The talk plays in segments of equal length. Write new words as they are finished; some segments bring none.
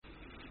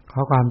ข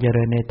อความเจ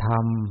ริญในธรร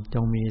มจ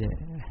งมีแด่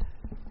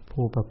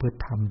ผู้ประพฤติ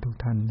ธรรมทุก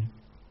ท่าน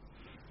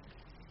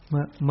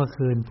เมื่อ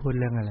คืนพูด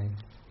เรื่องอะไร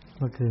เ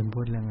มื่อคืน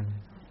พูดเรื่องอะไร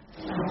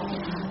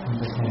มัน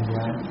เป็นยังไง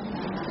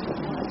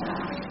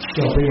จ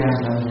บไปยัง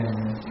แล้วเนี่ย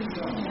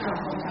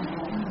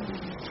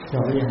จ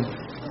บไปยัง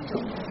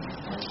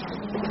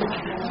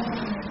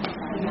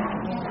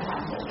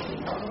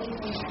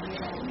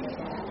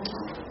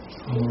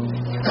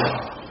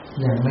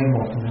ยังไม่หม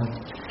ดนะ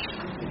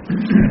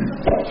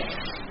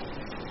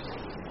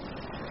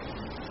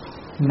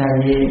ใน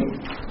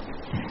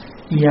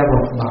อิยาบ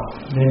ทบาป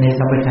ใน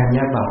สัมปชัญญ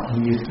ะบาปมี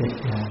อยู่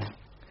7อย่าง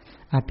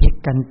อภิ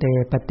กันเต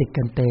ปฏิ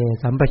กันเต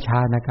สัมปชา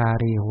นกา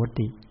รีโห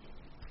ติ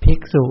ภิก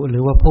ษุหรื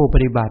อว่าผู้ป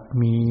ฏิบัติ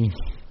มี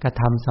กระ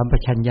ทำสัมป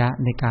ชัญญะ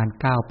ในการ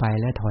ก้าวไป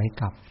และถอย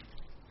กลับ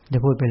ได้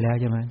พูดไปแล้ว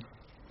ใช่ไหม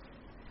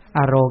อ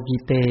โรกิ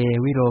เต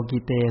วิโรกิ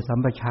เตสัม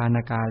ปชาน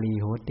การี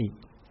โหติ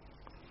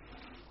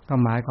ก็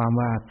หมายความ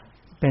ว่า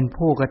เป็น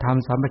ผู้กระท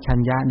ำสัมปชัญ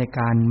ญะใน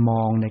การม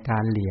องในก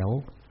ารเหลียว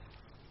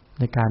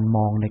ในการม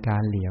องในกา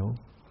รเหลียว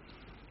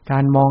กา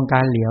รมองก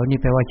ารเหลียวนี่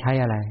แปลว่าใช้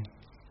อะไร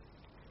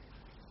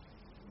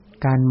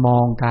การมอ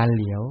งการเ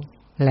หลียว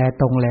แล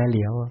ตรงแลเห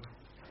ลียว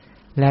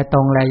แลต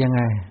รงแลยังไ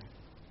ง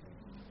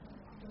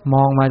ม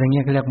องมาอย่างเงี้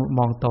ยเขาเรียก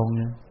มองตรง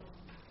นะ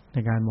ใน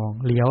การมอง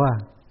เหลียว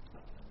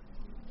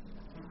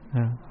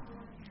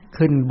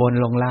ขึ้นบน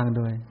ลงล่าง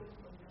ด้วย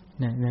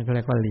เนี่ยก็เ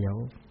รียกว่าเหลียว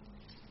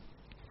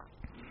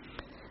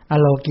อ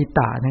โลกิต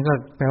ะนั่นก็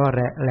แปลว่า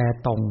แล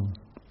ตรง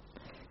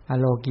อ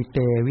โลกิเต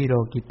วิโร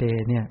กิเต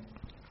เนี่ย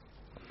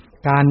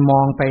การม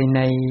องไปใ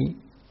น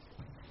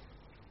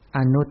อ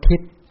นุทิ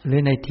ศหรื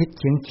อในทิศ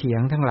เฉีย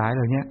งทั้งหลายเห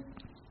ล่านี้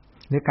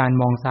หรือการ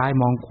มองซ้าย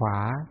มองขวา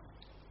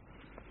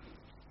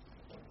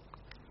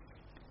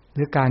ห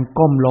รือการ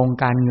ก้มลง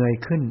การเงย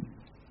ขึ้น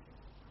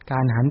กา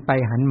รหันไป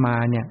หันมา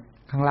เนี่ย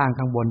ข้างล่าง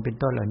ข้างบนเป็น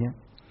ต้นเหล่านี้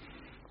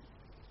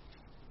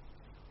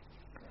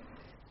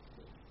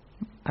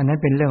อันนั้น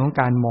เป็นเรื่องของ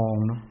การมอง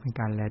เนาะเป็น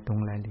การแลตร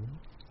งแลเหลียว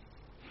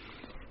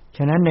ฉ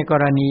ะนั้นในก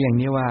รณีอย่าง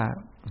นี้ว่า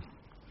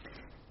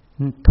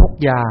ทุก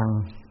อย่าง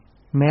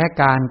แม้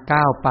การ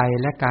ก้าวไป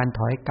และการถ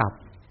อยกลับ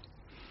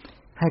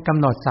ให้กำ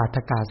หนดสาธ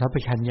กาสัพ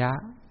พัญญะ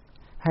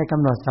ให้ก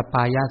ำหนดสป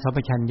ายะสัพ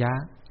พัญญะ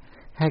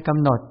ให้ก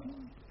ำหนด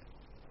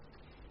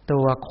ตั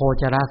วโค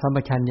จรสัมป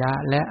ชัญญะ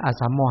และอ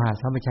สัมโมหะ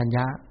สัมปชัญญ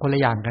ะคนละ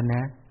อย่างกันน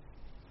ะ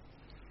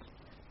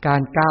กา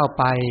รก้าว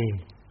ไป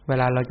เว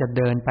ลาเราจะเ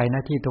ดินไปหน้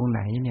าที่ตรงไห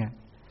นเนี่ย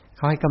เข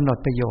าให้กำหนด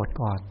ประโยชน์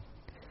ก่อน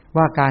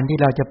ว่าการที่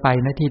เราจะไป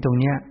หน้าที่ตรง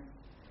เนี้ย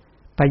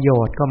ประโย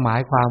ชน์ก็หมา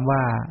ยความว่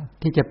า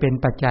ที่จะเป็น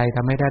ปัจจัยท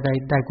ำให้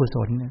ได้กุศ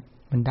ล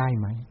มันได้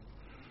ไหม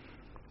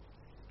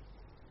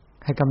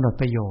ให้กำหนด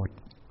ประโยชน์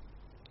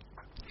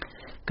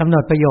กำหน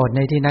ดประโยชน์ใน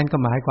ที่นั้นก็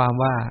หมายความ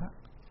ว่า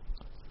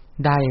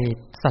ได้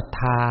ศรัท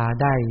ธา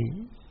ได้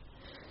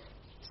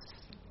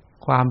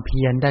ความเ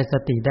พียรได้ส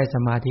ติได้ส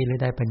มาธิหรือ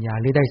ได้ปัญญา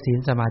หรือได้ศีล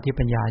สมาธิ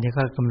ปัญญานี่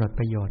ก็กำหนด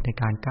ประโยชน์ใน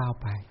การก้าว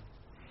ไป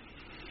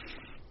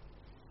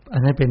อั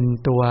นนั้นเป็น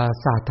ตัว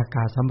สาธก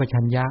าสัมป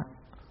ชัญญะ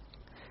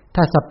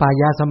ถ้าสปา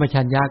ยะสัมป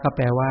ชัญญะก็แ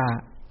ปลว่า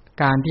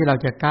การที่เรา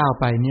จะก้าว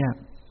ไปเนี่ย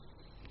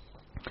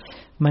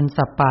มันส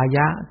ปาย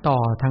ะต่อ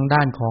ทางด้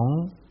านของ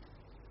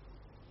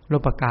รู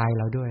ปกาย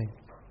เราด้วย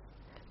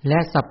และ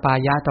สปา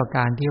ยะต่อก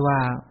ารที่ว่า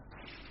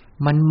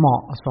มันเหมา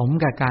ะสม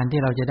กับการที่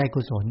เราจะได้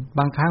กุศลบ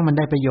างครั้งมันไ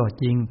ด้ประโยชน์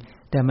จริง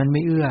แต่มันไ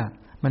ม่เอื้อ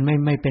มัน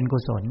ไม่เป็นกุ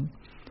ศล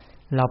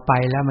เราไป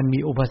แล้วมันมี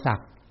อุปสร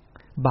รค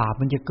บาป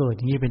มันจะเกิดอ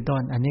ย่างนี้เป็นต้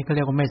นอันนี้เขาเ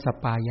รียกว่าไม่ส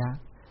ปายะ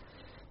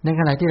ใน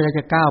ขณะที่เราจ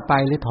ะก้าวไป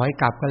หรือถอย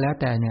กลับก็แล้ว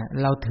แต่เนี่ย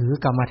เราถือ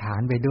กรรมฐา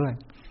นไปด้วย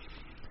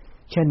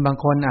เช่นบาง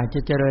คนอาจจะ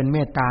เจริญเม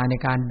ตตาใน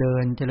การเดิ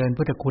นเจริญ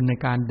พุทธคุณใน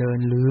การเดิน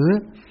หรือ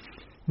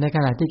ในข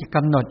ณะที่จะก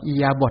ำหนดอิ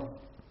ริยาบถ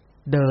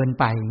เดิน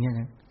ไปอย่างเงี้ย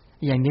นะ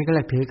อย่างนี้ก็เ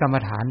รียกถือกรรม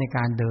ฐานในก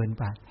ารเดิน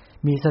ไป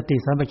มีสติ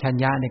สัมปชัญ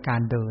ญะในกา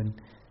รเดิน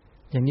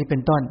อย่างนี้เป็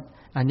นต้น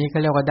อันนี้ก็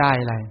เรียกว่าได้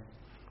อะไร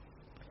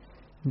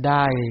ไ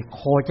ด้โค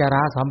จร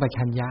สัมป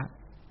ชัญญะ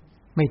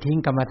ไม่ทิ้ง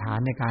กรรมฐาน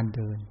ในการเ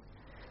ดิน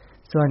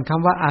ส่วนค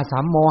ำว่าอาสั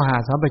มโมหะ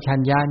สัมปชัญ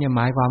ญะเนี่ยห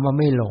มายความว่า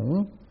ไม่หลง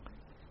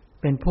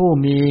เป็นผู้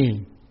มี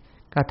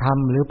กระท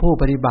ำหรือผู้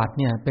ปฏิบัติ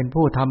เนี่ยเป็น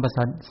ผู้ท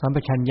ำสัมป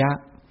ชัญญะ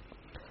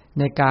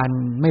ในการ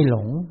ไม่ห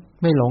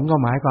ลงก็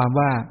หมายความ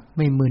ว่าไ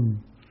ม่มึน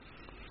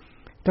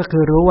ก็คื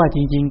อรู้ว่าจ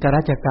ริงๆก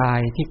รัจกาย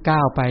ที่ก้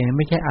าวไปไ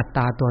ม่ใช่อัตต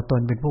าตัวต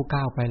นเป็นผู้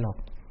ก้าวไปหรอก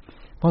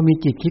เพราะมี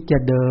จิตคิดจะ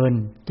เดิน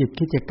จิต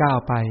คิดจะก้าว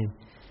ไป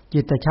จิ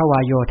ตตชวา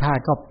ยโยธา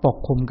ก็ปก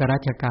คุมกรั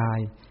จกาย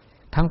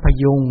ทั้งพ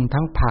ยุง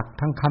ทั้งผลัก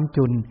ทั้งค้ำ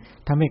จุน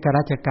ทำให้ก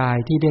รัจกาย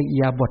ที่เรียกอิริ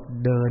ยาบถ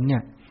เดินเนี่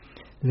ย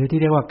หรือที่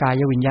เรียกว่ากา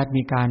ยวิญญาต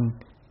มีการ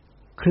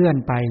เคลื่อน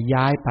ไป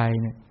ย้ายไป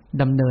เนี่ย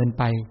ดำเนิน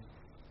ไป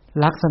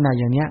ลักษณะ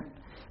อย่างเนี้ย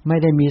ไม่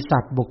ได้มีสั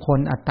ตว์บุคคล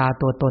อัตตา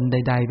ตัวตนใ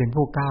ดๆเป็น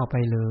ผู้ก้าวไป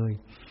เลย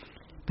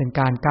เป็น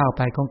การก้าวไ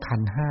ปของขั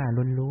นธ์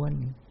5ล้วน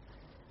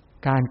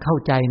ๆการเข้า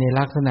ใจใน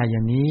ลักษณะอย่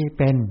างนี้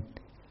เป็น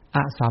อ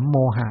สัมโม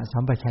หะสั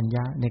มปชัญญ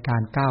ะในกา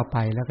รก้าวไป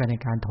แล้วก็ใน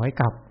การถอย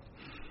กลับ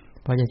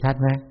พอจะชัด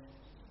ไหม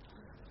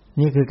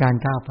นี่คือการ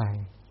ก้าวไป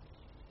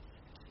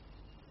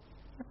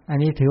อัน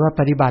นี้ถือว่า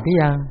ปฏิบัติหรื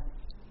อยัง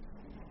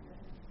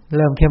เ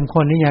ริ่มเข้ม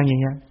ข้นหรือยังอย่า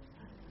งเงี้ย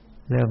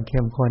เริ่มเ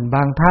ข้มข้นบ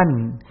างท่าน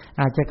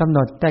อาจจะกำหน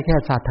ดได้แค่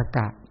สาธก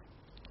ะ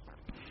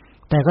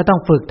แต่ก็ต้อง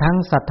ฝึกทั้ง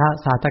สัทธะ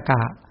สาธก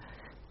ะ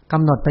ก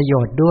ำหนดประโย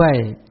ชน์ด้วย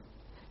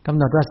กำ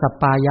หนดว่าสัป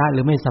ปายะห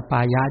รือไม่สัปป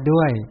ายะ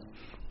ด้วย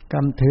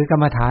ถือกร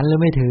รมฐานหรือ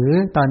ไม่ถือ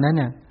ตอนนั้น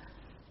เนี่ย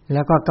แ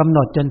ล้วก็กำหน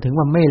ดจนถึง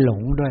ว่าไม่หล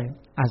งด้วย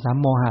อสัม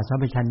โมหะสัม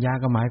ปชัญญะ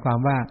ก็หมายความ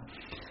ว่า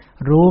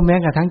รู้แม้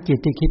กระทั่งจิต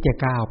ที่คิดจะ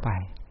ก้าวไป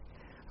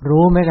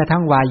รู้แม้กระทั่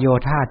งวายโย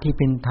ธาที่เ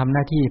ป็นทำห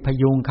น้าที่พ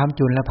ยุงค้ำ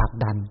จุนและผลัก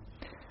ดัน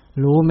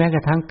รู้แม้กร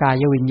ะทั่งกา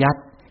ยวิญญัต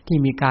ที่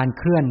มีการเ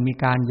คลื่อนมี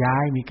การย้า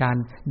ยมีการ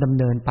ดำ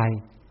เนินไป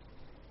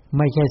ไ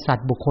ม่ใช่สัต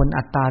ว์บุคคล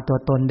อัตตาตัว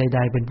ตนใด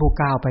ๆเป็นผู้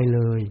ก้าวไปเล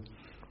ย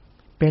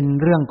เป็น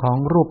เรื่องของ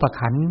รูป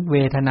ขันธ์เว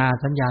ทนา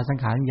สัญญาสัง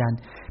ขารวิญญาณ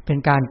เป็น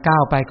การก้า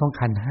วไปของ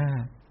ขันธ์ห้า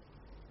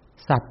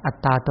สัตว์อัต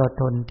ตาตัว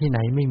ตนที่ไหน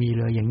ไม่มี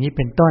เลยอย่างนี้เ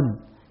ป็นต้น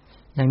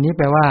อย่างนี้แ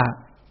ปลว่า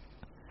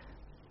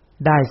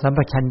ได้สัมป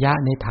ชัญญะ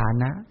ในฐา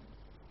นะ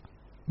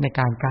ใน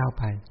การก้าว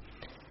ไป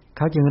เข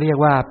าจึงเรียก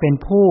ว่าเป็น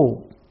ผู้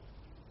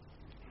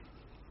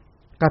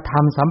กระท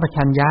ำสัมป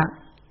ชัญญะ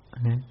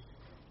นะ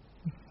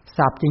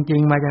ศัพท์จริ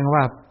งๆมาจาก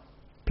ว่า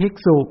ภิก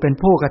ษุเป็น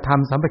ผู้กระท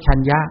ำสัมปชัญ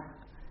ญะ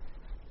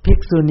ภิก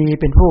ษุณี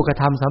เป็นผู้กระ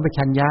ทำสัมป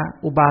ชัญญะ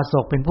อุบาส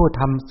กเป็นผู้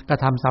กระ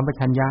ทำสัมป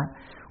ชัญญะ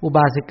อุบ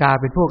าสิกา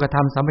เป็นผู้กระท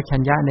ำสัมปชั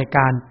ญญะในก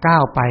ารก้า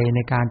วไปใน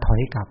การถอ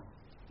ยกลับ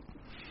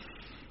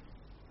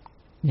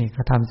นี่ก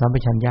ระทำสัมป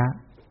ชัญญะ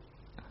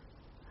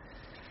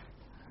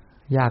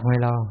ยากไหม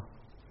เรา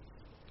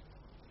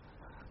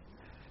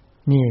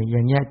นี่อย่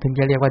างเงี้ยถึงจ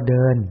ะเรียกว่าเ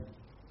ดิน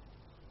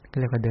ก็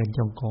เรียกว่าเดินจ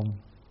งกรม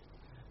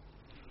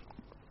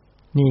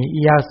นี่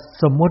อย่า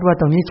สมมุติว่า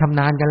ตรงนี้ชำ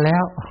นาญกันแล้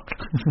ว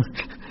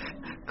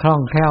คล่อ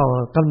งแคล่ว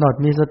กำหนด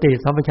มีสติ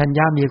สัมปชัญญ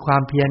ะมีควา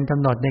มเพียรก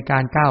ำหนดในกา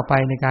รก้าวไป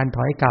ในการถ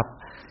อยกลับ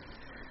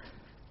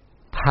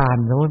ผ่าน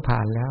โน้นผ่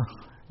านแล้ว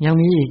ยัง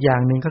มีอีกอย่า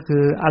งหนึ่งก็คื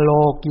ออโล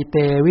กิเต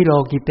วิโล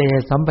กิเต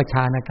สัมปช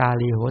านกา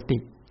ลีโหติ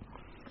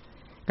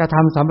กระท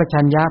ำสัมป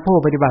ชัญญะผู้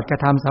ปฏิบัติกร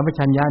ะทำสัมป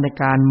ชัญญะใน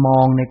การมอ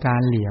งในกา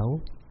รเหลียว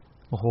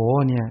โอ้โห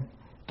เนี่ย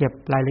เก็บ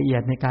รายละเอีย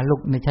ดในการ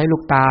ในใช้ลู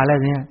กตาแล้ว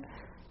เนี่ย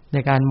ใน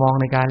การมอง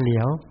ในการเหลี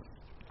ยว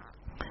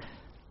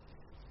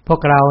พว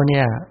กเราเ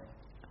นี่ย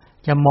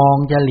จะมอง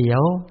จะเหลีย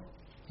ว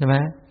ใช่ไหม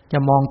จะ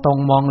มองตรง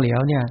มองเหลียว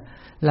เนี่ย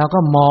เราก็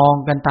มอง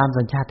กันตาม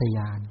สัญชาตญ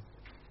าณ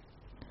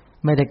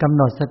ไม่ได้กำห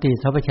นดสติ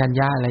สัมปชัญ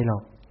ญะอะไรหรอ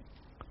ก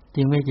จ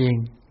ริงไม่จริง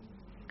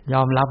ย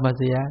อมรับมา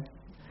เสีย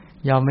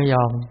ยอมไม่ย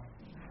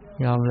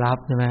อมรับ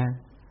ใช่ไหม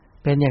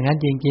เป็นอย่างนั้น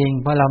จริง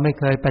ๆเพราะเราไม่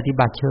เคยปฏิ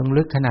บัติเชิง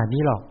ลึกขนาด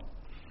นี้หรอก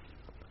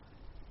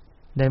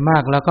ได้มา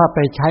กแล้วก็ไป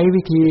ใช้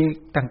วิธี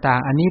ต่าง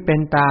ๆอันนี้เป็น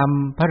ตาม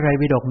พระไตร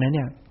ปิฎกนะเ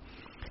นี่ย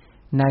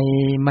ใน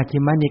มัชฌิ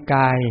มนิก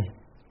าย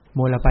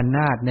มูลปัณณ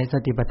าสในส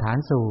ติปัฏฐาน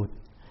สูตร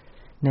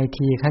ใน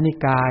ทีฆนิ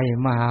กาย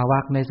มหาวร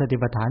รคในสติ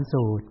ปัฏฐาน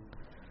สูตร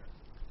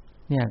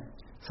เนี่ย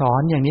สอ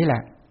นอย่างนี้แหล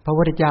ะพระ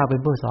พุทธเจ้าเป็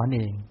นผู้สอนเ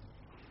อง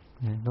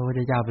พระพุทธ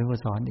เจ้าเป็นผู้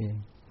สอนเอง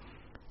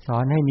สอ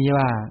นให้มี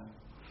ว่า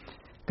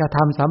กระท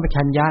ำสัมป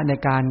ชัญญะใน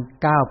การ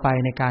ก้าวไป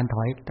ในการถ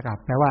อยกลับ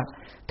แปลว่า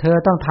เธอ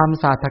ต้องท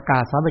ำสาธกะ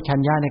สัมปชัญ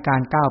ญะในกา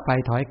รก้าวไป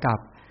ถอยกลับ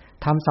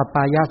ทำสัปป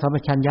ายะสัมป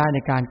ชัญญะใน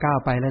การก้าว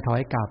ไปและถอ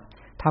ยกลับ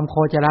ทำโค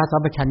จรสั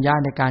มปชัญญะ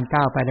ในการ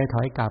ก้าวไปและถ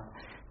อยกลับ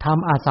ท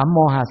ำอสัมโม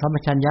หะสัมป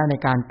ชัญญะใน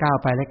การก้าว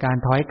ไปและการ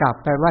ถอยกลับ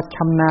แปลว่าช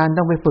ำนาญ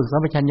ต้องไปฝึกสั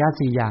มปชัญญะ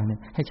4อย่างเนี่ย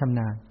ให้ชำ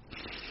นาญ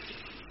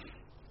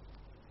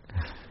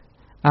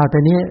แต่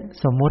นี้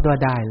สมมุติว่า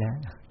ได้แล้ว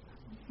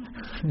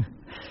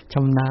ช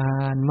ำนา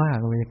ญมาก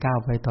เลยก้าว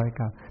ไปถอยก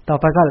ลับต่อ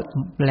ไปก็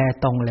แล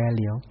ตรงแลเห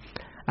ลียว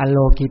อโล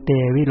กิเต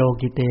วิโล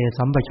กิเต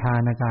สัมปชา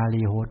นกา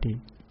ลีโหติ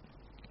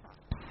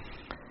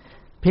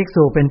ภิก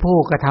ษุเป็นผู้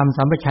กระทำ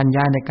สัมปชัญญ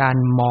ะในการ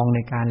มองใน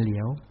การเหลี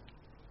ยว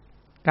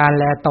การ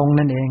แลตรง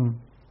นั่นเอง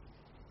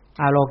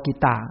อโลกิ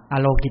ตะอ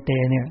โลกิเต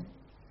เนี่ย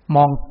ม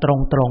อง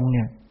ตรงๆเ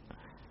นี่ย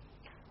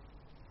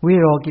วิ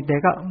โลกิเต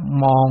ก็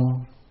มอง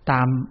ต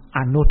ามอ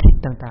นุทิศ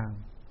ต่าง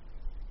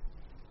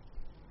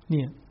ๆเ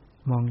นี่ย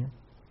มองเนี่ย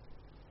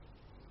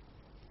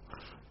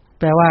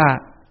แปลว่า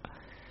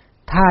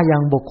ถ้าอย่า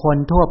งบุคคล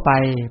ทั่วไป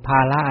ภา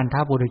ละอันท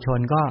ปุถุชน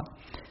ก็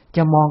จ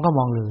ะมองก็ม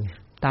องเลย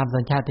ตาม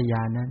สัญชาตญ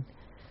าณนั้น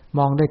ม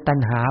องด้วยตัณ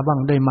หาบ้าง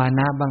ด้วยมา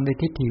นะบ้างด้วย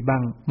ทิฏฐิบ้า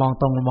งมอง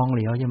ตรงมองเห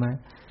ลียวใช่ไหม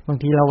บาง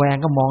ทีระแวง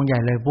ก็มองใหญ่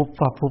เลยปุ๊บ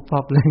ปั๊บปุ๊บ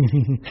ปั๊บเลย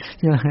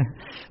ใช่ไหม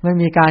ไม่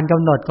มีการก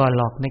ำหนดก่อน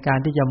หรอกในการ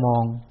ที่จะมอ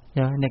งใ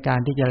ช่ไหมในการ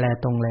ที่จะแล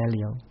ตรงแลเห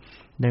ลียว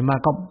โดยมาก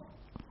ก็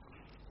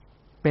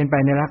เป็นไป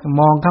ในลักษณะ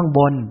มองข้างบ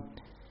น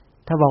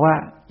ถ้าบอกว่า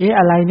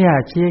อะไรเนี่ย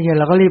ชี้อย่างเงี้ย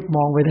เราก็รีบม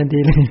องไปทันที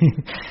เลย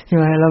ใช่ไ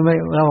หมเรา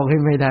บอกให้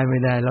ไม่ได้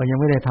เรายัง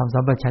ไม่ได้ทำสั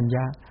มปชัญญ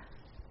ะ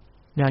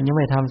ยังไ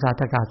ม่ทำสา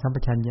ธกะสัมป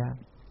ชัญญะ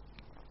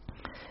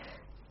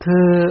คื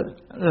อ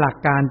หลัก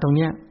การตรงเ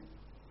นี้ย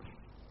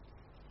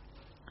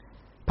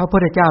พระพุท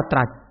ธเจ้าต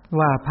รัส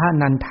ว่าพระ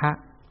นันทะ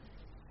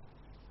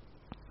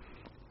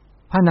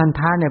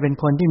เนี่ยเป็น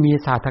คนที่มี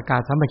สาธกะ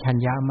สัมปชัญ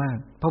ญะมาก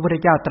พระพุทธ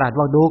เจ้าตรัส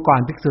ว่าดูก่อน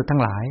ภิกษุทั้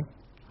งหลาย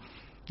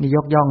นี่ย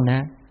กย่องน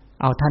ะ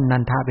เอาท่านนั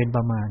นทะเป็นป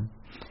ระมาณ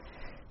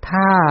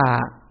ถ้า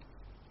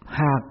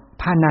หาก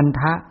พระนัน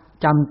ทะ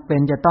จำเป็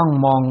นจะต้อง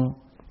มอง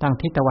ทาง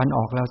ทิศตะวันอ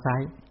อกแล้วไซ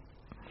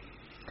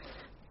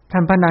ท่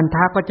านพระนันท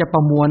ะก็จะปร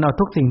ะมวลเอา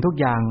ทุกสิ่งทุก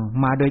อย่าง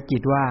มาโดยจิ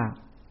ตว่า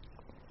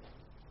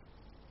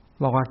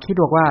บอก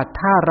ว่า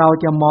ถ้าเรา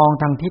จะมอง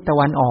ทางทิศตะ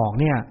วันออก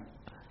เนี่ย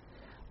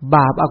บ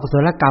าปอกุศ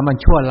ลกรรมอัน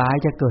ชั่วร้าย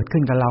จะเกิดขึ้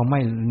นกับเราไม่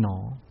หนอ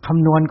ค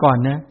ำนวณก่อน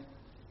นะ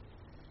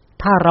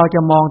ถ้าเราจ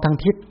ะมองทาง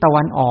ทิศตะ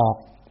วันออก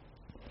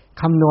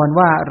คำนวณ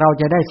ว่าเรา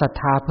จะได้ศรัท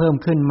ธาเพิ่ม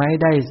ขึ้นไหม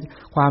ได้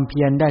ความเ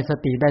พียรได้ส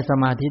ติได้ส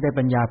มาธิได้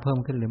ปัญญาเพิ่ม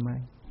ขึ้นหรือไม่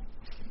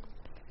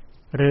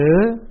หรือ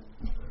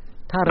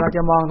ถ้าเราจ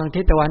ะมองทาง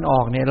ทิศตะวันอ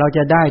อกเนี่ยเราจ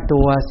ะได้ตั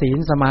วศีล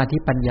สมาธิ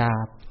ปัญญา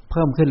เ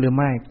พิ่มขึ้นหรือ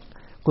ไม่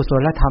กุศ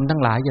ลธรรมทั้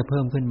งหลายจะเ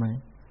พิ่มขึ้นไหม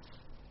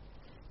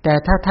แต่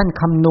ถ้าท่าน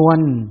คำนวณ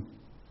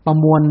ประ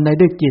มวลใน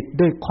ด้วยจิต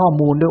ด้วยข้อ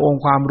มูลด้วยอง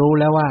ค์ความรู้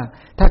แล้วว่า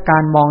ถ้ากา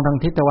รมองทาง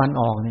ทิศตะวัน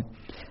ออกเนี่ย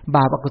บ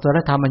าปอกุศล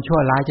ธรรมมันชั่ว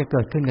ร้ายจะเ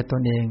กิดขึ้นกับต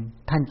นเอง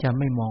ท่านจะ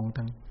ไม่มองท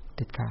างเ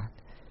ด็ดขาด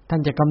ท่า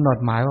นจะกำหนด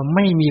หมายว่าไ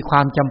ม่มีคว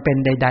ามจำเป็น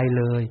ใดๆ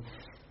เลย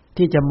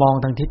ที่จะมอง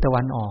ทางทิศตะ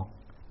วันออก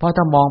เพราะ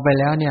ถ้ามองไป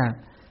แล้วเนี่ย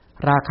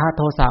ราคะโ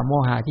ทสะโม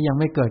หะที่ยัง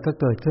ไม่เกิดก็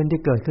เกิดขึ้น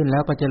ที่เกิดขึ้นแล้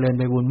วก็เจริญไ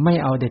ปบุญไม่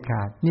เอาเด็ดข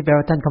าดนี่แปล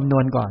ว่าท่านคำน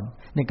วณก่อน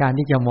ในการ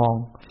ที่จะมอง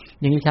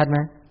อย่างนี้ชัดไหม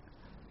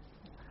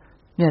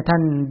เนี่ยท่า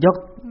นยก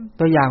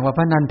ตัวอย่างว่าพ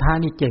ระนันทา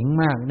นี่เจ๋ง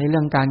มากในเรื่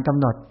องการกำ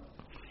หนด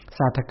ส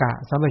าธกะ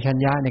สัมปชัญ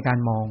ญะในการ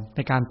มองใน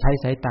การใช้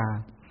สายตา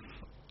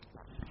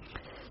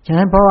ฉะ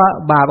นั้นเพราะว่า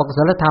บาปอกุศ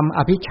ลธรรมอ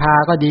ภิชา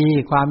ก็ดี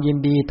ความยิน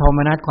ดีโทม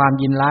นัสความ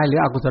ยินร้ายหรือ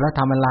อกุศลธ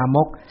รรมลาม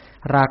ก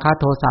ราคะ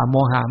โทสะโม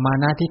หะมา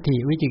นะทิฏฐิ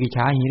วิจิกิจฉ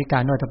าหิริกา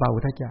โนตปะอุ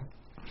ทธัจจะ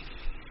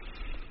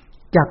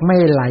จักไม่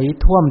ไหล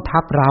ท่วมทั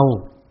บเรา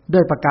ด้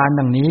วยประการ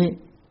ดังนี้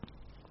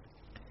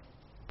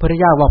พระพุทธ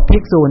เจ้าบอกภิ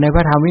กษุในพร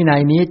ะธรรมวินั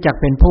ยนี้จัก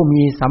เป็นผู้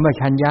มีสัมป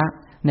ชัญญะ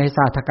ในส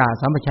าธกะ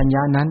สัมปชัญญ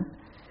ะนั้น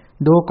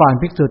ดูก่อน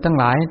ภิกษุทั้ง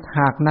หลายห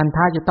ากนันท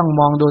าจะต้อง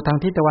มองดูทาง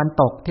ทิศตะวัน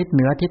ตกทิศเห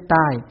นือทิศใ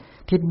ต้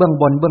ทิศเบื้อง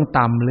บนเบื้อง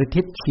ต่ำหรือ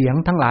ทิศเฉียง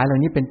ทั้งหลายเหล่า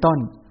นี้เป็นต้น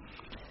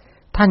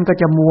ท่านก็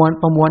จะ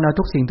ประมวลเอา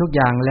ทุกสิ่งทุกอ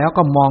ย่างแล้ว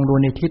ก็มองดู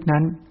ในทิศ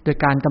นั้นโดย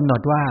การกำหน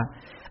ดว่า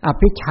อ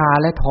ภิชา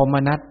และโทม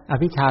นัสอ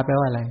ภิชาแปล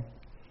ว่าอะไร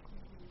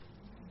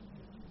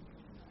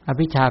อ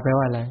ภิชาแปล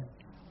ว่าอะไร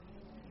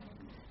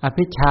อ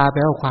ภิชาแปล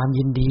ว่าความ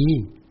ยินดี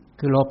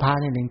คือโลภะ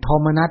นี่เองโท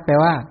มนัสแปล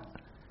ว่า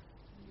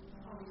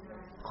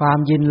ความ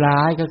ยินร้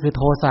ายก็คือ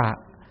โทสะ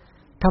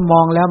ถ้าม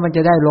องแล้วมันจ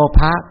ะได้โลภ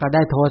ะก็ไ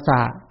ด้โทสะ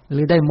ห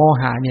รือได้โม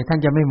หะเนี่ยท่าน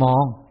จะไม่มอ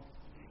ง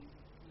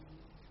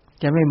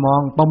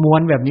ประมว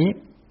ลแบบนี้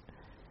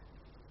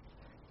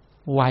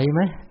ไหวไห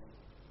ม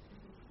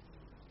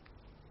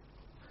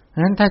ฉ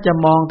ะนั้นถ้าจะ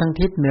มองทาง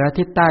ทิศเหนือ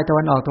ทิศใต้ตะ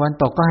วันออกตะวัน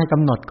ตกก็ให้ก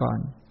ำหนดก่อน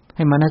ใ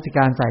ห้มนสิก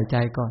ารใส่ใจ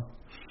ก่อน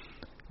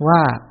ว่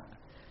า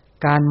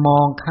การมอ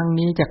งครั้ง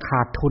นี้จะข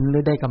าดทุนหรื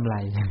อได้กำไร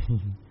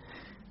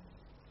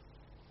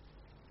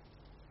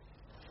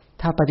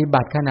ถ้าปฏิ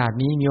บัติขนาด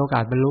นี้มีโอกา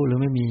สบรรลุหรือ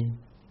ไม่มี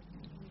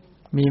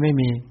ไม่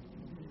มี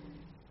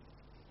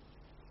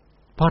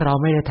เพราะเรา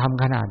ไม่ได้ท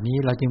ำขนาดนี้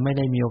เราจึงไม่ไ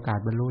ด้มีโอกาส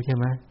บรรลุใช่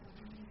ไหม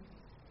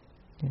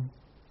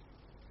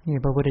นี่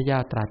พระพุทธเจ้า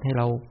ตรัสให้เ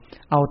รา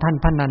เอาท่าน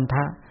พระนันท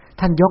ะ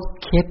ท่านยก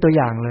เคสตัวอ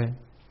ย่างเลย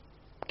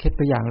เคส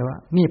ตัวอย่างเลยว่า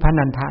นี่พระ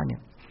นันทะเนี่ย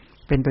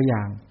เป็นตัวอย่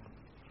าง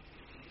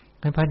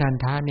พระนัน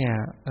ทะเนี่ย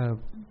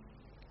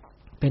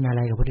เป็นอะไร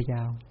กับพระพุทธเจ้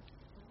า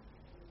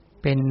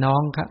เป็นน้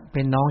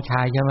องช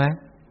ายใช่ไหม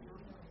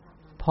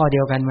พ่อเดี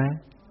ยวกันไหม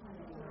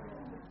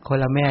คน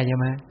ละแม่ใช่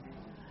ไหม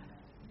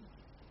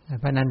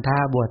พระนันทะ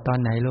บวชตอน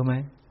ไหนรู้ไหม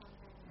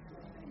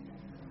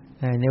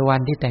ในวัน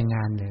ที่แต่งง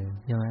านเลย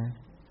ใช่ไหม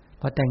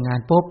พอแต่งงาน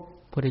ปุ๊บพ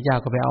ระพุทธเจ้า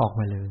ก็ไปออก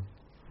มาเลย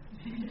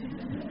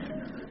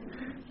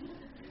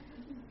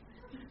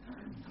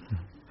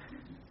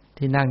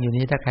ที่นั่งอยู่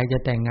นี้ถ้าใครจะ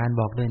แต่งงาน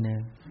บอกด้วยนะ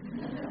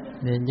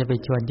เดี๋ยวจะไป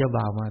ชวนเจ้า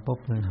บ่าวมาปุ๊บ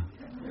เลย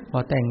พอ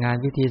แต่งงาน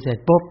พิธีเสร็จ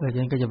ปุ๊บแล้ว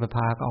ฉันก็จะไปพ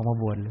าเขาออกมา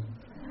บวชเลย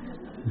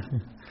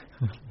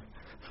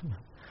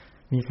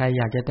มีใครอ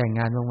ยากจะแต่งง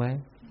านบ้างไหม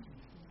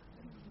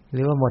ห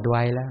รือว่าหมด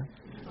วัยแล้ว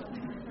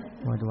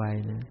หมดวัย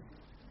เลย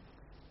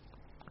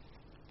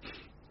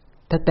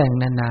ถ้าแต่ง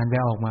นานๆไป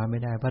ออกมาไม่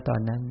ได้เพราะตอ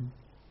นนั้น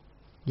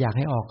อยากใ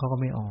ห้ออกเขาก็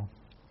ไม่ออก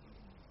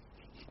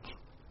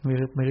ไ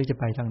ม่รู้จะ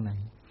ไปทางไหน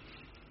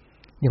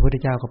เดี๋ยวพระพุทธ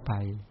เจ้าก็ไป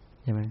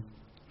ใช่ไหม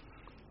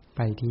ไ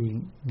ปที่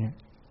เนี่ย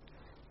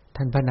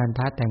ท่านพระนันท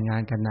ะแต่งงา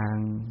นกับนาง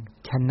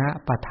ชนะ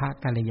ปะทะ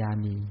กัลยา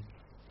ณี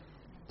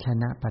ช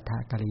นะปะทะ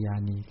กัลยา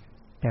ณี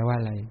แปลว่า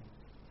อะไร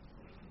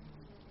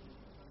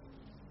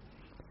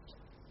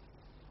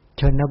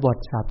ชนบท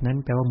ศัพท์นั้น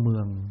แปลว่าเมื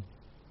อง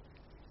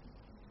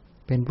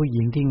เป็นผู้ห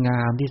ญิงที่ง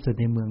ามที่สุด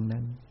ในเมือง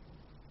นั้น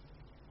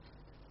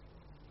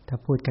ถ้า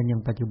พูดกันอย่า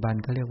งปัจจุบัน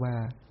เขาเรียกว่า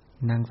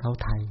นางสาว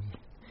ไทย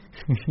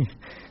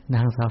น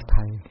างสาวไท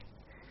ย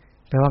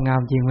แปลว่างา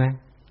มจริงไหม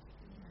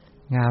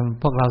งาม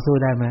พวกเราสู้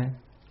ได้ไหม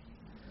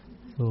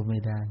สู้ไม่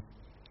ได้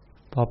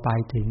พอไป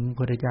ถึงพระ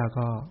พุทธเจ้า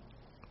ก็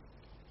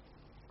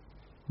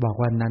บอก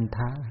ว่านันท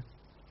ะ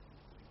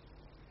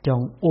จ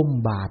งอุ้ม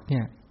บาตรเ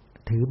นี่ย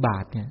ถือบา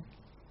ตรเนี่ย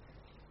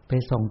ไป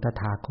ส่งต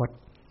ถาคต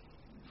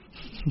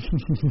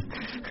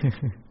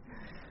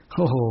โ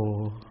อ้โห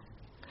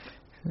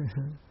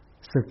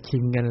ศึกชิ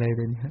งกันเลยเ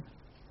ป็น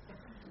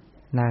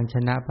นางช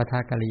นะปะทะ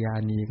กัลยา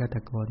ณีก็ตะ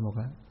โกนบอก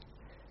ว่า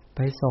ไป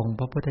ส่ง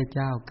พระพุทธเ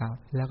จ้ากลับ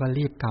แล้วก็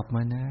รีบกลับม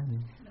านะ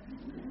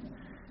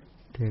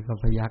เธอก็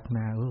พยักห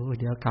น้า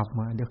เดี๋ยวกลับม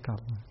า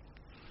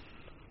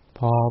พ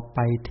อไป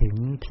ถึง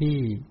ที่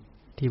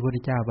พระพุทธ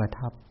เจ้าประ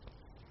ทับ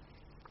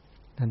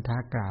นันทา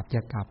กราบจ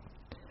ะกลับ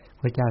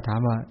พระเจ้าถาม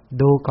ว่า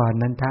ดูก่อน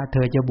นันทะเธ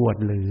อจะบวช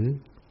หรือ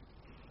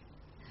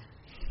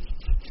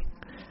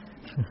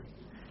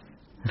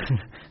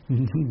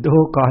ดู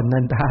ก่อนนั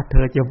นทะเธ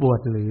อจะบวช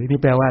หรือนี่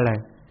แปลว่าอะไร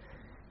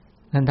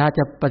นันทะจ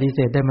ะปฏิเส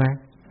ธได้ไหม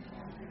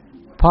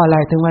เพราะอะไร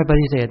ถึงไม่ป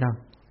ฏิเสธเนาะ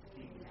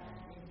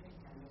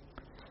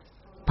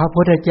พระ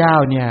พุทธเจ้า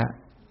เนี่ย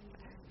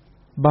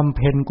บำเ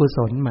พ็ญกุศ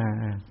ลมา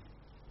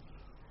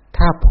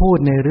ถ้าพูด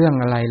ในเรื่อง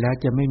อะไรแล้ว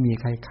จะไม่มี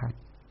ใครขัด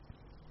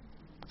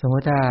สมม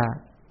ติถ้า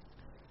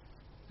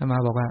อามา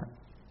บอกว่า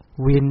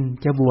วิน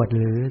จะบวชห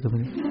รือสมม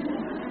ติ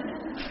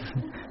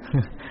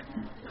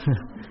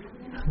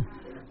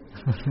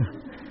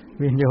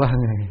วินจะว่า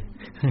ไง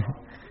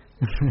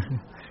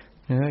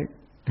เฮ้ย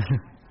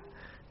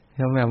แ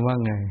ล้วแม่ว่า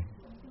ไง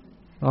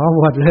อ๋อบ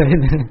วชเลย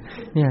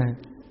เนี่ย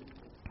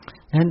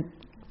นั้น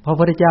พอพระ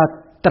พุทธเจ้า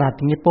ตรัสอ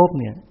ย่างนี้ปุ๊บ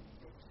เนี่ย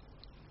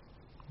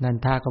นัน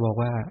ทาก็บอก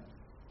ว่า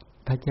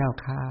พระเจ้า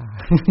ข้า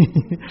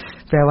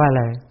แปลว่าอะ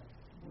ไร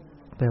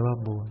แปลว่า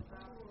บว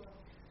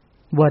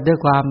ชด้วย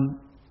ความ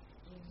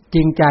จ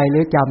ริงใจหรื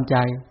อจำใจ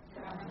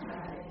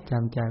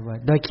บวช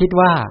โดยคิด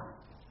ว่า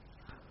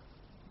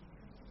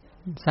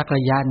สักร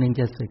ะยะหนึ่ง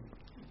จะสึก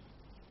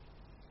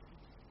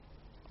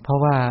เพราะ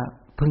ว่า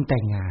เพิ่งแต่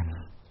งงาน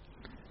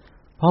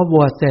พอบ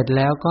วชเสร็จแ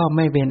ล้วก็ไ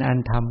ม่เป็นอัน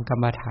ทำกร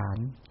รมฐาน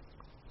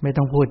ไม่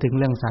ต้องพูดถึง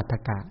เรื่องสัตต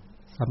กะ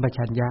สัมป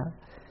ชัญญะ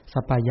สั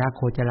ปปายะโค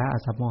จระอ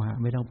สัมโมหะ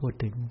ไม่ต้องพูด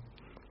ถึง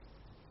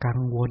กัง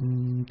วล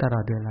ตลอ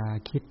ดเวลา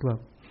คิดว่า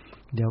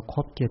เดี๋ยวคร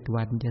บ7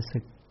วันจะสึ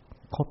ก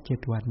ครบ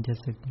7วันจะ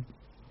สึกพร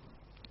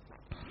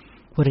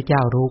ะพุทธเจ้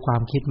ารู้ควา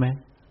มคิดไหม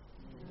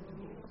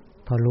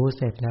พอรู้เ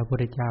สร็จแล้วพระพุท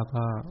ธเจ้า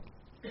ก็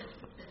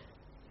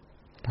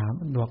ถาม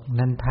บอก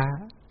นันทะ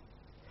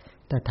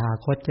ตถา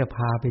คตจะพ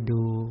าไป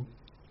ดู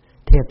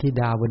เทพธิ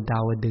ดาบนดา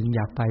วดึงอ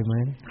ยากไปไหม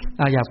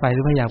อยากไปหรื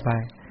อไม่อยากไป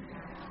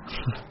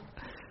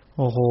โ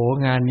อ้โห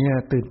งานนี้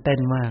ตื่นเต้น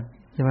มาก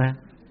ใช่ไหม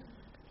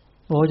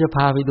โอ้จะพ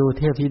าไปดู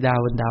เทพธิดา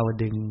บนดาว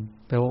ดึง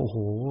แปลว่าโอ้โห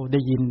ได้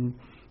ยิ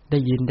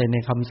นแต่ใน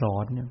คำสอ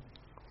นเนี่ย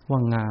ว่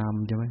างาม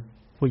ใช่ไหม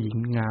ผู้หญิง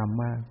งาม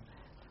มาก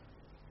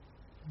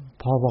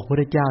พอบอกพ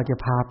ระเจ้าจะ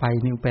พาไป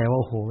นี่แปลว่า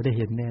โอ้โหได้เ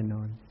ห็นแน่น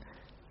อน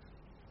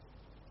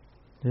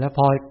แล้วพ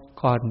อ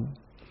ก่อน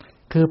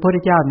คือพร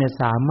ะเจ้าเนี่ย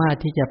สามารถ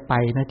ที่จะไป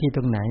หน้าที่ต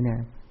รงไหนเนี่ย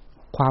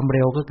ความเ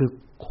ร็วก็คือ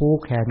คู่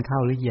แขนเข้า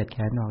หรือเหยียดแข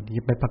นออกจ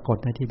ะไปปรากฏ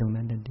หน้าที่ตรง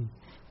นั้นทันที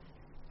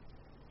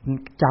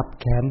จับ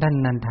แขนท่าน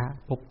นันทะ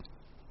ปุ๊บ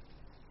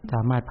ส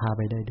ามารถพาไ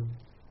ปได้ด้วย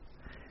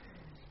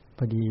พ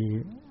อดี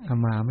อา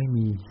มาไม่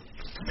มี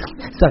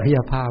ศักย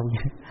ภาพ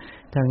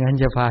ถ้างั้น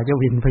จะพาเจ้า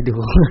วินไปดู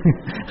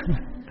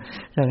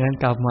ถ้างั้น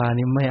กลับมา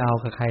นี่ไม่เอา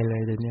กับใครเล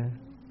ยเดี๋ยวนี้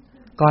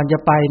ก่อนจะ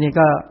ไปนี่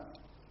ก็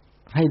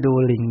ให้ดู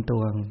ลิงตั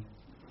ว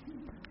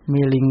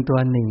มีลิงตัว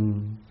หนึ่ง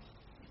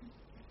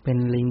เป็น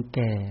ลิงแ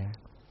ก่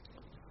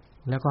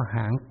แล้วก็ห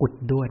างกุด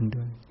ด้วน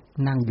ด้วย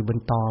นั่งอยู่บน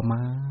ตอไ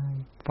ม้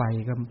ไฟ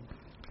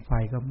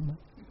ก็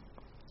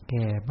แ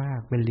ก่มาก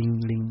เป็นลิ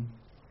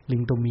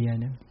งตัวเมีย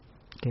เนี่ย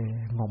แก่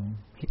งอม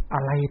อ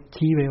ะไร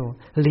ชี้ไปว่า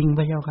ลิงพ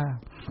ระเจ้าค่ะ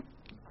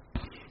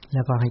แ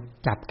ล้วก็ให้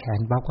จับแขน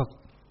ปั๊บก็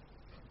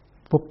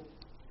ปุ๊บ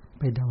ไ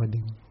ปดาวดึ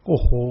งโอ้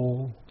โห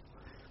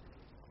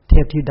เท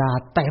พธิดา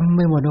เต็มไป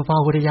หมดนะเฝ้า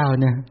พระเจ้า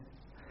เนี่ย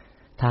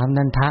ถาม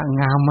นันทะ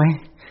งามไหม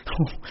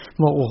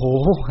บอกโอ้โห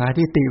หา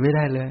ที่ติไม่ไ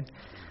ด้เลย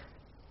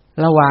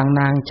ระหว่าง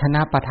นางชน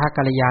ะปท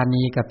กัลยา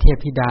ณีกับเทพ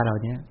ธิดาเหล่า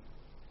นี้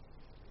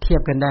เทีย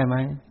บกันได้ไหม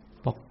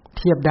บอกเ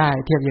ทียบได้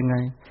เทียบยังไง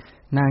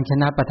นางช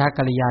นะปท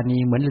กัลยาณี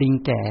เหมือนลิง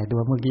แก่ตั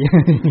วเมื่อกี้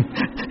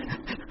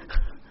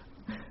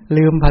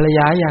ลืมภรรย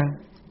ายัง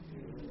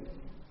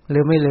ลื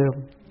มไม่ลืม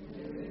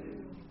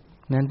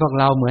นั้นพวก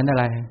เราเหมือนอะ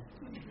ไร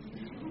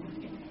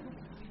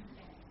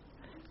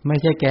ไม่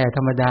ใช่แก่ธ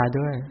รรมดา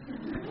ด้วย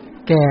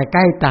แก่ใก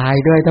ล้ตาย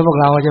ด้วยถ้าพวก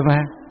เราใช่ไหม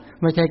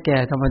ไม่ใช่แก่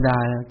ธรรมดา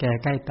แก่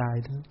ใกล้ตาย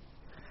ด้วย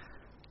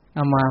เอ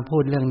ามาพู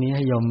ดเรื่องนี้ใ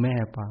ห้โยมแม่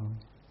ฟัง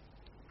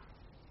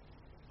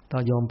ตอ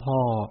นโยมพ่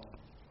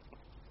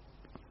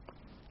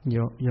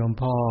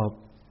อ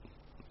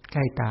ใก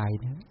ล้ตาย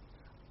เนี่ย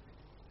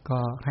ก็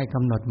ให้ก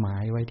ำหนดหมา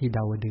ยไว้ที่ด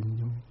าวดึงส์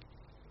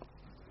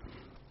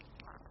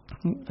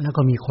แล้ว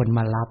ก็มีคนม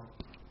ารับ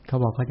เขา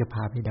บอกเขาจะพ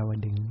าไปดาว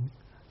ดึงส์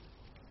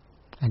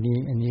อันนี้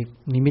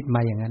นิมิตม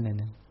าอย่างนั้นเลย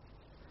นะ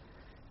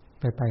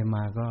ไปม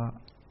าก็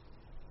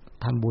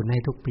ทำบุญให้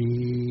ทุกปี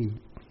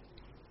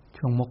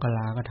ช่วงมกร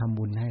าก็ทำ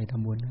บุญให้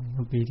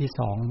ปีที่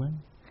2มั้ง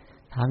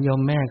ถามโย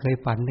มแม่เคย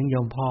ฝันถึงโย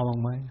มพ่อบ้าง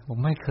ไหมผม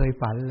ไม่เคย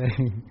ฝันเลย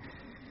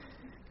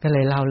ก็เล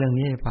ยเล่าเรื่อง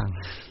นี้ให้ฟัง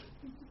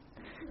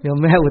โยม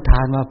แม่อุท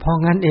านมาพ่อ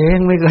งั้นเอง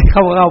ไม่เคยเข้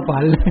าฝั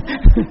นเลย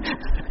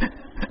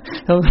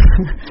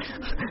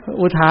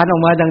อุทานออ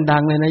กมาดั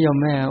งๆเลยนะโยม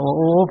แม่โ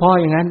อ้พ่อ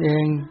อย่างนั้นเอ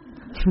ง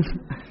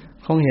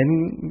คงเ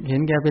ห็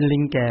นแกเป็นลิ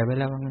งแก่ไป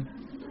แล้วงั้น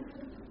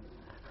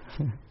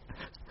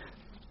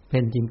เป็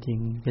นจริง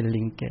ๆเป็น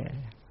ลิงแก่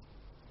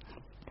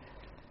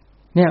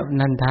เนี่ย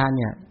นันทาเ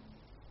นี่ย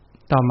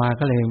ต่อมา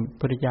ก็เลยพระ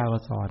พุทธเจ้าก็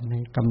สอนให้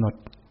กำหนด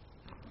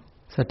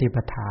สติ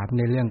ปัฏฐานใ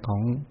นเรื่องขอ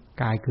ง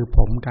กายคือผ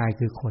มกาย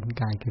คือขน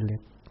กายคือเล็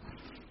บ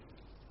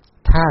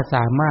ถ้าส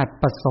ามารถ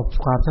ประสบ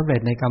ความสำเร็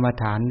จในกรรม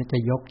ฐานจะ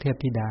ยกเทพ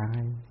ธิดาใ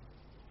ห้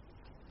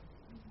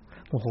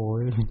โอ้โห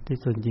ที่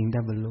สุดจริงได้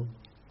บรรลุ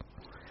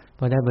พ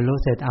อได้บรรลุ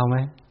เสร็จเอาไหม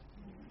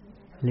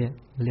เ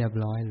รียบ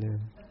ร้อยเลย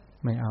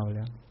ไม่เอาแ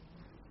ล้ว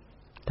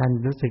ท่าน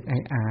รู้สึก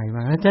อายม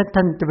ากแล้วท่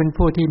านจะเป็น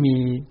ผู้ที่มี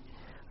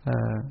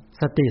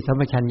สติสัม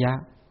ปชัญญะ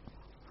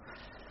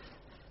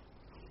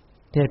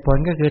เหตุผล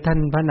ก็คือท่าน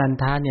พระนัน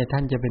ทะเนี่ยท่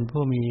านจะเป็น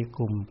ผู้มีก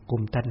ลุ่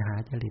มตัณหา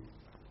จริต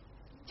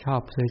ชอ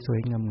บสวย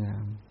ๆงา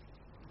ม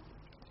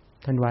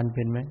ๆท่านวันเ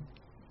ป็นไหม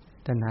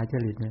ตัณหาจ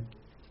ริตไหม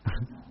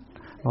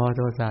อ๋อโท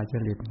สะจ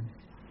ริต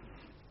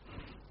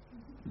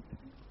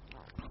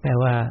แปล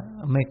ว่า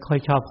ไม่ค่อย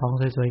ชอบของ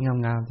สวยๆง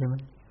ามๆใช่ไหม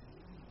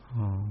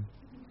อ๋อ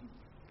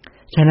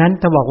ฉะนั้น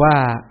ถ้าบอกว่า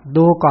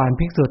ดูก่อน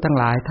ภิกษุทั้ง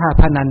หลายถ้า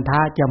พระนันทะ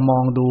จะมอ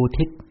งดู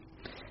ทิศ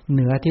เห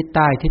นือทิศใ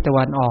ต้ทิศตะ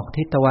วันออก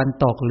ทิศตะวัน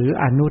ตกหรือ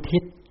อนุทิ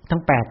ศทั้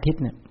ง8ทิศ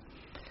เนี่ย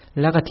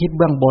แล้วก็ทิศเ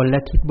บื้องบนแล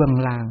ะทิศเบื้อง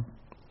ล่าง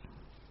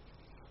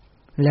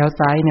แล้ว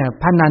ซ้ายเนี่ย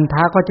พระนันท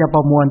ะก็จะปร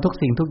ะมวลทุก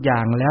สิ่งทุกอย่า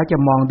งแล้วจะ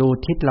มองดู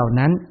ทิศเหล่า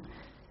นั้น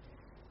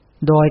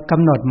โดยก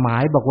ำหนดหมา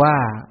ยบอกว่า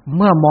เ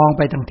มื่อมองไ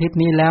ปทางทิศ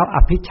นี้แล้วอ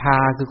ภิชา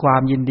คือควา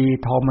มยินดี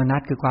โทมนั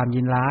สคือความ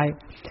ยินร้าย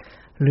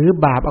หรือ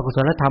บาปอกุศ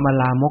ลธรรมอ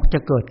ลามกจะ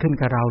เกิดขึ้น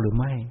กับเราหรือ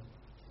ไม่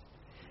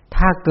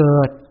ถ้าเกิ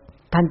ด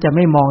ท่านจะไ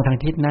ม่มองทาง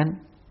ทิศนั้น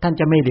ท่าน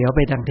จะไม่เหลียวไป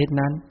ทางทิศ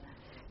นั้น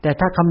แต่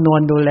ถ้าคำนว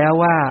ณดูแล้ว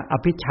ว่าอ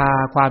ภิชา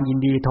ความยิน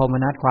ดีโทม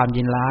นัสความ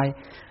ยินร้าย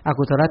อ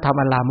กุศลธรรม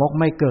อลามก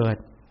ไม่เกิด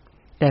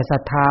แต่ศรั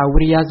ทธาวิ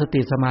ริยะส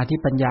ติสมาธิ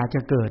ปัญญาจะ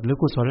เกิดหรือ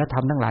กุศลธร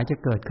รมทั้งหลายจะ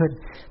เกิดขึ้น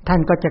ท่าน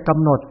ก็จะก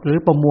ำหนดหรือ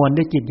ประมวล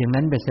ด้วยจิตอย่าง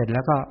นั้นเบ็ดเสร็จแ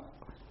ล้วก็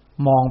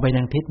มองไปท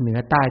างทิศเหนือ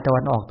ใต้ตะวั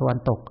นออกตะวัน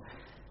ตก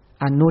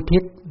อนุทิ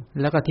ศ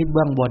แล้วก็ทิศเ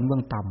บื้องบนเบื้อ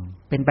งต่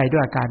ำเป็นไปด้ว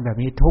ยอาการแบบ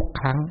นี้ทุก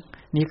ครั้ง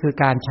นี่คือ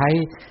การใช้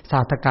ศา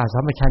สตกาสั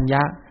มปชัญญ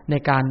ะใน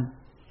การ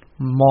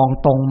มอง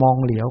ตรงมอง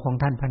เหลียวของ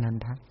ท่านพระนัน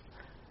ทะ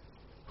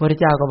พระพุทธ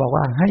เจ้าก็บอก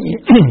ว่าให้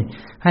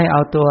ให้เอ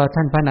าตัวท่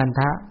านพระนัน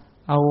ทะ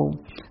เ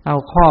อา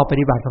ข้อป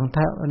ฏิบัติของ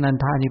ท่านนัน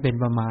ทะนี้เป็น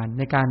ประมาณใ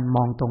นการม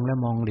องตรงและ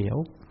มองเหลียว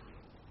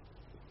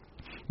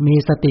มี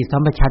สติสั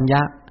มปชัญญ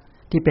ะ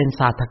ที่เป็น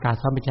ศาสตกา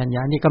สัมปชัญญ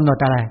ะนี่กำหนด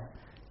อะไร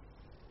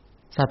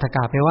ศาสตก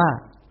าแปลว่า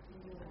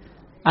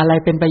อะไร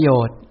เป็นประโย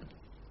ชน์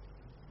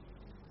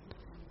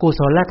กุ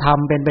ศลธรรม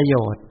เป็นประโย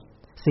ชน์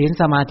ศีล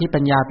สมาธิปั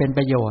ญญาเป็นป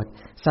ระโยชน์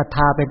ศรัทธ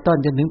าเป็นต้น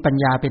จนถึงปัญ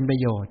ญาเป็นประ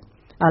โยชน์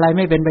อะไรไ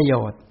ม่เป็นประโย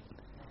ชน์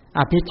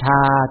อภิชา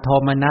โท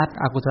มนัส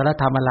อกุศล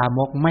ธรรมอลาม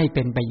กไม่เ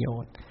ป็นประโย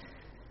ชน์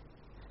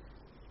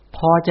พ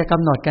อจะก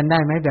ำหนดกันได้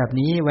ไหมแบบ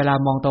นี้เวลา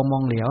มองตรงม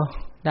องเหลียว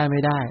ได้ไ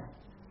ม่ได้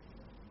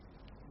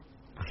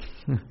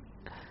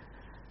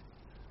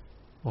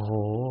โอ้โห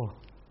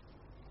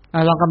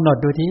ลองกำหนด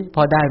ดูทีพ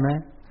อได้ไหม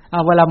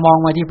เวลามอง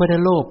มาที่พุทธ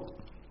รูป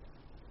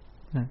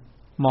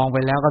มองไป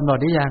แล้วกำหนด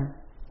ได้ยัง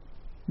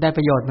ได้ป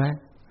ระโยชน์ไหม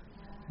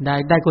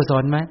ได้กุศ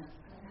ลไหม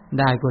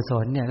ได้กุศ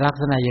ลเนี่ยลัก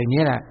ษณะอย่าง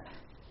นี้แหละ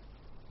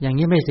อย่าง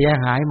นี้ไม่เสีย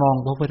หายมอง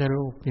พระพุทธ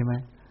รูปใช่ไหม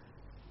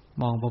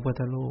มองพระพุท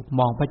ธรูป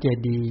มองพระเจ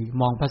ดีย์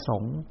มองพระส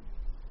งฆ์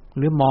ห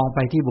รือมองไป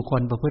ที่บุคค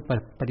ลประพฤติ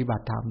ปฏิบั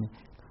ติธรรมเนี่ย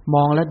ม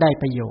องแล้วได้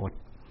ประโยชน์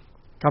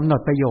กำหนด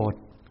ประโยชน์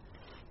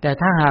แต่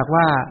ถ้าหาก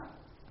ว่า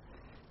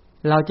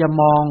เราจะ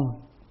มอง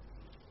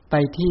ไป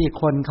ที่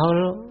คนเขา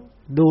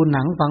ดูห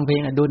นังฟังเพล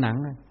งดูหนัง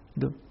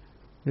ดู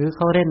หรือเข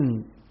าเล่น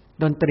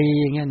ดนตรี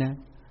อย่างเงี้ยนะ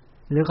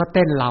หรือเขาเ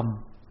ต้นร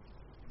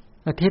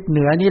ำทิศเห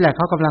นือนี่แหละเ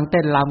ขากำลังเ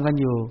ต้นรำกัน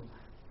อยู่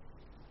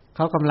เข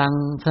ากำลัง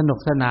สนุก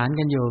สนาน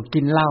กันอยู่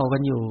กินเหล้ากั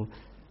นอยู่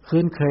คื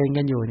นเครง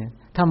กันอยู่เนี่ย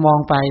ถ้ามอง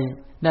ไป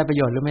ได้ประโ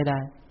ยชน์หรือไม่ได้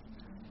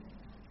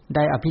ไ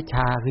ด้อภิช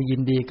าคือยิ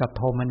นดีกับโ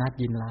ทมนัส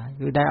ยินร้าย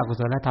หรือได้อกุ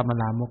ศลธรรมอ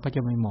ลามกก็จ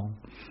ะไม่มอง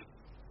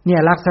เนี่ย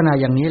ลักษณะ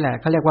อย่างนี้แหละ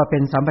เขาเรียกว่าเป็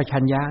นสัมปชั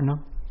ญญะเนาะ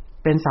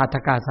เป็นศาสต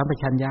กาสัมป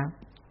ชัญญะ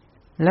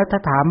แล้วถ้า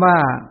ถามว่า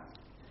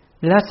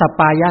แล้วสัป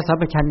ปายะสัม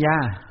ปชัญญะ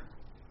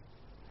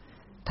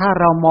ถ้า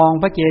เรามอง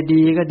พระเจ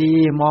ดีย์ก็ดี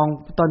มอง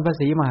ต้นพระ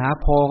ศรีมหา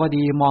โพธิ์ก็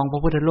ดีมองพร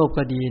ะพุทธรูป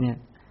ก็ดีเนี่ย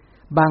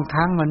บางค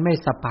รั้งมันไม่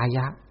สัปปาย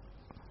ะ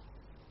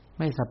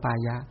ไม่สัปปา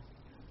ยะ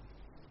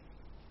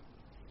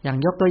อย่าง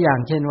ยกตัวอย่าง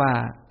เช่นว่า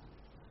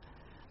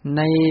ใ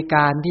นก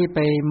ารที่ไป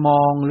ม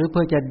องหรือเ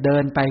พื่อจะเดิ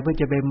นไปเพื่อ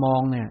จะไปมอ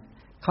งเนี่ย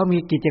เขามี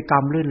กิจกร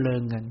รมรื่นเริ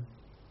งกัน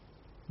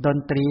ดน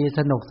ตรีส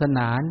นุกสน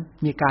าน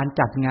มีการ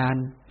จัดงาน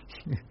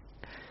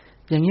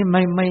อย่างนี้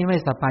ไม่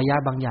สัปปายะ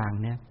บางอย่าง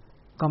เนี่ย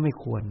ก็ไม่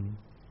คว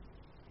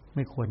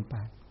รไป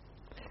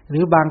หรื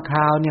อบางคร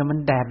าวเนี่ยมัน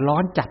แดดร้อ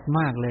นจัดม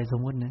ากเลยส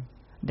มมตินะ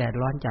แดด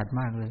ร้อนจัด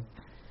มากเลย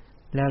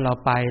แล้วเรา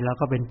ไปเรา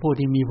ก็เป็นผู้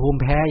ที่มีภูมิ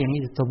แพ้อย่าง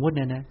นี้สมมุติเ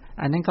นี่ยนะ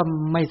อันนั้นก็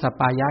ไม่สัป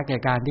ปายะแก่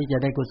การที่จะ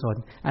ได้กุศล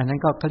อันนั้น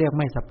ก็เขาเรียก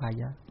ไม่สัปปา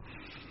ยะ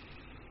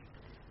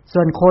ส่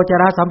วนโคจ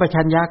รสัมป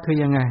ชัญญะคือ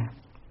ยังไง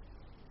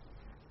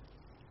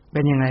เป็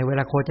นยังไงเวล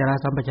าโคจร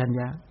สัมปชัญ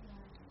ญะ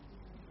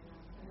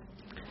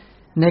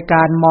ในก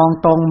ารมอง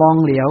ตรงมอง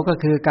เหลียวก็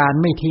คือการ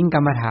ไม่ทิ้งกร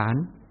รมฐาน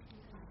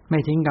ไม่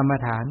ทิ้งกรรม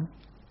ฐาน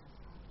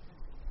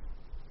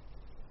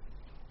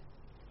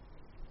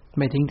ไ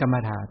ม่ทิ้งกรรม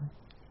ฐาน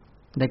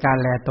ในการ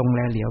แลตรงแล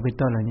เหลียวเป็น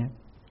ต้นเหล่านี้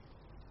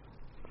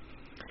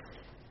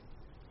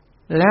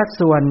และ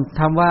ส่วน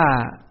คำว่า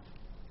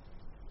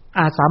อ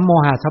าสัมโม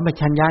หะสัมป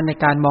ชัญญะใน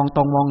การมองต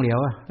รงมองเหลียว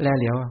แล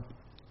เหลียว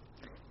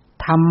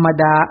ธรรม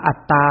ดาอัต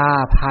ตา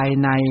ภาย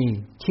ใน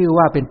ชื่อ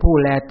ว่าเป็นผู้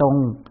แลตรง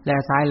แล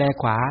ซ้ายแล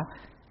ขวา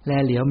แล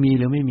เหลียวมี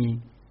หรือไม่มี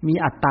มี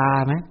อัตตา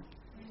ไหม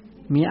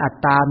มีอัต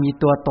ตามี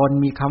ตัวตน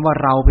มีคำว่า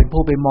เราเป็น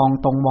ผู้ไปมอง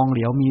ตรงมองเห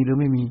ลียวมีหรือ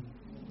ไม่มี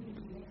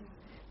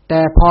แ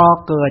ต่พอ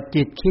เกิด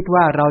จิตคิด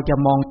ว่าเราจะ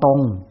มองตรง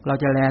เรา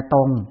จะแลต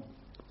รง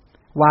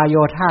วายโย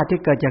ธาที่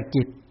เกิดจาก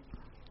จิต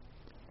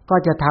ก็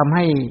จะทำใ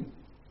ห้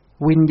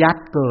วิญญัต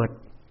เกิด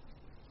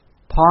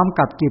พร้อม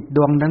กับจิตด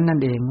วงนั้นนั่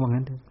นเองว่า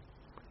งั้นเถอะ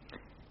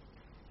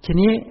ที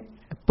นี้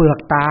เปลือก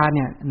ตาเ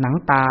นี่ยหนัง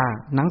ต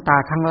า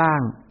ข้างล่า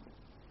ง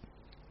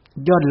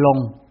ย่นลง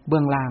เบื้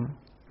องล่าง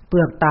เป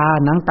ลือกตา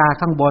หนังตา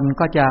ข้างบน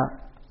ก็จะ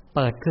เ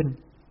ปิดขึ้น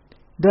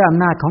ด้วยอ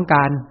ำนาจของก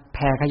ารแ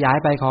ผ่ขยาย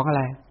ไปของอะ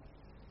ไร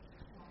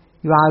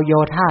วายโย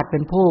ธาเป็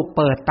นผู้เ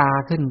ปิดตา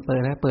ขึ้นเปิ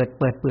ดเป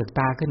ลือก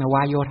ตาขึ้นว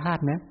ายโยธา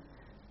นะ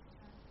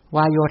ว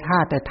ายโยธา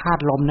แต่ธา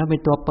ตุลมนั้นเป็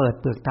นตัวเปิด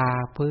เปลือกตา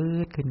ปื๊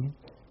ดขึ้น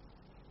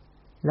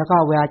แล้วก็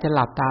เวลาจะห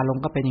ลับตาลง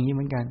ก็เป็นอย่างนี้เห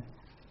มือนกัน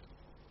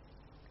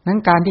นั้น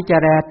การที่จะ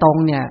แลตรง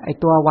เนี่ยไอ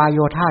ตัววายโย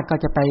ธาก็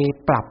จะไป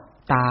ปรับ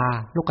ตา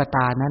ลูกต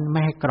านั้นไ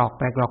ม่ให้กรอก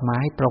ไปกรอกมา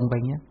ให้ตรงไป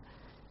เงี้ย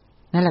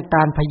นั่นแหละก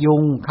ารพยุ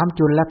งค้ำ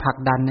จุนและผลัก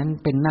ดันนั้น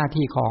เป็นหน้า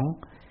ที่ของ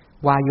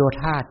วายโย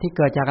ธาที่เ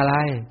กิดจากอะไร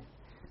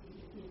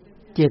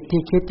จิต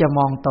ที่คิดจะม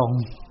องตรง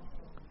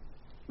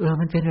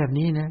มันเป็นแบบ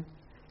นี้นะ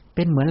เ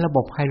ป็นเหมือนระบ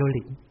บไฮดรอ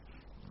ลิก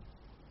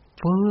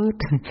ปื๊ด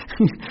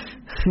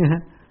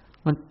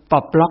มันปรั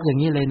บล็อกอย่า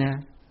งนี้เลยนะ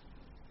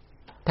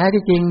แท้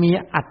ที่จริงมี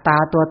อัตตา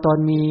ตัวตน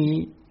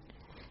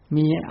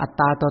มีอัต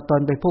ตาตัวตน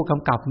เป็นผู้ก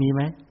ำกับมีไห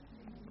ม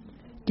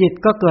จิต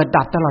ก็เกิด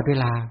ดับตลอดเว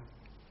ลา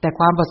แต่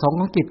ความประสงค์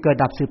ของจิตเกิด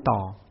ดับสืบต่อ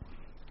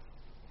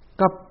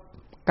ก็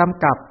ก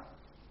ำกับ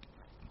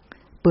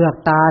เปลือก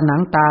ตาหนั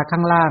งตาข้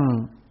างล่าง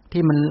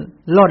ที่มัน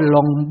ล่นล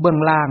งเบื้อง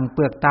ล่างเป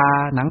ลือกตา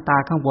หนังตา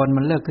ข้างบน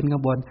มันเลิกขึ้นข้า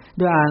งบน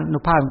ด้วยอานุ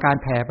ภาพของการ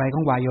แผ่ไปข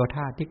องวายโยธ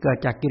าที่เกิด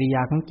จากกิริย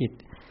าของจิต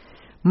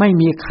ไม่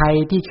มีใคร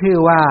ที่ชื่อ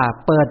ว่า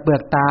เปิดเปลือ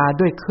กตา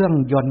ด้วยเครื่อง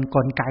ยนต์ก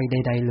ลไกใ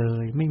ดๆเล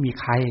ยไม่มี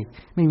ใคร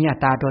ไม่มีอัต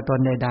ตาตัวตน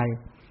ใด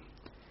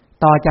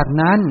ๆต่อจาก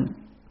นั้น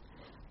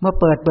เมื่อ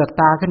เปิดเปลือก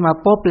ตาขึ้นมา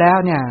ปุ๊บแล้ว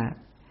เนี่ย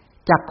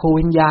จักขู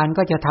วิญญาณ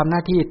ก็จะทำหน้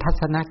าที่ทั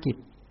ศนกิจ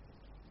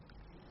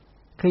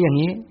คืออย่าง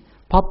นี้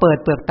พอเปิด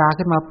เปลือกตา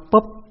ขึ้นมา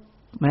ปุ๊บ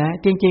นะ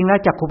จริงๆแล้ว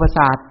จักขุประส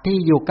าทที่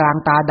อยู่กลาง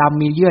ตาด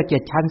ำมีเยื่อ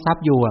7ชั้นซับ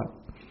อยู่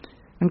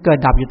มันเกิด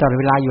ดับอยู่ตลอด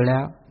เวลาอยู่แล้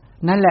ว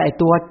นั่นแหละไอ้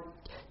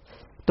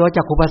ตัว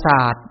จักขุประส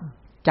าท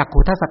จักขุ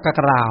ทัศกก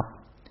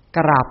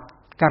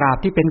ราบ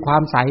ที่เป็นควา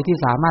มใสที่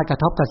สามารถกระ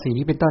ทบกับสี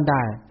เป็นต้นไ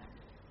ด้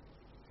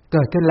เ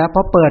กิดขึ้นแล้วพ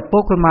อเปิด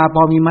ปุ๊บขึ้นมาพ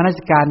อมีมน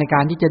สิการในก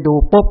ารที่จะดู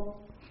ปุ๊บ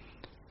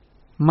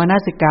มน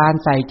สิการ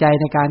ใส่ใจ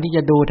ในการที่จ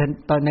ะดู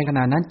ตอนในขณ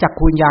ะนั้นจัก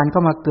ขุวิญญาณก็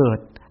มาเกิด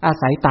อา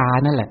ศัยตา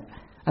นั่นแหละ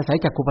อาศัย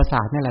จักขุประส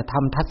าทนั่นแหละท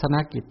ำทัศน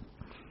กิ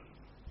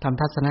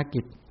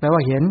จแปลว่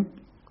าเห็น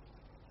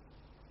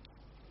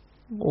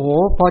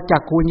พอจั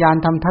กขุวิญญาณ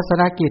ทำทัศ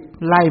นกิจ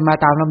ไล่มา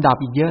ตามลำดับ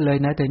อีกเยอะเลย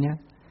นะแต่เนี้ย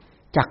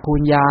จักขุ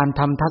วิญญาณ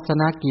ทำทัศ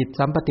นกิจ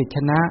สัมปติช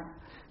นะ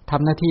ท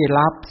ำหน้าที่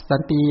รับสั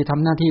นติท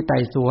ำหน้าที่ไต่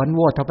สวนโว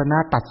ทัปนะ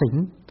ตัดสิน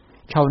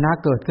ชาวนะ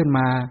เกิดขึ้นม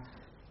า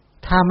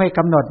ถ้าไม่ก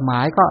ำหนดหมา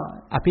ยก็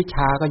อภิช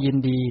าก็ยิน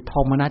ดีโท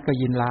มนัสก็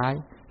ยินร้าย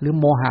หรือ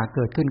โมหะเ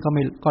กิดขึ้น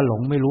ก็หล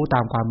งไม่รู้ต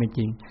ามความเป็นจ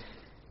ริง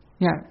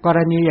เนี่ยกร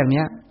ณีอย่างเ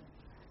นี้ย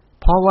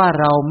เพราะว่า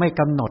เราไม่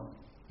กำหนด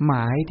หม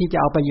ายที่จะ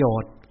เอาประโย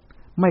ชน์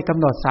ไม่กำ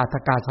หนดศาสต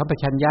กาสัมป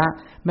ชัญญะ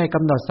ไม่ก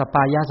ำหนดสป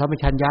ายะสัมป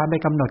ชัญญะไม่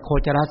กำหนดโค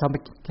จรสัมป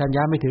ชัญญ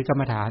ะไม่ถือกรร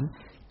มฐาน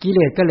กิเล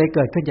สก็เลยเ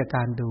กิดขึ้นจากก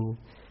ารดู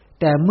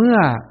แต่เมื่อ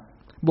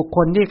บุคค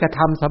ลที่กระท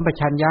ำสัมป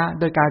ชัญญะ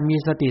โดยการมี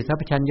สติสัม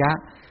ปชัญญะ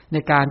ใน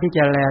การที่จ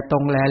ะแลตร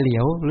งแลเหลี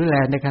ยวหรือแล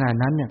ในขณะ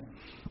นั้นเนี่ย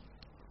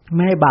ไ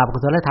ม่ให้บาปกุ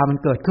ศลธรรมมัน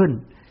เกิดขึ้น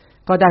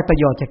ก็ได้ประ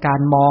โยชน์จากกา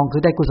รมองคื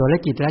อได้กุศล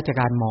จิตและจาก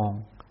การมอง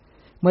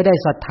เมื่อได้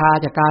ศรัทธา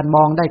จากการม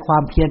องได้ควา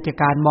มเพียรจาก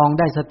การมอง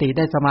ได้สติไ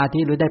ด้สมาธิ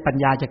หรือได้ปัญ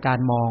ญาจากการ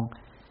มอง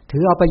ถื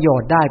อเอาประโย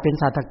ชน์ได้เป็น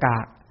ศาสตกะ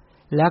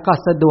แล้วก็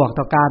สะดวก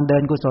ต่อการเดิ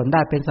นกุศลไ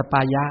ด้เป็นสป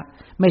ายะ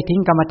ไม่ทิ้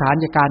งกรรมฐาน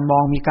จากการมอ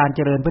งมีการเจ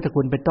ริญพุทธ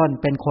คุณเป็นต้น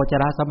เป็นโคจ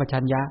รสัมปชั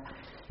ญญะ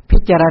พิ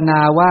จารณา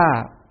ว่า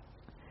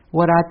เว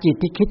ลาจิต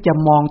ที่คิดจะ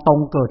มองตรง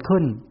เกิด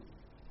ขึ้น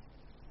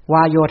ว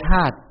ายโยธ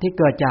าที่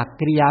เกิดจาก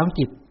กิริยาของ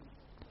จิต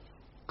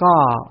ก็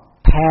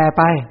แผ่ไ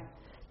ป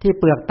ที่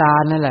เปลือกตา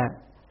นั่นแหละ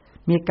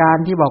มีการ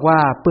ที่บอกว่า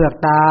เปลือก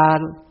ตา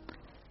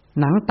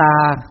หนังตา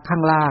ข้า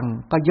งล่าง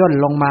ก็ย่น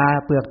ลงมา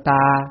เปลือกต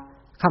า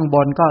ข้างบ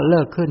นก็เ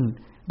ลิกขึ้น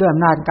ด้วยอ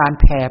ำนาจการ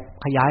แผ่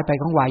ขยายไป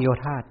ของวายโย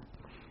ธา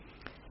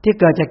ที่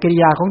เกิดจากกิริ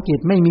ยาของจิต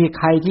ไม่มีใ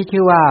ครที่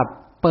ชื่อว่า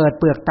เปิด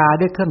เปลือกตา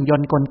ด้วยเครื่องย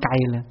นต์กลไก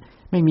เลย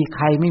ไม่มีใค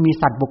รไม่มี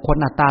สัตว์บุคคล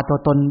อัตตาตัว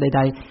ตนใ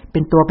ดๆเป็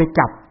นตัวไป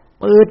จับ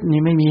ปื๊ด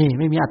นี่ไม่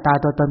มีอัตตา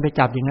ตัวตนไป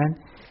จับอย่างนั้น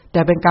แ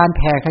ต่เป็นการแ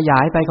ผ่ขยา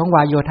ยไปของว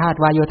ายโยธา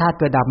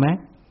เกิดดับไหม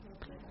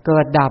เกิ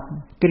ดดับ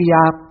กิริย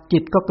าจิ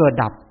ตก็เกิด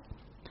ดับ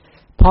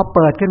พอเ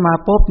ปิดขึ้นมา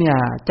ปุ๊บเนี่ย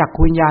จัก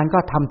ขุวิญญาณก็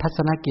ทำทัศ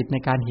นกิจใน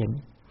การเห็น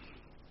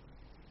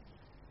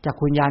จัก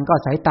ขุวิญญาณก็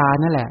สายตา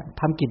นั่นแหละ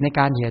ทำกิจใน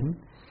การเห็น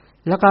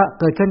แล้วก็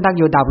เกิดขึ้นตั้งอ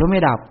ยู่ดับหรือไ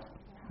ม่ดับ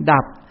ดั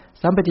บ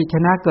สัมปติช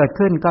นะเกิด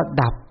ขึ้นก็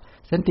ดับ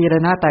สันติร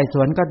ณะไต่ส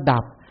วนก็ดั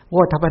บโว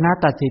ทัปนะ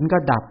ตัดสินก็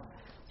ดับ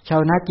ชา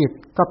วนะจิต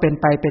ก็เป็น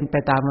ไป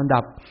ตามลำดั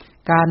บ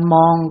การม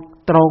อง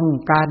ตรง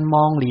การม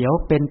องเหลียว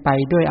เป็นไป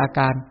ด้วยอาก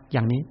ารอ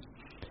ย่างนี้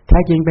แท้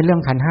จริงเป็นเรื่อ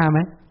งขันธ์5ไหม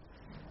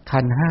ขั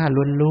นธ์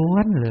5ล้ว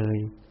นๆเลย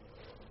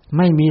ไ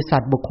ม่มีสั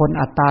ตว์บุคคล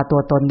อัตตาตั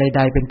วตนใ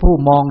ดๆเป็นผู้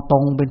มองตร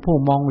งเป็นผู้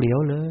มองเหลียว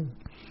เลย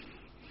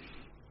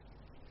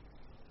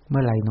เมื่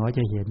อไหร่หนอจ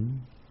ะเห็น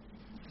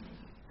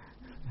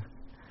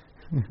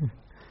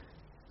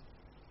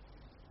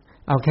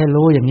เอาแค่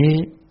รู้อย่างนี้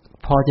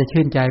พอจะ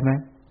ชื่นใจไหม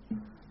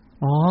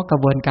อ๋อกระ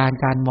บวนการ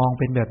การมอง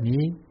เป็นแบบ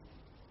นี้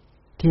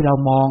ที่เรา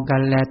มองกั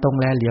นแลตรง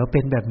แลเหลียวเป็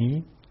นแบบนี้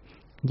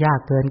ยาก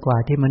เกินกว่า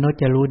ที่มนุษย์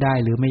จะรู้ได้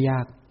หรือไม่ย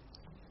าก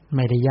ไ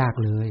ม่ได้ยาก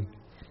เลย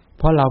เ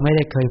พราะเราไม่ไ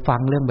ด้เคยฟั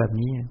งเรื่องแบบ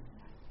นี้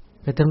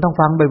แต่ต้อง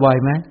ฟังบ่อย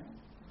ๆไหม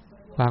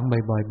ฟัง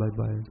บ่อยๆ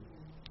บ่อย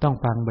ๆต้อง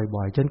ฟัง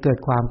บ่อยๆจนเกิด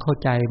ความเข้า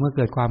ใจเมื่อเ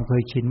กิดความเค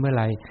ยชินเมื่อไ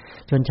หร่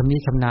จนชำนิ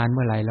ชำนาญเ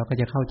มื่อไหร่เราก็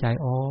จะเข้าใจ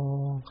อ๋อ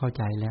เข้า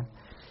ใจแล้ว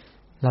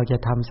เราจะ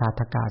ทำสา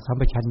ธกะสัม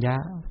ปชัญญะ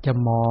จะ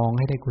มองใ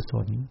ห้ได้กุศ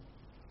ล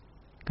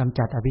กำ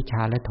จัดอวิชช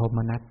าและโทม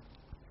นัส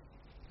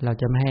เรา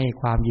จะไม่ให้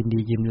ความยินดี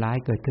ยินร้าย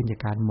เกิดขึ้นจา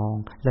กการมอง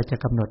เราจะ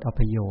กำหนดเอา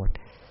ประโยชน์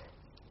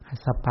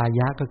สัปปาย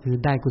ะก็คือ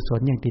ได้กุศ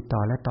ลอย่างติดต่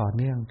อและต่อเ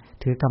นื่อง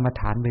ถือกรรม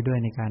ฐานไปด้วย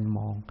ในการม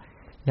อง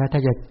แล้วถ้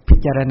าจะพิ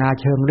จารณา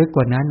เชิงลึกก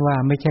ว่านั้นว่า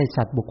ไม่ใช่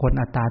สัตว์บุคคล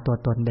อัตตาตัว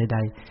ตนใด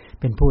ๆ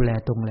เป็นผู้แล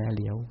ตรงแลเห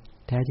ลียว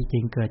แท้ที่จริ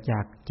งเกิดจา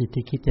กจิต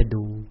ที่คิดจะ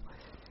ดู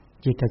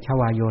จิตช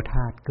วายโยธ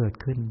าเกิด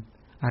ขึ้น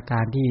อากา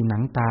รที่หนั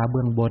งตาเ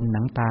บื้องบนห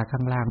นังตาข้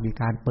างล่างมี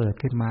การเปิด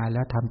ขึ้นมาแ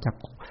ล้วทำจ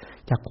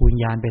ากกุญ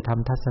ญาณไปท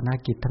ำทัศน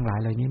กิจทั้งหลาย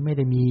เหล่านี้ไม่ไ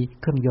ด้มี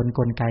เครื่องยนต์ก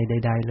ลไกใ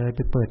ดๆเลยไป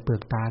เปิดเปลือ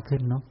กตาขึ้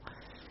นเนาะ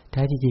แ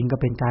ท้ที่จริงก็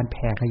เป็นการแ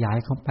ผ่ขยาย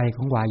เข้าไปข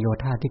องวายโย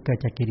ธาที่เกิด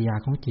จากกิริยา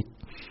ของจิต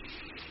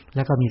แ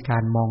ล้วก็มีกา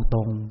รมองต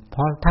รงเพ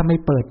ราะถ้าไม่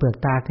เปิดเปลือก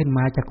ตาขึ้นม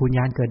าจากกุญญ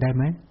าณเกิดได้ไ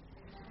หม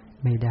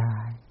ไม่ได้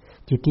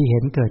จิตที่เห็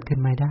นเกิดขึ้น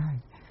ไม่ได้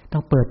ต้อ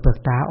งเปิดเปลือก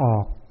ตาออ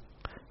ก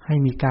ให้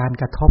มีการ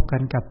กระทบกั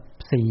นกับ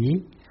สี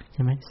ใ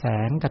ช่ไหมแส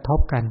งกระทบ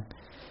กัน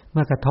เ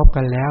มื่อกระทบ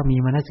กันแล้วมี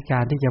มนสิกา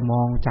รที่จะม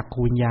องจาก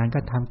กุญญาณก็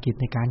ทำกิจ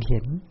ในการเห็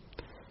น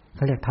เข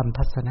าเรียกทำ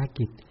ทัศน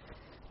กิจ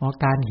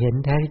การเห็น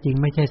แท้ที่จริง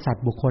ไม่ใช่สัต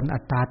ว์บุคคลอั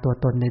ตตาตัว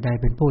ตนใด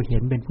ๆเป็นผู้เห็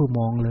นเป็นผู้ม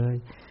องเลย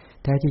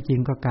แท้ที่จริ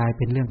งก็กลายเ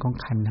ป็นเรื่องของ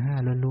ขันธ์ห้า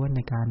ล้วนๆใ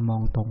นการมอ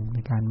งตรงใน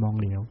การมอง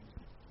เหลียว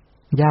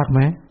ยากไหม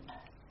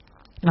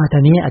ที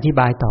นี้อธิบ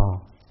ายต่อ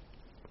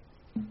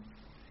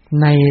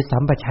ในสั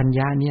มปชัญญ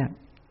ะเนี่ย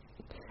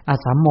อ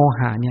สัมโม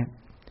หะเนี่ย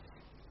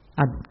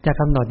จะ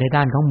กำหนดใน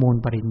ด้านของมูล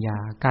ปริญญา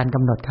การก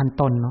ำหนดขั้น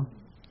ต้นเนาะ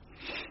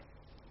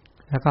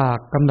แล้วก็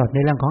กำหนดใน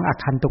เรื่องของอ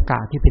คันตุกะ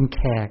ที่เป็นแข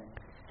ก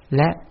แ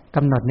ละก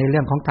ำหนดในเรื่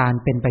องของการ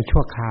เป็นไปชั่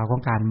วคราวขอ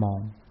งการมอง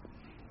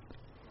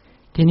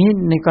ทีนี้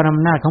ในกรณีอ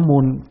ำนาจของมู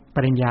ลป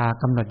ริญญา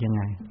กำหนดยังไ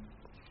ง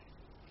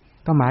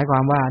ก็หมายควา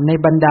มว่าใน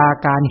บรรดา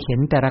การเห็น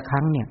แต่ละค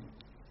รั้งเนี่ย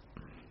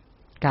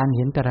การเ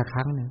ห็นแต่ละค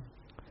รั้งเนี่ย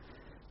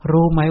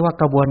รู้ไหมว่า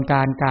กระบวนก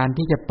าร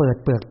ที่จะเปิด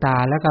เปลือกตา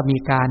แล้วก็มี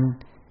การ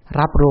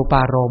รับรูป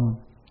ารมณ์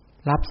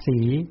รับสี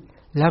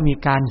แล้วมี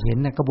การเห็น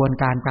ในกระบวน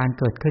การ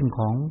เกิดขึ้นข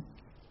อง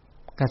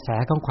กระแส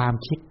ของความ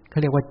คิดเขา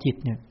เรียกว่าจิต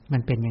เนี่ยมั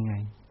นเป็นยังไง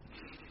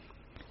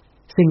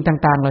สิ่ง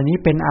ต่างๆเหล่านี้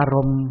เป็นอาร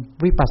มณ์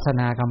วิปัสส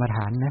นากรรมฐ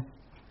านนะ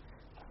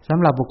ส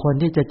ำหรับบุคคล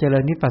ที่จะเจริ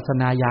ญวิปัสส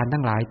นาญาณ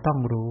ทั้งหลายต้อง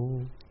รู้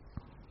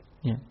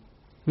เนี่ย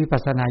วิปั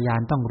สสนาญา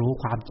ณต้องรู้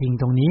ความจริง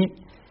ตรงนี้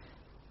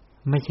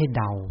ไม่ใช่เ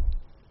ดา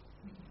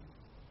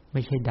ไ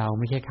ม่ใ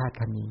ช่คาด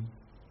คะเน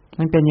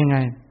มันเป็นยังไง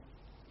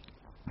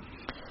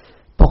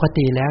ปก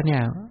ติแล้วเนี่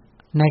ย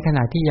ในขณ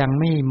ะที่ยัง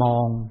ไม่มอ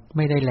งไ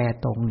ม่ได้แล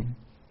ตรงเนี่ย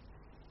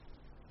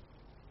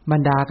บร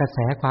รดากระแส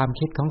ความ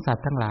คิดของสัต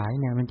ว์ทั้งหลาย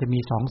เนี่ยมันจะมี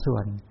สองส่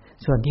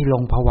วนที่ล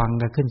งภวังค์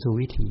กับขึ้นสู่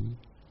วิถี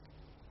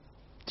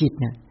จิต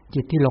เนี่ย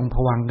จิตที่ลงภ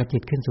วังค์กับจิ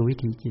ตขึ้นสู่วิ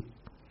ถีจิต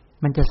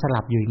มันจะส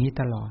ลับอยู่อย่างนี้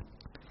ตลอด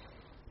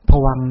ภ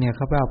วังค์เนี่ยเข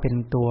าเอาเป็น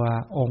ตัว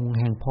องค์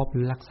แห่งภพห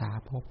รือรักษา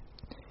ภพ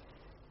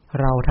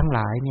เราทั้งหล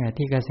ายเนี่ย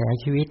ที่กระแส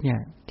ชีวิตเนี่ย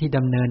ที่ด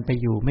ำเนินไป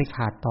อยู่ไม่ข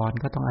าดตอน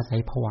ก็ต้องอาศัย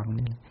ภวังค์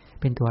นี่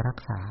เป็นตัวรัก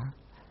ษา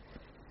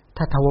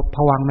ถ้าภ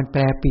วังค์มันแป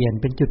รเปลี่ยน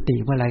เป็นจุติ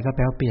เมื่อไหร่ก็แป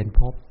ลว่าเปลี่ยน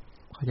ภพ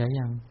เข้าใจ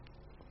ยัง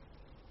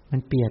มั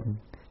นเปลี่ยน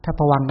ถ้า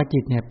ภวังค์กับจิ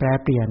ตเนี่ยแปร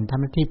เปลี่ยนท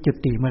ำหน้าที่จุ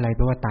ติเมื่อไหร่แ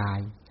ปลว่าตาย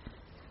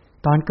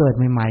ตอนเกิด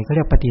ใหม่ๆเขาเ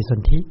รียกปฏิส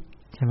นธิ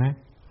ใช่ไหม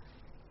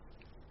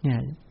เนี่ย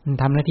มัน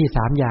ทำหน้าที่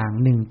3อย่าง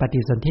1ปฏิ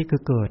สนธิคื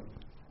อเกิด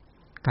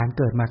การเ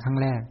กิดมาครั้ง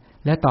แรก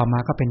และต่อมา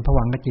ก็เป็นภ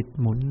วังคจิต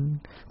หมุน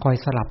คอย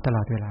สลับตล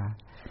อดเวลา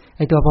ไ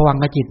อ้ตัวภวัง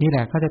คจิตนี่แห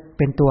ละก็จะเ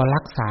ป็นตัว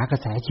รักษากระ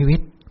แสชีวิ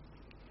ต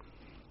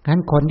งั้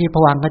นคนที่ภ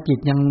วังคจิต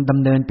ยังด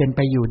ำเนินเป็นไป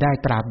อยู่ได้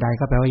ตราบใด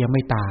ก็แปลว่ายังไ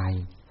ม่ตาย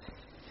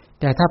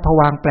แต่ถ้าภ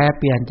วังค์แปล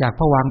เปลี่ยนจาก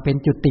ภวังค์เป็น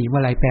จุติเมื่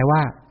อไหร่แปลว่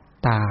า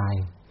ตาย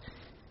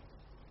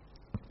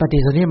ปฏิ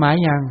สนธิหมาย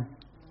ยัง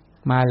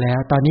มาแล้ว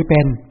ตอนนี้เป็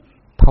น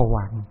ภ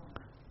วังค์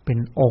เป็น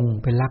องค์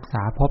เป็นรักษ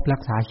าภพรั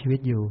กษาชีวิต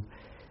อยู่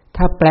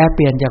ถ้าแปลเป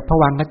ลี่ยนจากภ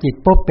วังคจิต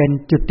ปุ๊บเป็น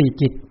จุติ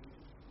จิต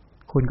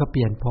คุณก็เป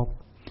ลี่ยนภพ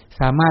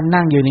สามารถ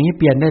นั่งอยู่อย่างนี้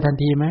เปลี่ยนได้ทัน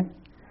ทีไหม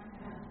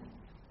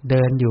เ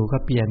ดินอยู่ก็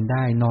เปลี่ยนไ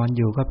ด้นอนอ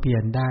ยู่ก็เปลี่ย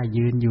นได้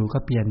ยืนอยู่ก็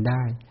เปลี่ยนไ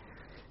ด้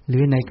หรื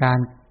อในการ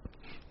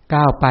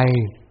ก้าวไป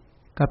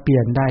ก็เปลี่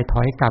ยนได้ถ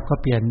อยกลับก็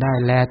เปลี่ยนได้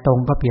แลตรง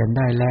ก็เปลี่ยนไ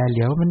ด้แลเห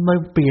ลียวมันไม่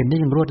เปลี่ยนได้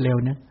อย่างรวดเร็ว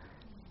นะ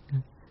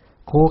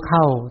คู่เข้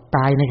าต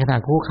ายในขณะ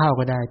คู่เข้า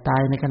ก็ได้ตา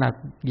ยในขณะ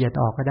เหยียด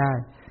ออกก็ได้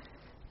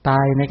ตา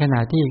ยในขณะ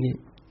ที่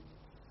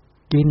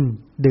กิน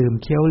ดื่ม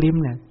เคี้ยวลิ้ม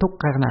เนี่ยทุก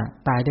ขณะ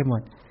ตายได้หม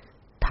ด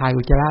ถ่าย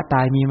อุจจาระต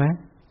ายมีไหม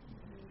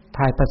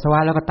ถ่ายปัสสาวะ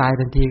แล้วก็ตาย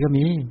ทันทีก็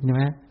มีใช่ไ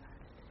หม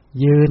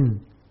ยืน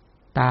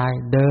ตาย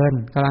เดิน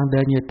กำลังเดิ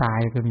นอยู่ตาย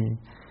ก็มี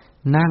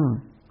นั่ง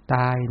ต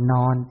ายน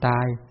อนตา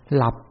ย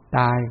หลับต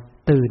าย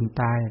ตื่น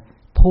ตาย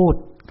พูด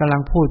กำลั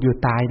งพูดอยู่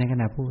ตายในข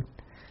ณะพูด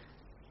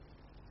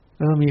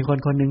มี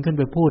คนหนึ่งขึ้น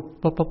ไปพูด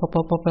ป๊อ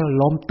ป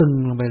ล้มตึง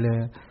ลงไปเลย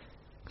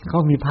เข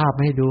ามีภาพ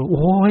ให้ดูโ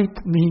อ้ย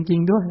มีจริ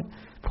งๆด้วย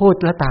พูด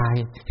แล้วตาย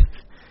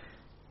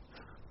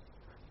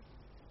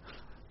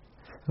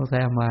ต้องใช้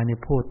มาเนี่ย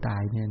พูดตา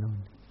ยเนี่ยนอน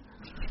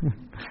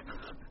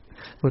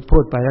พู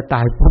ดไปแล้วต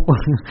ายปุ๊บ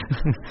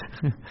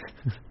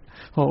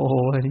โอ้โห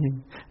นี่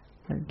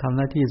ทำห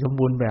น้าที่สม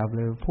บูรณ์แบบเ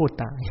ลยพูด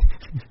ตาย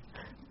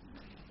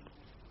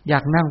อยา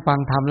กนั่งฟัง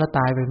ธรรมแล้ว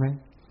ตายไปไหม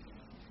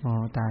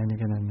ตายใน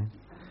ขณะนั้น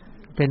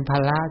เป็นภา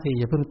ระสิ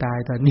อย่าเพิ่งตาย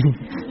ตอนนี้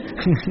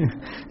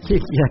ขี้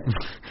เกียจ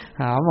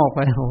หามออกไป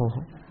โอ้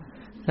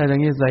ถ้าอย่า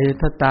งนี้ใส่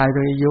ถ้าตายโด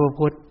ยยุบ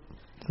พุทธ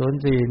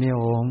04นี่โ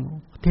อ้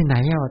ที่ไหน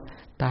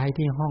ตาย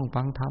ที่ห้อง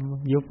ฟังธรรม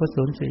ยุบพุทธ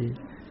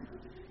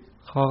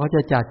04เขาจ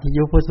ะจัดที่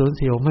ยุบพุทธ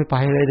04ไม่ไป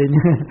เลยเดี๋ยว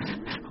นี้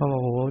เขาบอ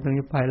กโอ้ตรง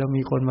นี้ไปแล้ว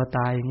มีคนมาต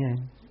ายอย่างเงี้ย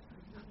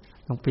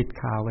ต้องปิด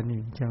ข่าวกัน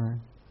นี่ใช่ไหม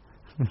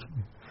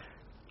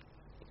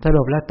ส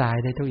รุปแล้วตาย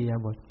ได้ทุกอิริยา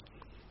บถ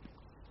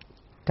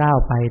ก้าว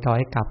ไปถอ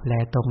ยกลับแล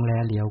ตรงแล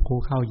เหลียวคู่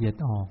เข้าเหยียด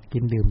ออกกิ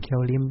นดื่มเคี้ย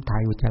วลิ้มถ่า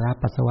ยอุจจาระ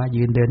ปัสสาวะ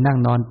ยืนเดินนั่ง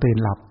นอนตื่น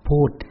หลับพู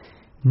ด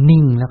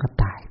นิ่งแล้วก็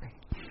ตายไป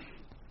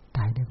ต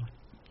ายได้หมด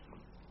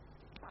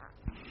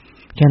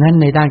ฉะนั้น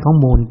ในด้านของ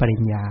มูลปริ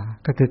ญญา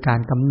ก็คือการ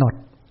กำหนด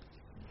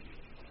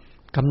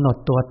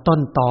ตัวต้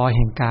นตอแ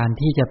ห่งการ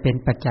ที่จะเป็น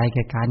ปัจจัยแ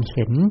ก่การเ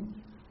ห็น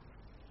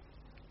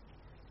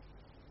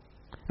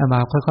เอามา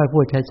ค่อยๆพู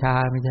ดช้า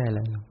ๆไม่ใช่อะไ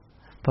รหรอก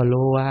พอ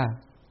รู้ว่า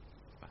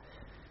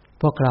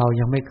พวกเรา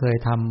ยังไม่เคย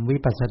ทำวิ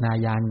ปัสสนา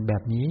ญาณแบ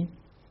บนี้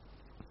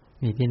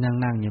มีที่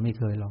นั่งยังไม่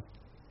เคยหรอก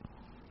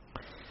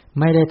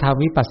ไม่ได้ท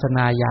ำวิปัสสน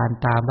าญาณ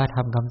ตามพระธ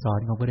รรมคำสอน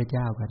ของพระพุทธเ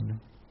จ้ากันน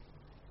ะ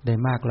โดย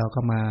มากเรา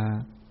ก็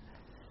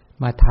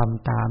มาท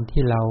ำตาม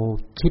ที่เรา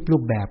คิดรู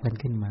ปแบบกัน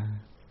ขึ้นมา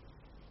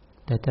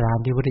แต่ตาม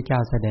ที่พระพุทธเจ้า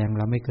แสดงเ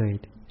ราไม่เ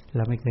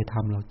คยท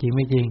ำหรอกจริงไ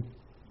ม่จริง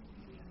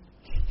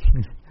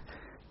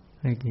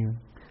ไม่จริง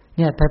เ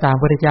นี่ยถ้าตามพร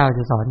ะพุทธเจ้าจ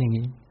ะสอนอย่าง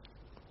นี้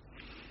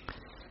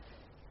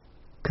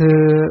คื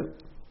อ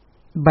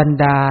บรร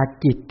ดา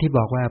จิตที่บ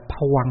อกว่าภ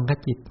วังค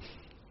จิ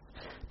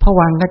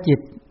ต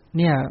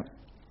เนี่ย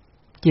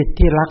จิต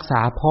ที่รักษา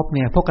ภพเ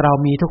นี่ยพวกเรา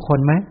มีทุกคน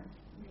ไหม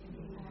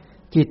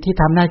จิตที่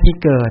ทำหน้าที่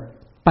เกิด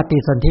ปฏิ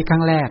สนธิครั้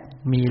งแรก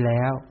มีแ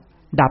ล้ว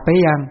ดับไป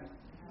ยัง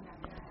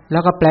แล้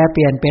วก็แปลเป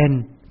ลี่ยนเป็น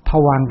ภ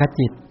วังค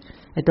จิต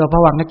ไอ้ตัวภ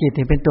วังคจิต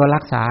นี่เป็นตัวรั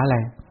กษาอะไร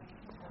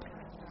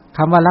ค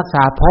ำว่ารักษ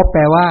าภพแป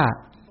ลว่า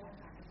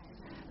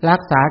รั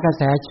กษากระแ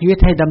สชีวิต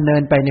ให้ดำเนิ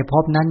นไปในภ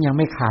พนั้นยังไ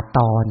ม่ขาด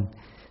ตอน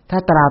ถ้า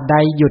ตราบใด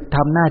หยุดท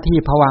ำหน้าที่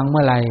ภวังค์เ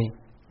มื่อไหร่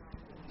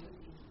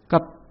ก็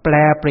แปล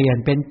เปลี่ยน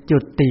เป็นจุ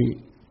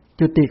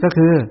ติก็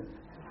คือ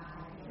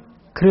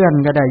เคลื่อน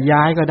ก็ได้ย้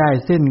ายก็ได้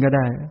สิ้นก็ไ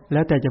ด้แล้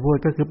วแต่จะพูด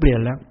ก็คือเปลี่ยน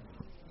แล้ว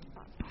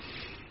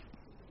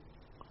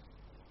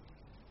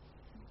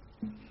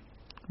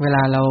เวล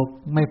าเรา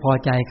ไม่พอ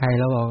ใจใคร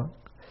เราบอก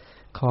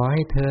ขอใ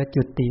ห้เธอ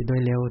จุติโดย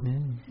เร็วน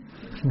ะ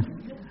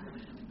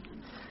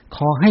ข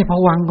อให้ภ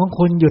วังค์ของ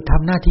คุณหยุดท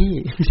ำหน้าที่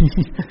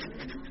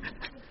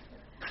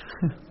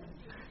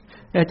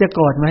จะโก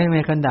รธไหมไม่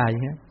คันด่าอย่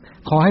างเงี้ย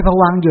ขอให้ภ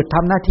วังค์หยุดท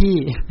ำหน้าที่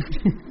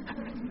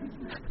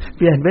เ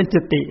ปลี่ยนเป็นจุ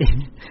ติ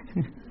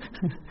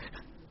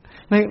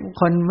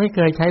คนไม่เค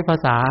ยใช้ภา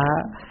ษา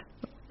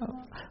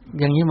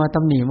อย่างนี้มาต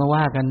ำหนิมา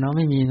ว่ากันเนาะไ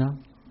ม่มีเนาะ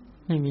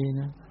ไม่มี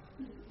นะ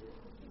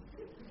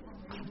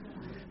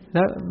แ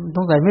ล้วต้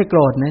องใส่ไม่โกร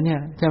ธนะเนี่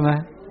ยใช่ไหม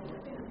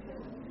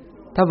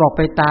ถ้าบอกไ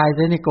ปตายจ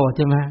ะนี่โกรธใ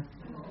ช่ไหม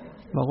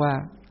บอกว่า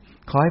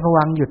ขอให้ภ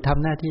วังค์หยุดท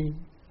ำหน้าที่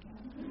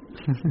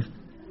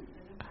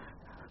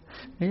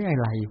อะ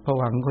ไรภ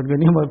วังค์คน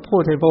นี้มาพู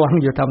ดให้ภวังค์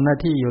หยุดทำหน้า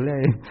ที่อยู่เล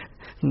ย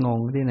งง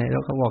ที่ไหนแล้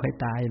วเขาบอกให้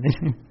ตายนี่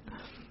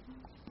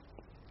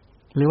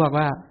หรือว่า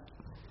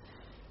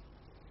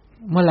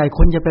เมื่อไหร่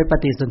คุณจะไปป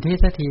ฏิสนธิ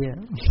สักที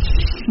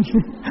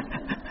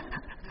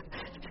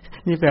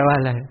นี่แปลว่า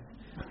อะไร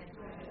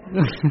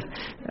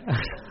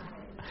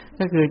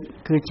ก็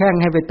คือแช่ง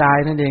ให้ไปตาย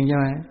นั่นเองใช่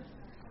ไหม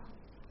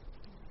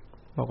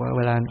บอกว่าเ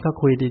วลาก็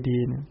คุยดี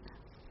ๆนะ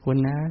คุณ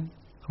นะ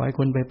ขอให้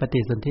คุณไปปฏิ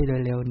สนธิโด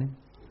ยเร็วนะ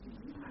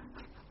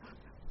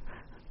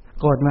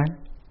โกรธไหม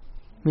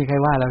มีใคร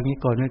ว่าเรางี้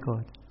โกรธไม่โกร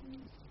ธ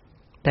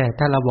แต่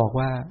ถ้าเราบอก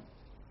ว่า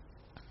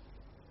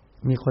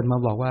มีคนมา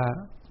บอกว่า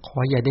ขอ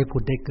อย่าได้ผุ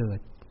ดได้เกิด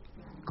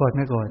โกรธไ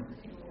ม่โกรธ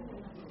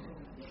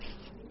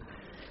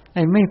ไ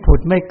อ้ไม่ผุด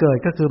ไม่เกิด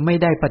ก็คือไม่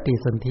ได้ปฏิ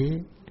สนธิ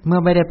เมื่อ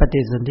ไม่ได้ปฏิ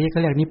สนธิเขา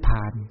เรียกนิพพ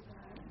าน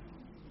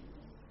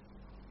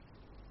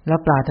แล้ว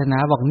ปรารถนา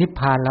บอกนิพ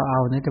พานเราเอ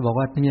านะจะบอก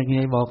ว่าอย่างไง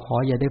บอกขอ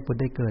อย่าได้ผุด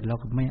ได้เกิดเรา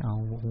ก็ไม่เอา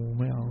โอ้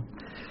ไม่เอา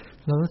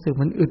เรารู้สึก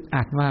มันอึด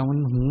อัดมาก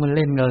มันเ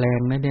ล่นกันแรง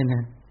นะเนี่ยน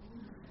ะ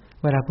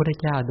เวลาพระพุทธ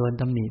เจ้าโดน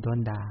ตำหนิโดน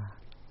ด่า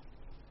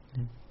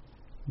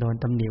โดน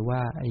ตำหนิว่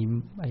าไอ้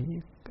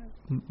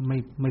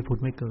ไม่ผุด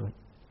ไม่เกิดพ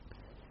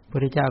ระพุท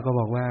ธเจ้าก็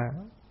บอกว่า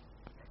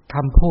ค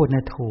ำพูดน่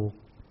ะถูก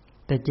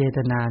แต่เจต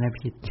นาน่ะ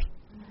ผิด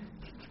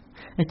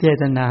ไอ้เจ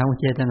ตน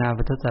าป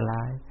ระทุษร้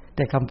ายแต่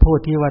แต่คำพูด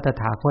ที่ว่าต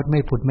ถาคตไม่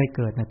ผุดไม่เ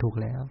กิดนะถูก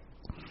แล้ว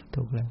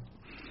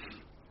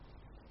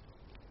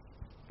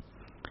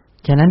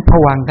ฉะนั้นภ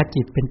วังค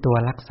จิตเป็นตัว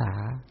รักษา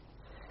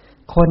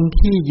คน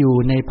ที่อยู่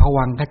ในภ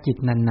วังคจิต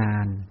นา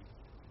น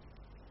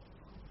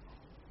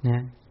ๆน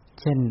ะ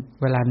เช่น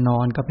เวลานอ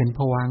นก็เป็นภ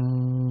วังค์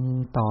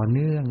ต่อเ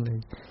นื่องเลย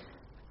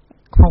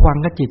ภวัง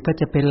คจิตก็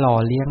จะเป็นหล่อ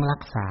เลี้ยงรั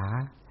กษา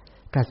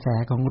กระแส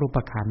ของรูป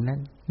ขันธ์นั้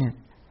นเนี่ย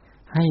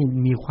ให้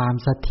มีความ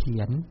เสถี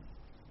ยร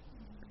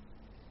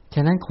ฉ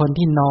ะนั้นคน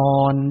ที่นอ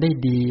นได้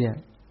ดี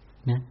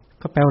นะ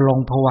ก็แปลลง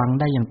ภวังค์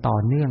ได้อย่างต่อ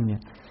เนื่องเนี่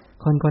ย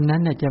คนนั้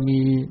นเนี่ยจะมี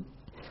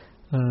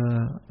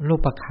รู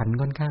ปขันธ์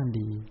ค่อนข้าง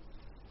ดี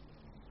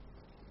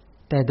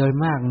แต่โดย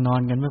มากนอ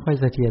นกันไม่ค่อย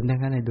เสถียรทั้ง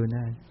นั้นเลยดูไ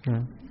ด้น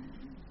ะ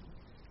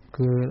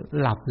คือ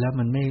หลับแล้ว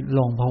มันไม่ล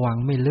งภวัง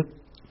ค์ไม่ลึก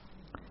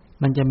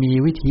มันจะมี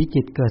วิถี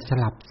จิตเกิดส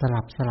ลับ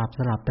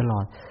ตลอ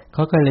ดเข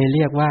าก็เลยเ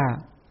รียกว่า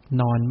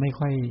นอนไม่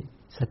ค่อย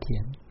เสถี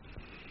ยร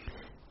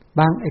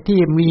บางไอ้ที่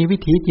มีวิ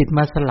ถีจิตม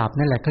าสลับ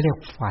นั่นแหละเขาเรียก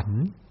ฝัน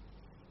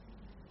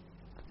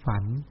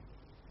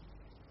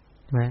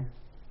ไหม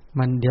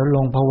มันเดี๋ยวล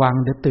งภวัง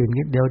ค์เดี๋ยวตื่น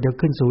เดี๋ยว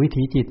ขึ้นสู่วิ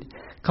ถีจิต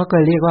เขาก็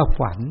เรียกว่า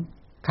ฝัน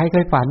ใครเค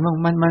ยฝันบ้าง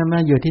มั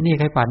นอยู่ที่นี่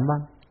ใครฝันบ้า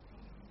ง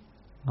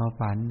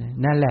ฝัน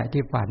นั่นแหละ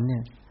ที่ฝันเนี่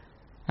ย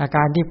อาก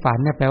ารที่ฝัน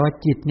เนี่ยแปลว่า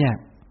จิตเนี่ย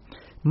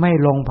ไม่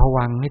ลงภ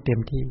วังค์ให้เต็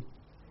มที่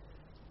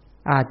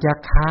อาจจะ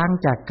ค้าง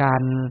จากกา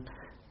ร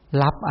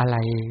รับอะไร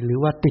หรือ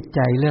ว่าติดใจ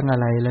เรื่องอะ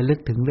ไรระลึก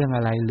ถึงเรื่องอ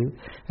ะไรหรือ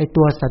ไอ้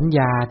ตัวสัญญ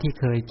าที่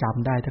เคยจ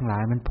ำได้ทั้งหลา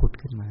ยมันผุด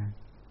ขึ้นมา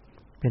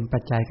เป็นปั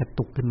จจัยกระ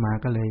ตุกขึ้นมา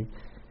ก็เลย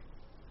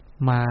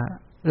มา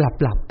ห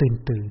ลับ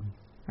ตื่น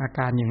อาก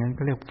ารอย่างนั้น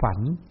ก็เรียกฝัน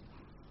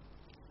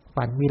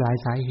มีหลาย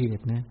สาเห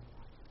ตุนะ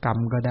กรรม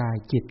ก็ได้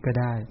จิตก็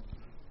ได้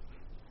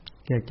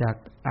เกิดจาก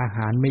อาห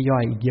ารไม่ย่อ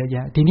ยอีกเยอะแย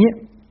ะทีนี้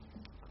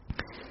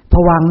ภ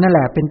วังค์นั่นแห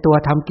ละเป็นตัว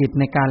ทำกิจ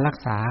ในการรัก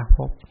ษาภ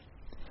พ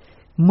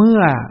เมื่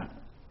อ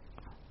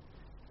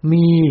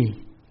มี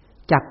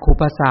จักขุ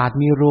ประสาท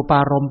มีรูปา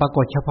รมณ์ปราก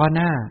ฏเฉพาะห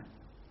น้า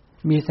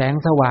มีแสง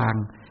สว่าง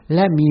แล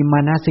ะมีม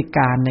นสิก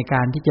ารในก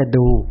ารที่จะ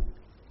ดู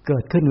เกิ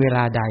ดขึ้นเวล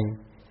าใด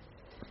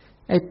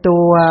ไอ้ตั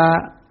ว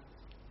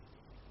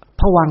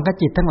ภวังค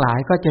จิตทั้งหลาย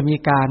ก็จะมี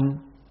การ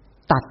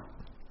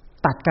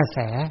ตัดกระแส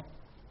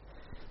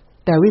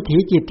แต่วิถี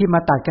จิตที่มา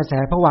ตัดกระแส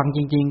ภวังค์จ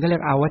ริงๆก็เรีย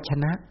กอวัช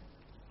นะ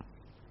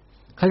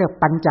เขาเรียก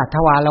ปัญจท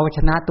วารวัช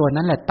นะตัว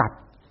นั้นแหละตัด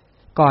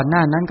ก่อนหน้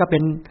านั้นก็เป็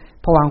น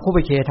ภวังคุป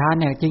เฉทะ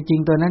เนี่ยจริง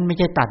ๆตัวนั้นไม่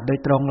ใช่ตัดโดย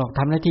ตรงหรอกท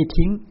ำหน้าที่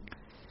ทิ้ง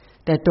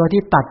แต่ตัว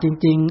ที่ตัดจ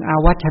ริงๆอ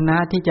วัชนะ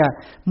ที่จะ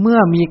เมื่อ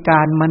มีก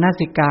ารมน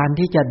สิการ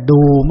ที่จะ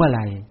ดูเมื่อไห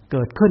ร่เ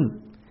กิดขึ้น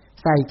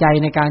ใส่ใจ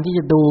ในการที่จ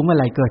ะดูเมื่อไ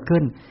หร่เกิดขึ้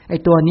นไอ้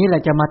ตัวนี้แหล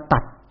ะจะมา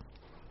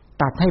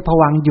ตัดให้ภ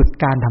วังค์หยุด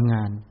การทำง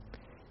าน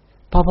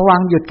พอภวั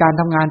งค์หยุดการ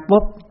ทำงาน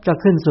ปุ๊บจะ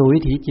ขึ้นสู่วิ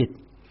ถีจิต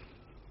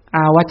อ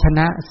าวัชน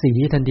ะสี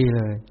ทันทีเ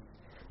ลย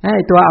ไ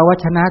อ้ตัวอาวั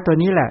ชนะตัว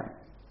นี้แหละ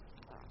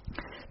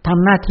ท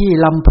ำหน้าที่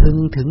ลำพึง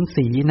ถึง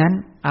สีนั้น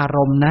อาร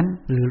มณ์นั้น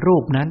หรือรู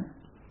ปนั้น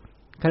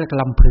ก็เรียก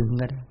ลำพึง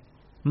ก็ได้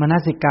มน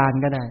สิการ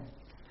ก็ได้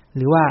ห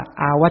รือว่า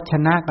อาวัช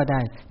นะก็ได้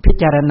พิ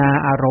จารณา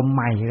อารมณ์ใ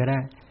หม่ก็ได้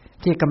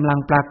ที่กำลัง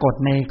ปรากฏ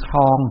ในคล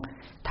อง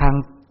ทาง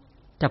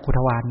จักขุท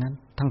วารนั้น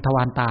ทางทว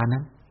ารตา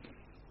นั้น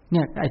เ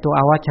นี่ยไอตัว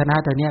อาวัชนะ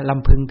ตัวเนี้ยล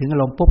ำพึงถึงอา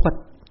รมณ์ปุ๊บก็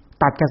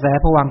ตัดกระแส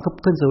ภวังค์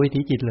ขึ้นสู่วิ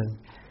ถีจิตเลย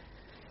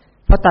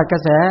พอตัดกระ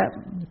แส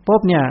ปุ๊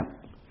บเนี่ย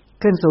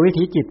ขึ้นสู่วิ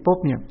ถีจิตปุ๊บ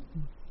เนี่ย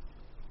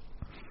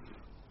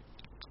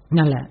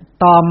นั่นแหละ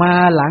ต่อมา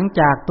หลัง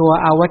จากตัว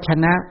อาวัช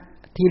นะ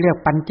ที่เรียก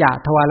ปัญจ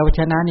ทวารวั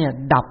ชนะเนี่ย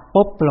ดับ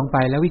ปุ๊บลงไป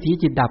แล้ววิถี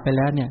จิตดับไปแ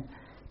ล้วเนี่ย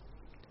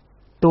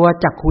ตัว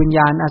จักขุวิญญ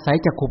าณอาศัย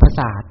จักขุประ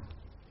สาท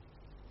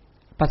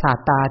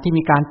ตาที่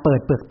มีการเปิด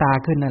เปลือกตา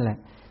ขึ้นนั่นแหละ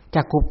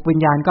จักขุวิญ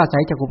ญาณก็อาศั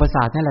ยจักขุประส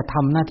าทนั่นแหละท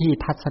ำหน้าที่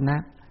ทัศน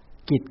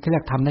กิจเรี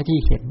ยกทำหน้าที่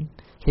เ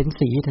ห็น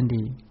สีทัน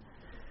ที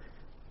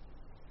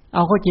เอ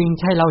าเข้าจริง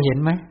ใช่เราเห็น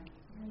ไหม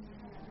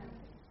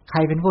ใคร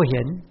เป็นผู้เ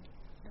ห็น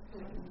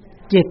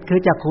จิตคือ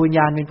จักขุวิญญ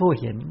าณเป็นผู้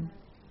เห็น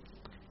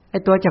ไอ้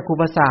ตัวจักขุ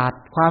ประสาท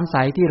ความใส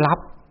ที่รับ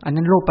อัน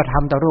นั้นรูปธร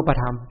รมต่อรูป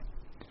ธรรม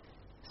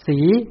สี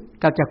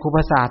กับจักขุป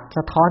ระสาทส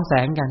ะท้อนแส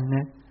งกันน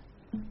ะ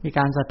มีก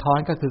ารสะท้อน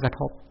ก็คือกระ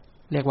ทบ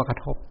เรียกว่ากร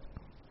ะทบ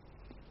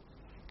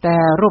แต่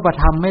รูป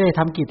ธรรมไม่ได้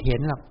ทำกิจเห็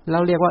นหรอกเรา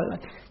เรียกว่า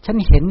ฉัน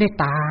เห็นด้วย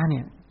ตาเ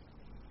นี่ย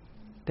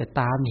แต่ต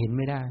ามันเห็นไ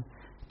ม่ได้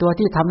ตัว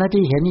ที่ทำหน้า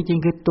ที่เห็นจริง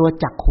ๆคือตัว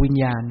จักขุวิญ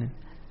ญาณ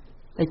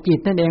ไอ้จิต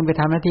นั่นเองไป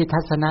ทำหน้าที่ทั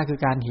ศนะคือ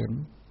การเห็น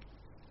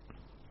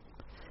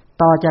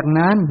ต่อจาก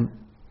นั้น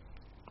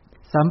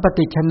สัมป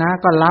ติชนะ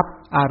ก็รับ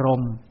อาร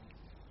มณ์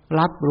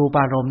รับรูป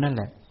ารมณ์นั่นแ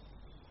หละ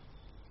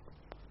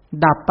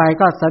ดับไป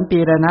ก็สันติ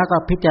รณะก็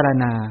พิจาร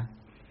ณา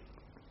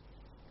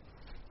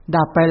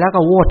ดับไปแล้ว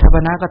ก็โวทัพ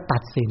นะก็ตั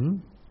ดสิน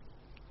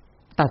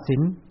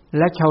แ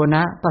ละชาวน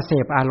ะก็เส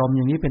พอารมณ์อ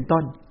ย่างนี้เป็น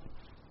ต้น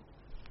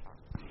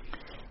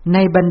ใน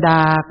บรรดา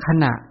ข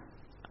ณะ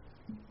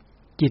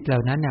จิตเหล่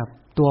านั้นเนี่ย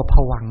ตัวภ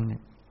วังค์เนี่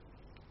ย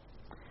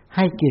ใ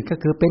ห้กิจก็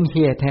คือเป็นเห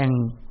ตุแห่ง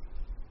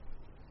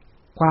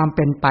ความเ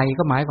ป็นไป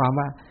ก็หมายความ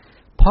ว่า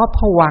เพราะภ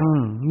วังค์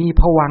มี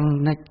ภวังค์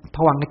ในภ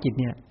วังคจิต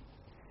เนี่ย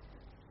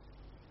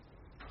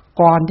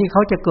ก่อนที่เข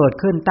าจะเกิด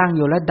ขึ้นตั้งอ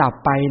ยู่และดับ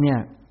ไปเนี่ย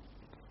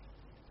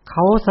เข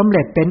าสำเ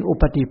ร็จเป็นอุ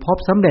ปติภพ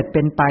สำเร็จเ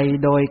ป็นไป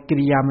โดยกิ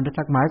ริยามนุษ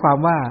ย์หมายความ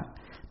ว่า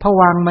ภ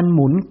วังค์มันห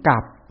มุนกลั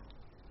บ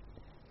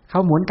เข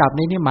าหมุนกลับใน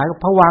นี้หมายว่า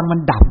ภวังค์มัน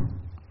ดับ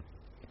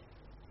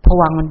ภ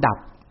วังค์มันดับ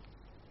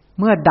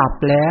เมื่อดับ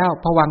แล้ว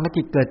ภวังค์ก็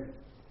จิตเกิด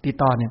ติด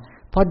ต่อเนี่ย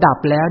พอดับ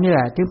แล้วนี่แห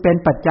ละจึงเป็น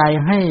ปัจจัย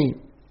ให้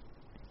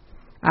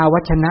อาวั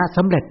ชนะส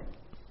ำเร็จ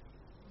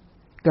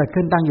เกิด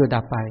ขึ้นตั้งอยู่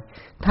ดับไป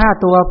ถ้า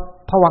ตัว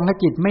ภวังค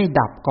จิตไม่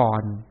ดับก่อ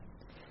น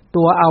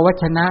ตัวอาวั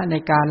ชนะใน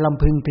การล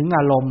ำพึงถึงอ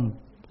ารมณ์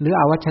หรือ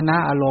อาวัชนะ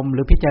อารมณ์ห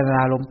รือพิจารณา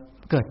อารมณ์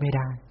เกิดไม่ไ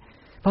ด้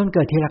เพราะมันเ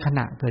กิดทีละขณ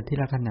ะเกิดที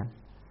ละขณะ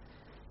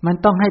มัน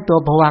ต้องให้ตัว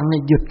ภวังค์เนี่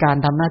ยหยุดการ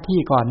ทำหน้าที่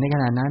ก่อนในข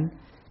ณะนั้น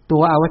ตั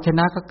วอาวัชน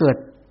ะก็เกิด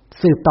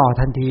สืบต่อ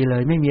ทันทีเล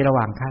ยไม่มีระห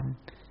ว่างขั้น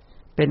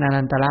เป็นอ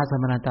นันตระส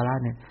มานันตระ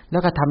เนี่ยแล้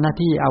วก็ทำหน้า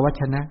ที่อาวั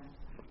ชนะ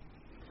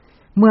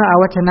เมื่ออา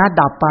วัชนะ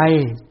ดับไป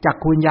จัก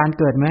ขุวิญญาณ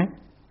เกิดไหม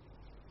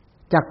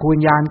จักขุวิ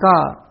ญญาณก็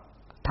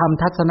ท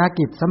ำทัศน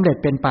กิจสำเร็จ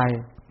เป็นไป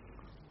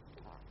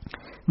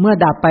เมื่อ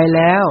ดับไปแ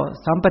ล้ว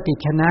สัมปติ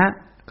ชนะ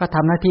ก็ท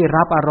ำหน้าที่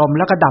รับอารมณ์แ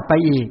ล้วก็ดับไป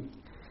อีก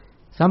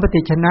สัมปติ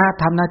ชนะ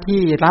ทำหน้า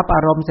ที่รับอ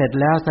ารมณ์เสร็จ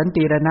แล้วสัน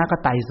ติรณะก็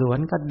ไต่สวน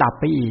ก็ดับ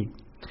ไปอีก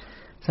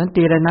สัน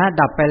ติรณะ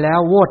ดับไปแล้ว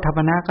โวทัพพ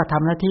นะก็ท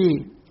ำหน้าที่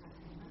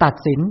ตัด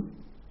สิน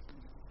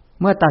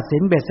เมื่อตัดสิ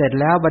นเบ็ดเสร็จ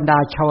แล้วบรรดา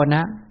ชาวน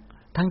ะ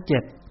ทั้ง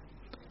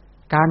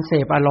7การเส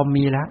พอารมณ์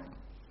มีแล้ว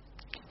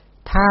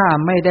ถ้า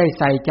ไม่ได้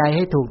ใส่ใจใ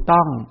ห้ถูกต้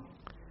อง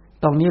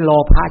ตรงนี้โล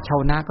ภะชา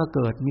วนะก็เ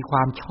กิดมีคว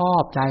ามชอ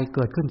บใจเ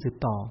กิดขึ้นสืบ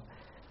ต่อ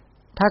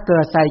ถ้าเกิ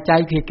ดใส่ใจ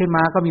ผิดขึ้นม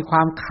าก็มีคว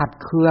ามขัด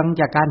เคือง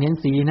จากการเห็น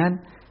สีนั้น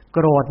โก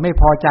รธไม่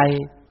พอใจ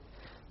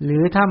หรื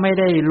อถ้าไม่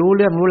ได้รู้เ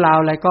รื่องรู้ราว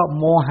อะไรก็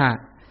โมหะ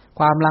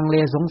ความลังเล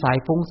สงสัย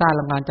ฟุ้งซ่าน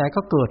รำคาญใจ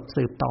ก็เกิด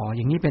สืบต่ออ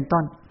ย่างนี้เป็น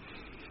ต้น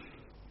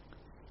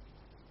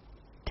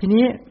ที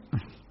นี้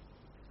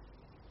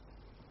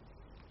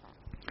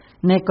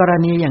ในกร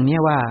ณีอย่างนี้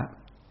ว่า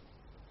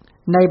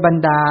ในบรร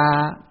ดา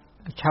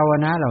ชาว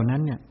นะเหล่านั้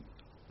นเนี่ย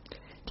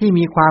ที่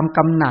มีความก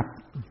ำหนัด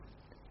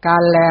กา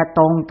รแลต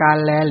รงการ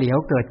แลเหลียว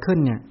เกิดขึ้น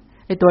เนี่ย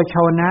ไอ้ตัวช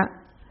าวนะ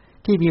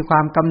ที่มีควา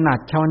มกำหนัด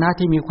ชาวนะ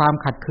ที่มีความ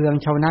ขัดเคือง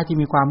ชาวนะที่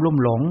มีความลุ่ม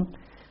หลง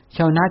ช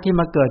าวนะที่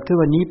มาเกิดขึ้น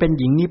วันนี้เป็น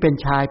หญิงนี้เป็น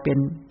ชายเป็น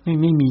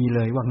ไม่มีเล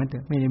ยว่างั้นเถ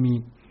อะไม่ได้มี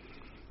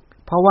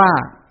เพราะว่า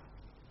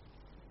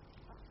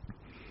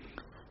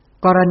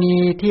กรณี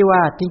ที่ว่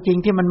าจริง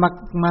ๆที่มัน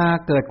มา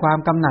เกิดความ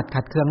กำหนัด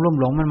ขัดเคืองลุ่ม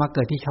หลงมันมาเ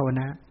กิดที่ชาว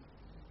นะ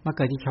มาเ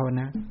กิดที่ชาว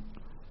นะ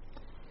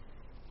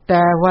แ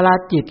ต่เวลา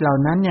จิตเหล่า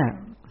นั้นเนี่ย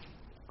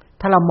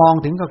ถ้าเรามอง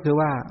ถึงก็คือ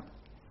ว่า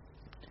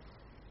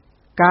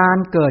การ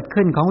เกิด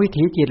ขึ้นของวิ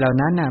ถีจิตเหล่า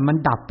นั้นน่ะมัน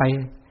ดับไป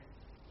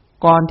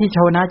ก่อนที่ช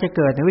าวนะจะเ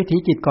กิดในวิถี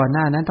จิตก่อนห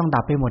น้านั้นต้อง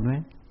ดับไปหมดไหม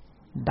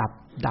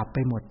ดับไป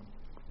หมด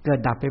เกิด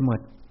ดับไปหมด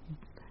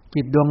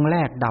จิตดวงแร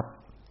กดับ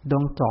ดว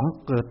งสอง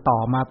เกิดต่อ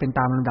มาเป็นต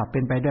ามลำดับเป็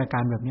นไปด้วยก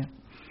ารแบบนี้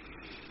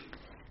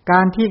ก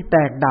ารที่แต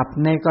กดับ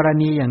ในกร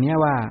ณีอย่างนี้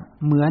ว่า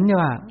เหมือน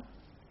ว่า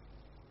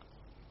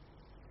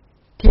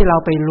ที่เรา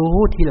ไปรู้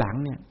ทีหลัง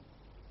เนี่ย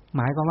ห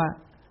มายความว่า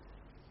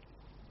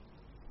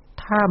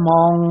ถ้าม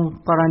อง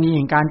กรณีแ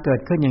ห่งการเกิด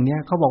ขึ้นอย่างนี้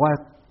เขาบอกว่า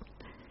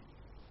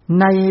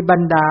ในบร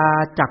รดา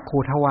จักขุ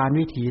ทวาร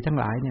วิถีทั้ง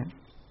หลายเนี่ย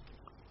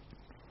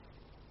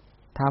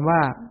ถามว่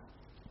า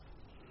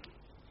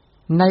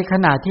ในข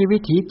ณะที่วิ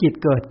ถีจิต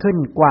เกิดขึ้น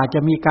กว่าจะ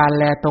มีการ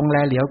แลตรงแล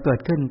เหลียวเกิด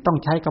ขึ้นต้อง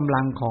ใช้กำ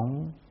ลังของ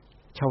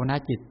ชาวนะ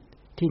จิต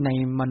ที่ใน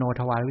มโน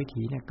ทวารวิ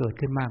ถีเนี่ยเกิด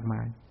ขึ้นมากม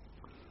าย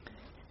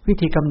วิ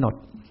ธีกำหนด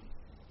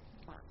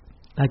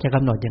เราจะก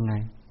ำหนดยังไง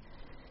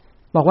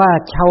บอกว่า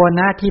ชาวน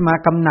ะที่มา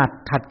กำหนัด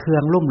ขัดเคือ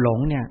งลุ่มหลง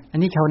เนี่ยอัน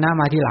นี้ชาวนะ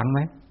มาทีหลังไหม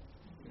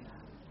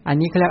อัน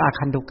นี้เขาเรียกอา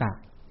คันตุกะ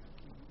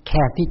แข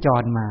กที่จ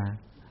รมา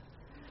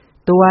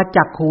ตัว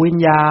จักขูวิญ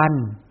ญาณ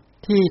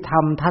ที่ท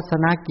ำทัศ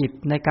นกิจ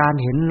ในการ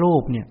เห็นรู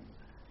ปเนี่ย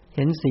เ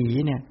ห็นสี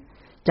เนี่ย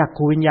จัก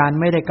ขูวิญญาณ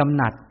ไม่ได้กำ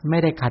หนัดไม่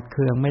ได้ขัดเ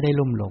คืองไม่ได้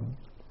ลุ่มหลง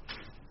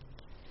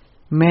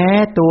แม้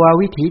ตัว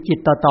วิถีจิต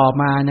ต่อ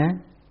มานะ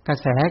กระ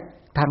แส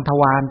ทางท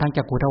วารทาง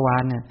จักขุทวา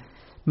รเนี่ย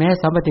แม้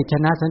สัมปติช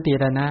นะสันติ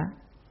รณะ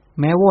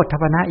แม้โวทัพ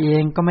พนะเอ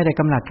งก็ไม่ได้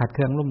กำหนัดขัดเ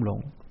คืองลุ่มหลง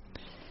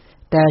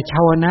แต่ช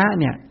าวนะ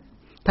เนี่ย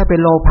ถ้าเป็น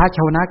โลภะช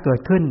าวนะเกิด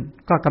ขึ้น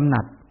ก็กำหนั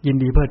ดยิน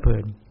ดีเพลิดเพลิ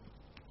น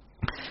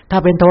ถ้า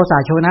เป็นโทสะ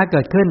ชาวนะเ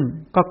กิดขึ้น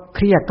ก็เค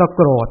รียดก็โ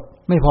กรธ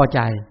ไม่พอใจ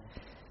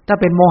ถ้า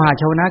เป็นโมหะ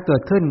ชาวนะเกิ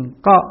ดขึ้น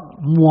ก็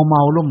มัวเม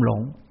าลุ่มหล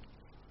ง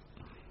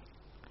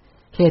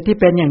เหตุที่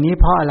เป็นอย่างนี้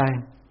เพราะอะไร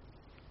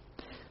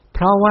เพ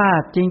ราะว่า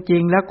จริ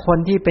งๆแล้วคน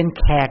ที่เป็น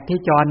แขกที่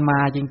จรมา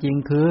จริง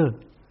ๆคือ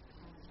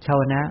ชา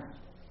วนะ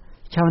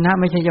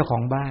ไม่ใช่เจ้าขอ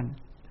งบ้าน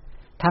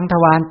ทั้งท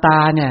วารตา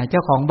เนี่ยเจ้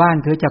าของบ้าน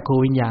คือจักขู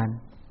วิญญาณ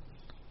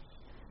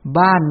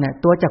บ้านเนี่ย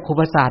ตัวจักขุ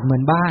ประสาทเหมื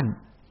อนบ้าน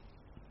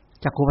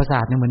จักขุประสา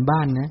ทเนี่ยเหมือนบ้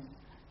านนะ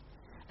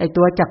ไอ้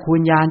ตัวจักขู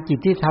วิญญาณจิต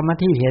ที่ทำหน้า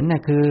ที่เห็นน่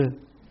ะคือ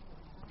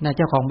น่ะเ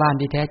จ้าของบ้าน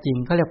ที่แท้จริง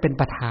เขาเรียกเป็น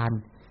ประธ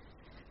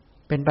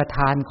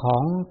านขอ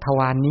งทว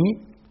ารนี้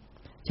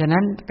ฉะ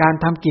นั้นการ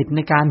ทำกิจใน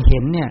การเห็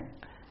นเนี่ย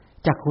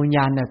จักขูวิญญ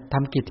าณเนี่ยท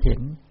ำกิจเห็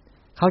น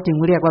เขาจึง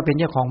เรียกว่าเป็น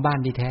เจ้าของบ้าน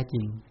ที่แท้จ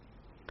ริง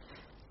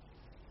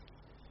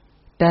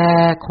แต่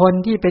คน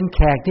ที่เป็นแข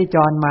กที่จ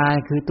รมา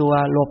คือตัว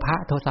โลภะ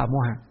โทสะโม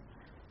หะ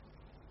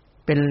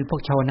เป็นพว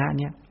กชาวนะ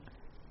เนี่ย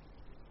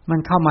มัน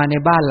เข้ามาใน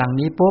บ้านหลัง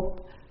นี้ปุ๊บ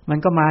มัน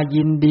ก็มา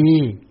ยินดี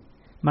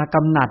มาก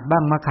ำหนัดบ้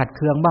างมาขัดเ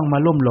คืองบ้างมา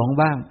ลุ่มหลง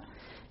บ้าง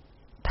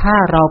ถ้า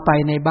เราไป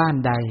ในบ้าน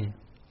ใด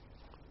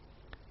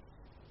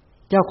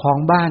เจ้าของ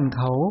บ้านเ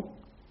ขา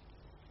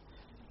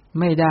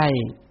ไม่ได้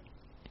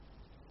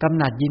กำ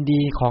หนัดยินดี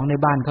ของใน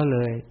บ้านเขาเล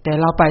ยแต่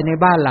เราไปใน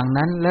บ้านหลัง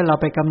นั้นแล้วเรา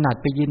ไปกำหนัด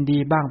ไปยินดี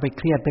บ้างไปเ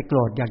ครียดไปโกร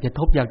ธอยากจะ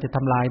ทุบอยากจะท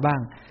ำลายบ้าง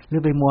หรื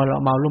อไปมัว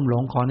เมาลุ่มหล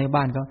งของใน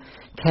บ้านเขา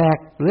แขก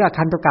หรืออ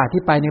คันตุกะ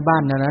ที่ไปในบ้า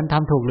นนั้นท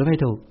ำถูกหรือไม่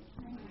ถูก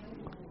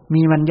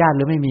มีมัญญาตห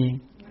รือไม่มี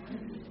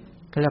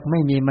เขาเรียกไ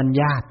ม่มีมัญ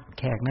ญาต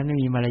แขกนั้นไม่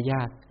มีมารย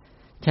าท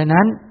ฉะ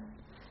นั้น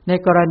ใน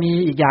กรณี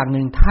อีกอย่างห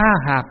นึ่งถ้า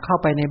หากเข้า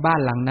ไปในบ้าน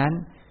หลังนั้น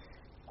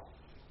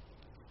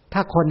ถ้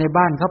าคนใน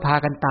บ้านเขาพา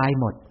กันตาย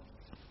หมด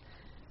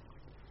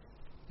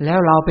แล้ว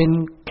เราเป็น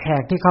แข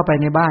กที่เข้าไป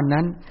ในบ้าน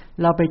นั้น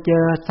เราไปเจ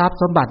อทรัพย์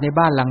สมบัติใน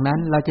บ้านหลังนั้น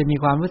เราจะมี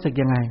ความรู้สึก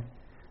ยังไง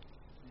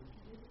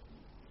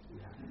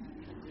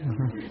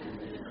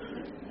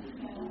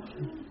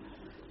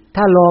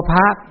ถ้าโลภ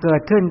ะเกิ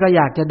ดขึ้นก็อ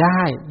ยากจะได้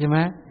ใช่ไหม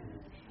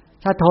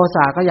ถ้าโทส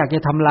ะก็อยากจะ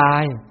ทำลา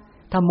ย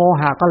ถ้าโม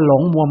หะก็หล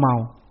งมัวเมา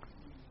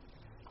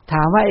ถ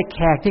ามว่าไอ้แข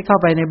กที่เข้า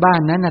ไปในบ้าน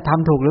นั้นท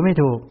ำถูกหรือไม่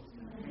ถูก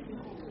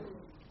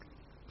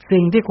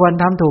สิ่งที่ควร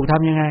ทำถูกท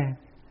ำยังไง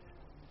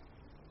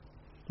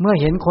เมื่อ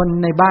เห็นคน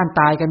ในบ้าน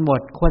ตายกันหมด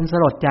ควรส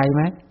ลดใจไห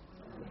ม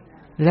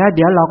แล้วเ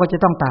ดี๋ยวเราก็จะ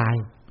ต้องตาย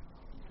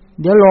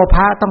เดี๋ยวโลภ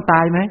ะต้องต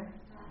ายไหม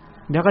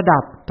เดี๋ยวก็ดั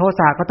บโท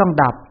สะก็ต้อง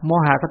ดับโม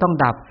หะก็ต้อง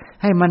ดับ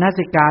ให้มน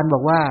สิการบอ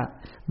กว่า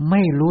ไ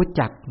ม่รู้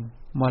จัก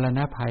มรณ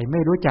ะภัยไ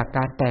ม่รู้จักก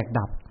ารแตก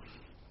ดับ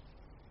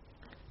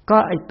ก็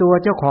ไอตัว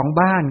เจ้าของ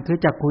บ้านคือ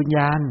จักขุวิญญ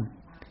าณ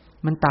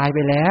มันตายไป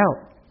แล้ว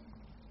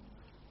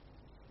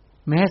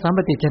แม้สัมป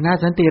ติชนะ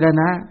สันติร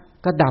ณะ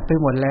ก็ดับไป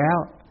หมดแล้ว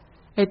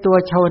ไอ้ตัว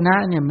ชาวนะ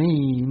เนี่ย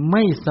ไ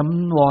ม่สัง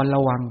วรร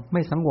ะวังไ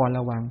ม่สังวรร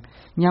ะวัง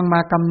ยังมา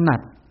กำหนั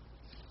ด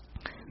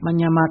มัน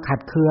ยังมาขัด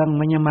เคือง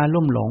มันยังมา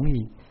ลุ่มหลง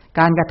อีก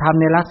การกระท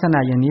ำในลักษณะ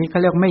อย่างนี้เขา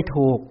เรียกไม่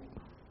ถูก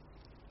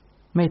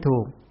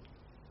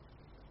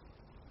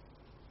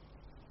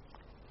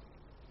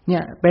เนี่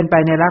ยเป็นไป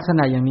ในลักษณ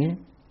ะอย่างนี้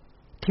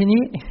ที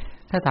นี้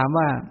ถ้าถาม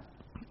ว่า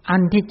อั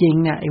นที่จริง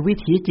เนี่ยไอ้วิ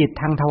ถีจิต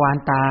ทางทวาร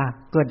ตา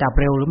เกิดดับ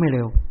เร็วหรือไม่เ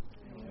ร็ว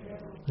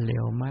เร็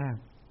วมาก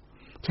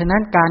ฉะนั้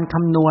นการค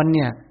ำนวณเ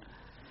นี่ย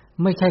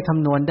ไม่ใช่ค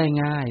ำนวณได้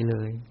ง่ายเล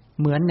ย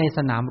เหมือนในส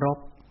นามรบ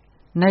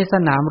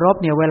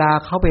เนี่ยเวลา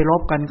เขาไปร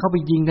บกันเขาไป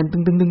ยิงกัน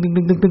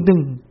ตึ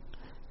ง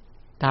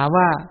ถาม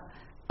ว่า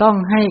ต้อง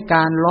ให้ก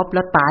ารรบแ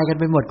ล้วตายกัน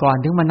ไปหมดก่อน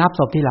ถึงมานับ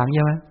ศพทีหลังใ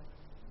ช่ไหม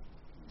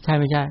ใช่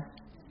ไม่ใช่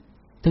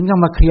ถึงต้อ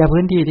งมาเคลียร์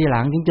พื้นที่ทีหลั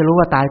งถึงจะรู้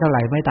ว่าตายเท่าไห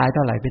ร่ไม่ตายเ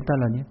ท่าไหร่เป็นต้น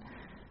เหล่านี้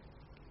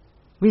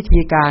วิ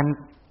ธีการ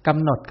ก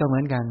ำหนดก็เหมื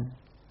อนกัน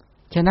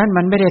ฉะนั้น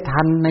มันไม่ได้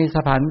ทันในส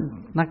ถา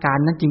นการ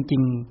ณ์นั้นจริ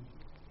ง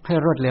ๆให้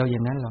รวดเร็วอย่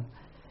างนั้นหรอก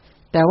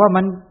แต่ว่า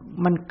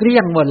มันเกลี้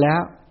ยงหมดแล้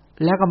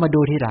วก็มา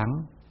ดูทีหลัง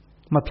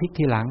มาพลิก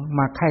ทีหลังม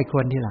าไข้ค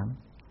วรทีหลัง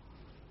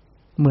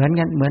เหมือน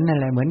กันเหมือนนั่น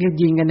แหละเหมือนกับ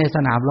ยิงกันในส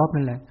นามรบ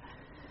นั่นแหละ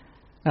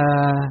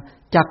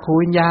จักขุ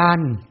วิญญาณ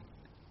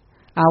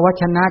อาวั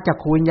ชนะจัก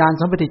ขุวิญญาณ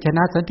สัมปติชน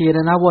ะสันติร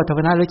ณะโวทัพ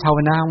นะหรือชาว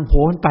นะโห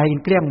นไป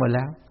เกลี้ยงหมดแ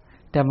ล้ว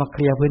แต่มาเค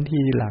ลียร์พื้นที่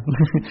ทีหลัง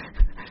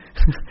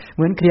เห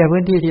มือนเคลียร์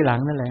พื้นที่ทีหลัง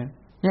นั่นแหละ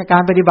เนี่ยกา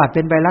รปฏิบัติเ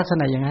ป็นไปลักษ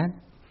ณะอย่างนั้น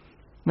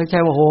ไม่ใช่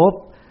ว่าโห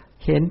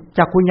เห็น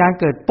จักขุวิญญาณ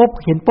เกิดปุ๊บ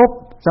เห็นปุ๊บ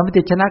สัมป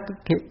ติชนะ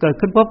เกิด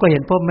ขึ้นปุ๊บก็เห็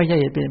นปุ๊บไม่ใช่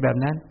เป็นแบบ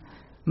นั้น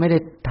ไม่ได้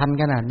ทัน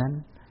ขนาดนั้น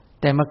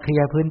แต่มาเคลี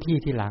ยร์พื้นที่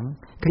ทีหลัง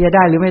เคลียร์ไ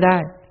ด้หรือไม่ได้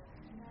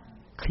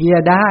เคลีย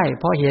ร์ได้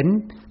เพราะเห็น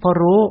เพราะ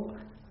รู้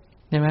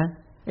ใช่ไหม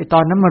ไอ้ตอ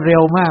นนั้นมันเร็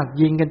วมาก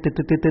ยิงกันตึ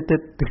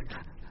ด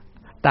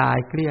ตาย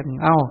เกลี้ยง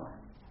เอ้า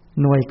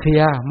หน่วยเคลี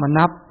ยร์มา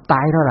นับต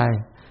ายเท่าไหร่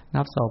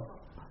นับศพ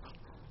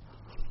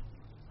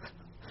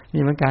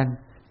นี่เหมือนกัน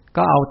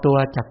ก็เอาตัว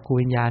จักขุ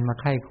วิญญาณมา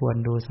ไข้ควร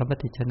ดูสัมป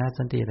ติชนะ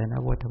สันติรณะ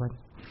โวทัพน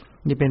ะ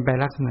นี่เป็นไป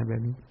ลักษณะแบ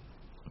บนี้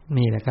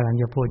นี่แหละกำลัง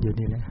จะพูดอยู่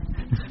นี่แหละ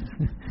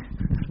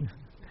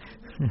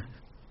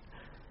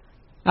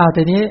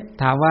ทีนี้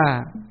ถามว่า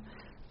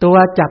ตัว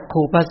จัก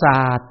ขุประส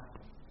าท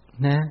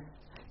นะ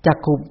จัก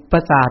ขุปร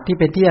ะสาทที่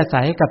เป็นที่อาศั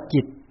ยให้กับ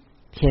จิต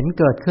เห็น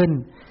เกิดขึ้น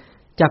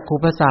จักขุ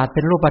ประสาทเ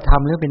ป็นรูปธรร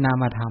มหรือเป็นนา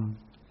มธรรม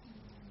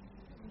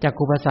จัก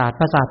ขุประสาท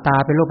ตา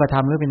เป็นรูปธร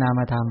รมหรือเป็นนา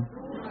มธรรม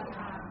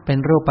เป็น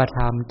รูปธ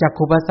รรมจัก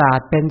ขุประสาท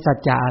เป็นสัจ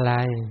จะอะไร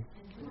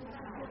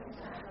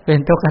เป็น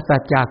ทุกขสั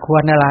จจะคว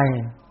รอะไร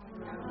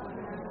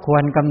คว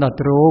รกำหนด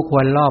รู้ค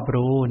วรรอบ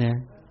รู้เนี่ย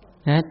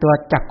นะตัว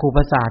จักขุป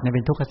ระสาทเนี่ยเ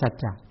ป็นทุกขสัจ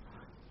จะ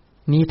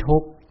นี้ทุ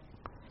กข์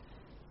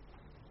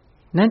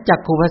นั้นจัก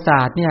ขุประส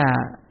าทเนี่ย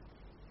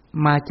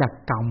มาจาก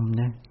กรรม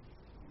นะ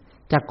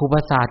จักขุปร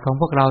ะสาทของ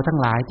พวกเราทั้ง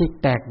หลายที่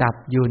แตกดับ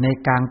อยู่ใน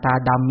กลางตา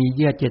ดำมีเ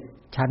ยื่อ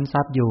7ชั้น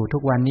ซับอยู่ทุ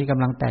กวันนี้ก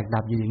ำลังแตกดั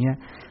บอยู่อย่างเงี้ย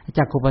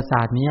จักขุประส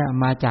าทนี้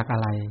มาจากอะ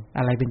ไ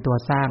รเป็นตัว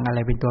สร้างอะไร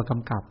เป็นตัวก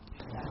ำกับ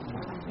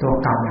ตัว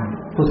กรรม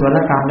กุศล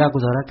กรรมและอกุ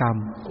ศลกรรม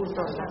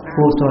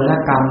กุศล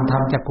กรรมท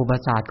ำจักขุประ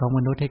สาทของม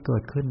นุษย์ให้เกิ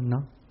ดขึ้นเนา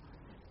ะ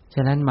ฉ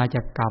ะนั้นมาจ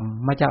ากกรรม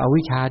มาจากอ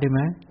วิชชาด้วยไห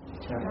ม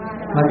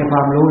มาจากคว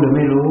ามรู้หรือไ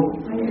ม่รู้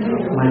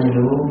ไม่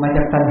รู้มาจ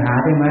ากตัณหา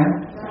ด้วยไหม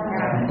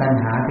ตัณ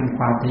หาเป็นค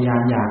วามทยา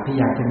นอยากที่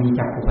อยากจะมี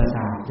จักขุประส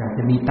าทอยากจ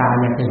ะมีตา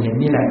อยากจะเห็น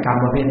นี่แหละกรรม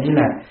ประเภทนี้แ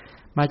หละ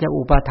มาจาก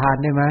อุปาทาน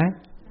ได้ไหม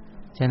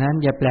ฉะนั้น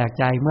อย่าแปลก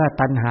ใจเมื่อ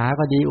ตัณหา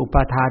ก็ดีอุป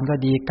าทานก็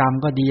ดีกรรม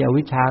ก็ดีอ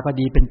วิชชาก็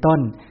ดีเป็นต้น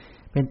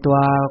เป็นตัว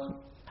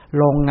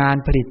โรงงาน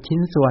ผลิตชิ้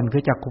นส่วนคื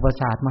อจักขุประ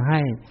สาทมาใ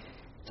ห้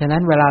ฉะนั้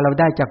นเวลาเรา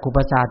ได้จักขุป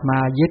ระสาทมา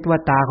ยึดว่า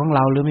ตาของเร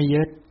าหรือไม่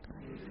ยึด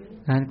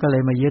นั้นก็เล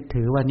ยมายึด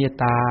ถือว่าเนี่ย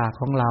ตา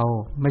ของเรา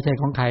ไม่ใช่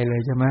ของใครเล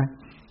ยใช่ไหม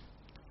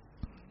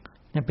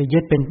เนี่ยไปยึ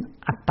ดเป็น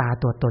อัตตา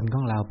ตัวตนข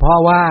องเราเพราะ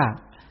ว่า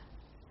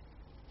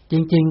จ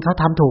ริงๆเขา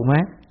ทำถูกไหม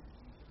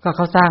ก็เข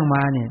าสร้างม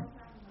าเนี่ย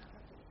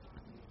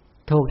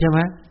ถูกใช่ไหม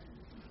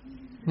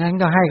งั้น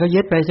ก็ให้เขา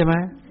ยึดไปใช่ไหม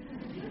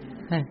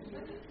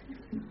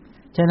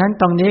ฉะนั้น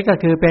ตรงนี้ก็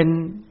คือเป็น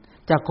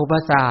จักขุปร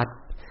ะสาท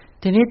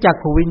ทีนี้จัก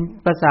ขุวิญ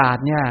ประสาท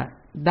เนี่ย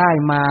ได้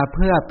มาเ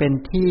พื่อเป็น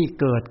ที่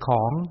เกิดข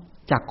อง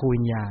จักขุวิ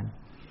ญญาณ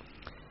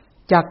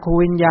จักขุ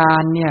วิญญา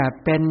ณเนี่ย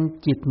เป็น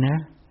จิตนะ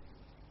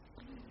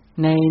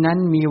ในนั้น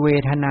มีเว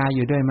ทนาอ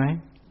ยู่ด้วยไหม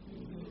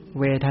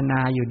เวทนา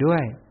อยู่ด้ว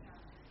ย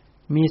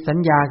มีสัญ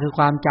ญาคือค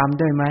วามจ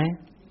ำด้วยไหม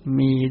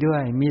มีด้ว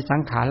ยมีสั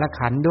งขาร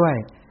ขันธ์ด้วย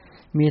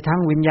มีทั้ง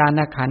วิญญาณ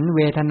ขันธ์เ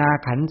วทนา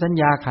ขันธ์สัญ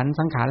ญาขันธ์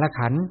สังขาร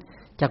ขันธ์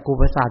จักขุ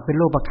ประสาทเป็น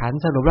รูปขันธ์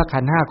สรุปแล้ว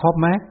ขันธ์5ครบ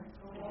ไหม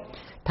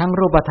ทั้ง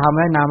รูปธรรม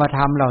และนามธ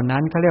รรมเหล่านั้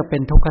นเขาเรียกเป็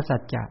นทุกขสั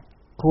จจะ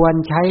ควร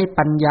ใช้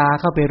ปัญญา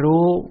เข้าไป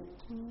รู้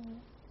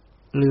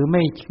หรือ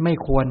ไม่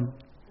ควร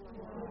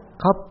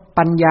เขา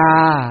ปัญญา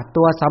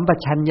ตัวสัมป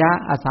ชัญญะ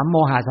อสัมโม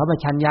หะสัมป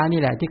ชัญญะนี่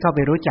แหละที่เข้าไป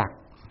รู้จัก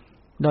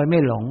โดยไม่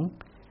หลง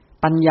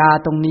ปัญญา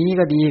ตรงนี้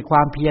ก็ดีคว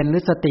ามเพียรหรื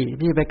อสติ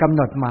ที่ไปกำห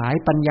นดหมาย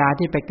ปัญญา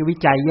ที่ไปวิ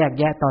จัยแยก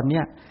แยะตอนเนี้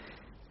ย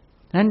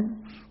นั้น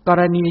ก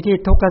รณีที่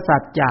ทุกขสั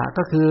จจะ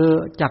ก็คือ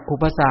จักขุ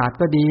ประสาท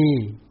ก็ดี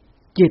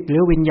จิตหรื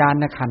อวิญญาณ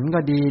ขันธ์ก็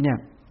ดีเนี่ย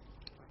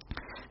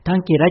ทั้ง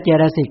จิตและเจ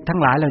ตสิกทั้ง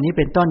หลายเหล่านี้เ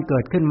ป็นต้นเกิ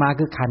ดขึ้นมา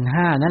คือขันธ์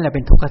5นั่นแหละเ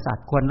ป็นทุกขสัจ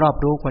ควรรอบ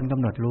รู้ควรก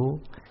ำหนดรู้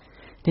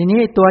ทีนี้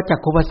ตัวจัก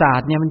ขุประสา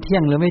ทเนี่ยมันเที่ย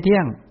งหรือไม่เที่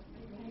ยง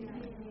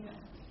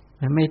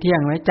มันไม่เที่ยง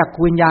ไหมจัก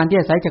ขุวิญญาณที่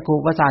อาศัยจักขุ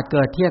ประสาทเ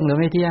กิดเที่ยงหรือ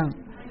ไม่เที่ยง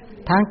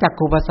ทั้งจัก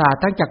ขุประสาท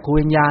ทั้งจักขุ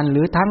วิญญาณห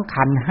รือทั้ง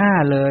ขันธ์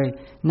5เลย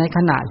ในข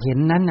ณะเห็น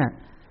นั้นน่ะ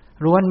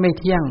ล้วนไม่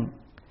เที่ยง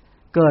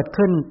เกิด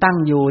ขึ้นตั้ง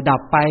อยู่ดั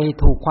บไป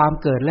ถูกความ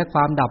เกิดและคว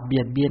ามดับเบี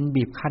ยดเบียน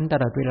บีบคั้นต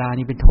ลอดเวลา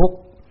นี่เป็นทุกข์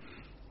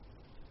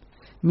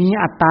มี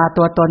อัตตา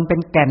ตัวตนเป็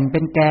นแก่นเป็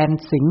นแกน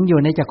สิงอยู่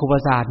ในจักขุประ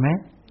สาทไหม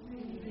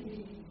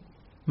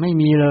ไม่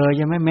มีเลยใ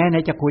ช่ไหมแม้ใน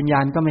จักขุวิญญา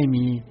ณก็ไม่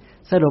มี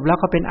สรุปแล้ว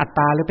ก็เป็นอัตต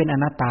าหรือเป็นอ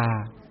นัตตา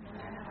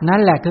นั่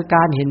นแหละคือก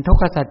ารเห็นทุก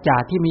ขสัจจะ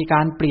ที่มีก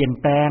ารเปลี่ยน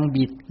แปลงเ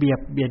บียดเ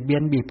บีย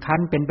นบีบคั้น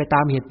เป็นไปต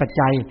ามเหตุปัจ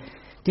จัย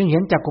จึงเห็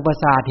นจักขุประ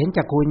สาทเห็น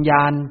จักขุวิญญ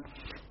าณ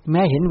แ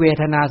ม้เห็นเว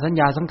ทนาสัญ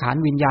ญาสังขาร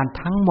วิญญาณ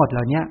ทั้งหมดเห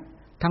ล่านี้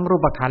ทั้งรู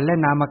ปขันธ์และ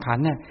นามขัน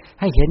ธ์เนี่ย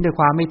ให้เห็นด้วย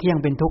ความไม่เที่ยง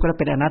เป็นทุกข์และ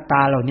เป็นอนัตต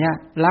าเหล่านี้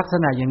ลักษ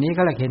ณะอย่างนี้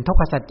ก็เรียกเห็นทุก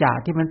ขสัจจะ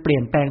ที่มันเปลี่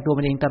ยนแปลงตัว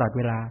มันเองตลอดเ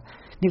วลา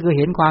นี่คือเ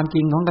ห็นความจ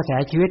ริงของกระแส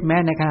ชีวิตแม้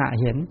ในขณะ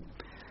เห็น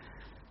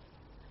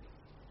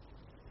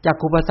จัก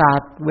ขุประสาท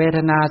เวท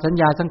นาสัญ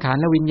ญาสังขาร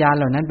และวิญญาณ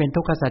เหล่านั้นเป็น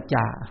ทุกขสัจจ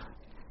ะ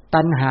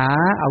ตัณหา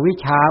อวิช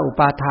ชาอุ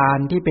ปาทาน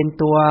ที่เป็น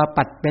ตัว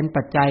เป็น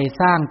ปัจจัย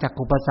สร้างจัก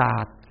ขุประสา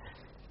ท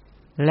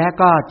และ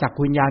ก็จัก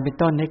ขุวิญญาณเป็น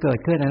ต้นให้เกิด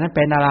ขึ้นอันนั้นเ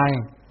ป็นอะไร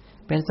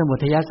เป็นสมุ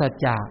ทัยสัจ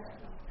จะ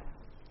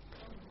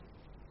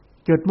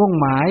จุดมุ่ง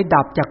หมาย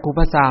ดับจักขุป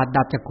ระสาท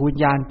ดับจักขุวิญ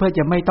ญาณเพื่อจ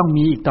ะไม่ต้อง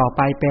มีอีกต่อไ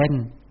ปเป็น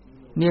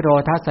นิโร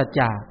ธสัจ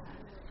จะ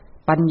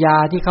ปัญญา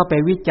ที่เข้าไป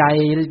วิจัย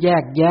แย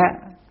กแยะ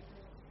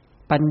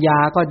ปัญญา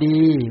ก็ดี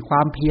คว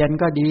ามเพียร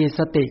ก็ดีส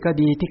ติก็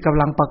ดีที่ก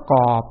ำลังประก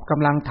อบก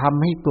ำลังท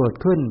ำให้เกิด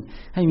ขึ้น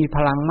ให้มีพ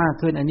ลังมาก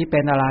ขึ้นอันนี้เป็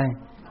นอะไร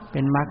เป็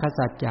นมรรค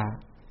สัจจะ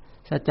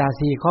สัจจะ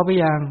4ข้อหรื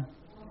อยัง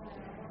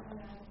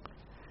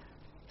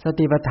ส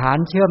ติปัฏฐาน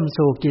เชื่อม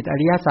สู่กิจอ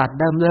ริยสัจ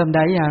เริ่มไ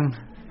ด้ยัง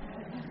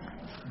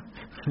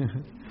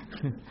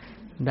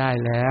ได้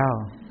แล้ว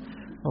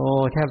โอ้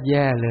แทบแ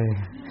ย่เลย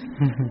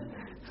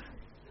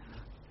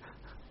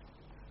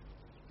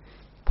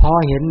พอ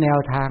เห็นแนว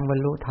ทางบรร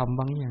ลุธรรม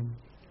บ้างยัง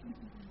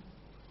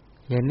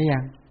เห็นหรือยั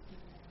ง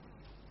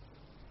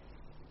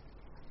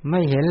ไม่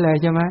เห็นเลย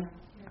ใช่ไหม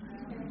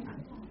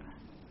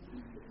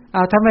เอ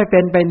าถ้าไม่เป็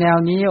นไปแนว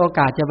นี้โอก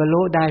าสจะบรร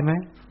ลุได้ไหม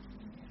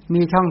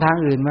มีช่องทาง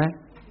อื่นไหม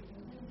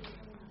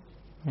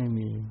ไม่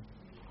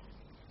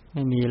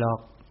มีหรอก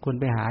คุณ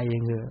ไปหาเอ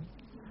งเถอะ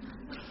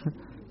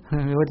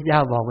พระพุทธเจ้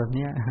าบอกแบบ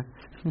นี้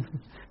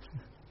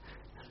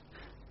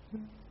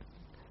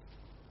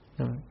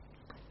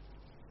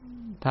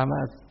ถามว่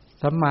า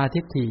สัมมา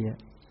ทิฏฐิ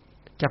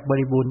จักบ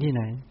ริบูรณ์ที่ไ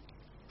หน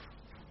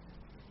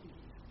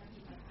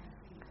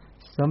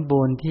สม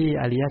บูรณ์ที่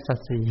อริยสัจ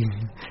สี่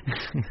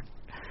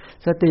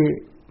สติ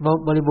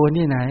บริบูรณ์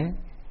ที่ไหน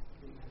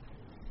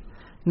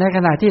ในข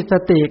ณะที่ส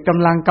ติก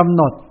ำลังกำห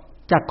นด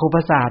จักขุปร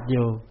ะสาทอ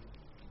ยู่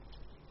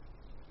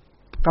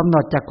กำหน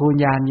ดจักขุวิญ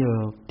ญาณอยู่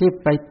ที่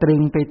ไปตรึ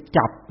งไป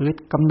จับหรือ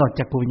กำหนด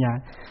จักขุวิญญาณ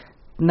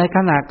ในข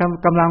ณะ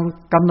กำลัง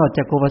กำหนด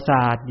จักขุประส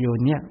าทอยู่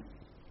เนี่ย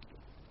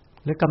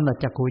หรือกำหนด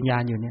จักขุวิญญา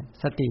ณอยู่เนี่ย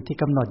สติที่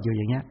กำหนดอยู่อ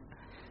ย่างเงี้ย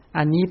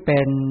อันนี้เป็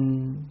น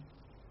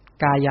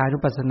กายานุ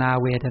ปัสสนา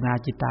เวทนา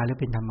จิตตาหรือ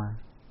เป็นธรรมะ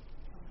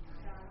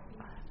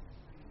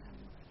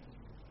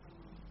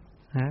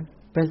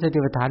เป็นสติ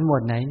ปัฏฐานหมว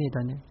ดไหนนี่ต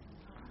อนนี้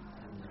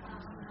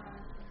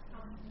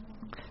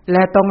แล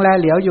ตรงแล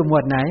เหลียวอยู่หม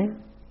วดไหน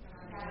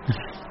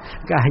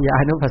กายา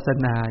นุปัสส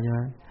นาใช่ไห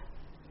ม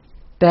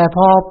แต่พ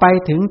อไป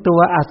ถึงตัว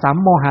อสัม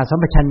โมหะสัม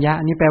ปชัญญะ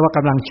นี่แปลว่าก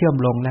ำลังเชื่อม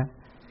ลงแล้ว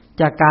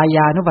จากกาย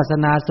านุปัสส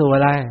นาสู่อ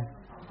ะไร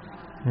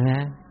น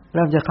ะเ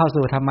ริ่มจะเข้า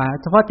สู่ธรรมะ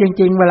เฉพาะจ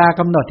ริงๆเวลา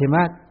กำหนดเห็นไหม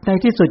ใน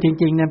ที่สุดจ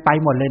ริงๆเนี่ยไป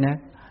หมดเลยนะ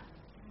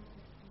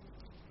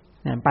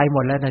ไปหม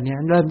ดแล้วตอนนี้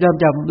เริ่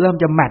ม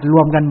จะแมทร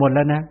วมกันหมดแ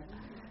ล้วนะ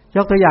ย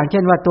กตัวอย่างเ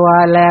ช่นว่าตัว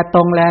แลต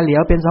รงแลเหลีย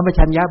วเป็นสัมป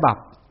ชัญญะบัพ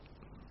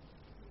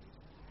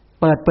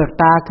เปิดเปลือก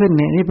ตาขึ้นเ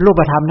นี่ยนี่เป็นรู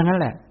ปธรรมทั้งนั้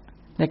นแหละ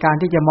ในการ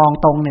ที่จะมอง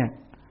ตรงเนี่ย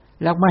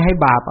แล้วไม่ให้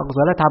บาปอกุศ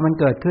ลธรรมมัน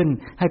เกิดขึ้น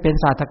ให้เป็น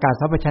ศาสตกา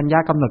สัมปชัญญะ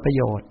กำหนดประโ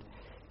ยชน์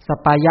สัป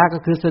ปายะก็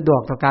คือสะดว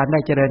กต่อการได้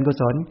เจริญกุ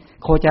ศล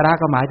โคจระ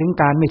ก็หมายถึง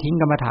การไม่ทิ้ง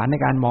กรรมฐานใน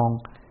การมอง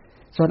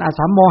ส่วนอ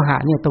สัมโมหะ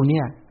เนี่ยตรงเนี้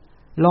ย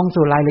ลง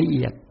สู่รายละเ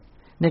อียด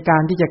ในกา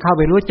รที่จะเข้าไ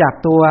ปรู้จัก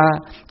ตัว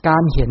กา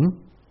รเห็น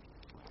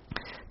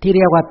ที่เ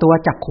รียกว่าตัว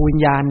จักขุวิญ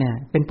ญาณเนี่ย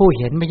เป็นผู้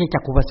เห็นไม่ใช่จั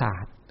กขุประสา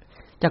ท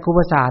จักขุป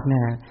ระสาทเนี่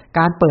ยก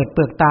ารเปิดเป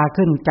ลือกตา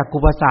ขึ้นจักขุ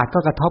ประสาทก็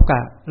กระทบกั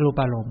บรู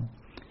ปารมณ์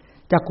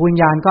จักขุวิญ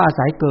ญาณก็อา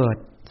ศัยเกิด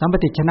สัมป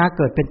ติชนะเ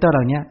กิดเป็นต้นเห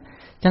ล่านี้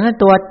ฉะนั้น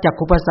ตัวจัก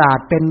ขุประสาท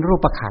เป็นรู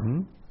ปขันธ์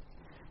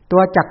ตั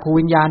วจักขุ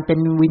วิญญาณเป็น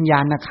วิญญา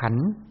ณขัน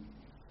ธ์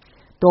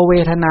ตัวเว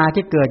ทนา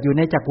ที่เกิดอยู่ใ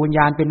นจักขุวิญญ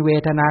าณเป็นเว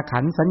ทนาขั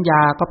นธ์สัญญ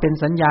าก็เป็น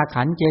สัญญา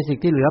ขันธ์เจสิก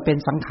ที่เหลือเป็น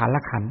สังขาร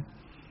ขันธ์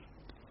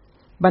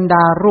บรรด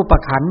ารูป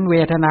ขันธ์เว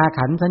ทนา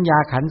ขันธ์สัญญา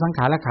ขันธ์สังข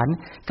ารขันธ์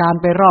การ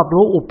ไปรอบ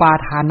รู้อุปา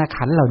ทาน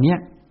ขันธ์เหล่านี้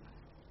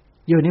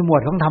อยู่ในหมว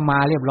ดของธรรมา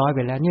เรียบร้อยไป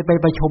แล้วนี่ไป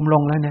ประชุมล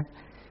งแล้วนะ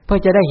เพื่อ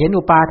จะได้เห็น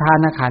อุปาทา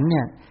นขันธ์เ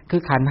นี่ยคื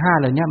อขันธ์5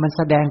เหล่านี้มันแ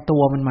สดงตั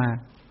วมันมา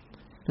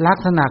ลัก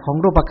ษณะของ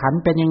รูปขันธ์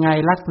เป็นยังไง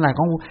ลักษณะ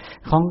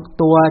ของ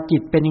ตัวจิ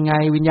ตเป็นยังไง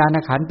วิญญาณ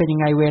ขันธ์เป็นยัง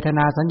ไงเวทน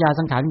าสัญญา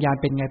สังขารวิญญาณ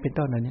เป็นยังไงเป็น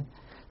ต้นเหล่านี้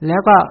แล้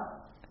วก็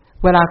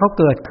เวลาเขา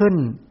เกิดขึ้น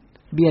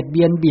เบียดเ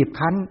บียนบีบ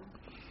คั้น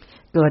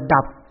เกิด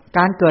ดับก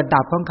ารเกิด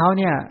ดับของเขา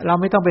เนี่ยเรา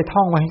ไม่ต้องไปท่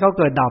องไว้ให้เขา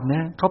เกิดดับน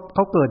ะเข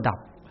าเกิดดับ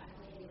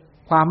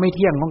ความไม่เ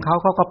ที่ยงของเขา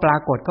ก็ปรา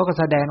กฏเขาก็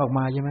แสดงออกม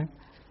าใช่ไหม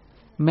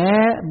แม้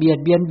เบียด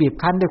เบียนบีบ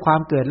คั้นด้วยความ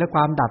เกิดและค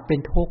วามดับเป็น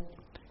ทุกข์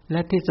แล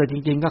ะที่สุดจ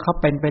ริงๆก็เขา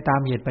เป็นไปตาม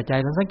เหตุปัจจัย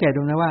เราสังเกต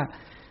ดูนะว่า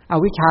อ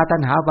วิชชาตั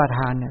ณหาอุปาท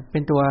านเนี่ยเป็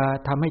นตัว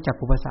ทำให้จัก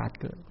ขุประสาท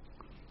เกิด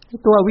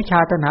ตัวอวิชชา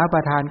ตัณหาอุป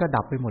าทานก็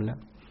ดับไปหมดแล้ว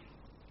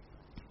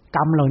กร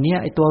รมเหล่านี้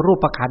ไอ้ตัวรู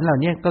ปขันธ์เหล่า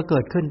นี้ก็เกิ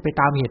ดขึ้นไป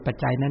ตามเหตุปัจ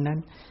จัยนั้น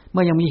ๆเ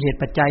มื่อยังมีเหตุ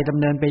ปัจจัยดำ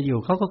เนินไปอยู่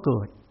เขาก็เกิ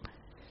ด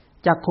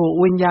จักขุ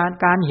วิญญาณ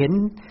การเห็น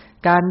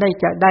การไ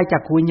ด้จั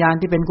กขุวิญญาณ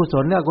ที่เป็นกุศ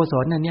ลหรืออกุศ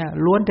ลนั่นเนี่ย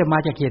ล้วนแต่มา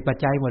จากเหตุปัจ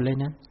จัยหมดเลย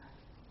นะ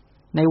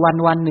ใน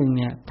วันๆหนึ่ง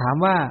เนี่ยถาม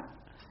ว่า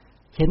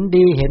เห็น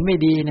ดีเห็นไม่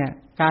ดีเนี่ย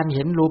การเ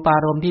ห็นรูปา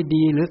รมณ์ที่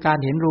ดีหรือการ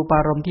เห็นรูปา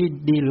รมณ์ที่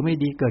ดีหรือไม่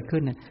ดีเกิดขึ้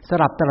นเนี่ยส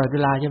ลับตลอดเว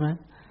ลาใช่ไหม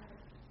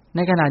ใน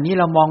ขณะนี้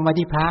เรามองมา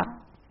ที่พระ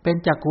เป็น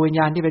จักขุวิญญ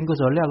าณที่เป็นกุ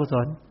ศลหรืออกุศ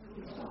ล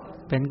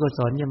เป็นกุศ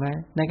ลใช่ไหม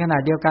ในขณะ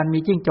เดียวกันมี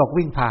จิ้งจก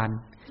วิ่งผ่าน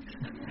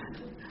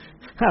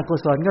อกุ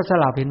ศลก็ส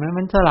ลับเห็นไหม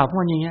มันสลับ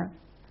มันอย่างเงี้ย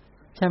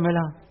ใช่ไหม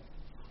ล่ะ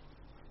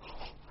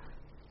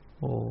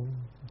โอ้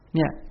เ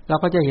นี่ยเรา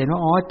ก็จะเห็นว่า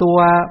อ๋อตัว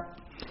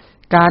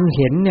การเ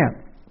ห็นเนี่ย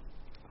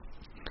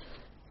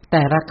แ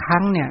ต่ละค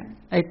รั้งเนี่ย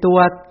ไอตัว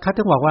เขา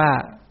ถึงบอกว่า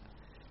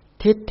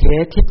ทิฏเถ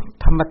ทิฏ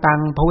ธรรมตัง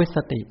ภวิส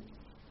ติ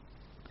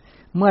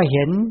เมื่อเ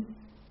ห็น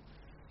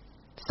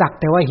สัก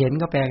แต่ว่าเห็น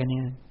ก็แปลกันเนี่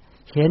ย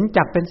เห็น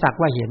จักเป็นสัก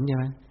ว่าเห็นใช่ไ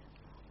หม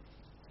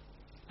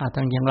ท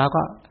างอย่างเรา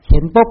ก็เห็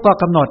นปุ๊บก็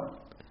กำหนด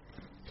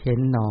เห็น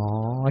หนอ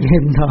เห็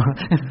นหนอ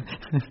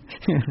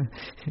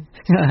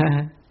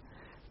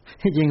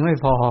ที่จริงไม่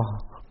พอ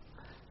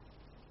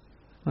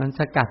มันส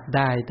กัดไ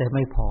ด้แต่ไ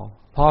ม่พ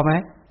อไหม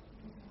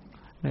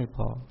ไม่พ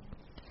อ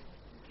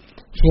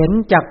เห็น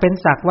จักเป็น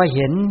สักว่าเ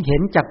ห็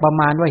นจักประ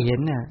มาณว่าเห็น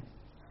เนี่ย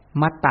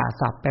มัตตา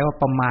ศัพท์แปลว่า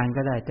ประมาณ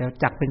ก็ได้แต่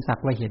จักเป็นสั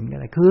กว่าเห็นก็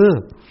ได้คือ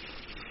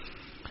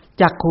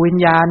จักขุวิญ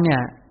ญาณเนี่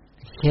ย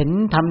เห็น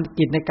ทำ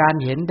กิจในการ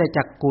เห็นแต่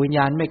จักขุวิญญ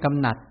าณไม่กำ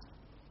หนัด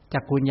จั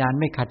กขุวิญญาณ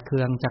ไม่ขัดเคื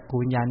องจักขุ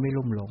วิญญาณไม่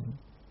ลุ่มหลง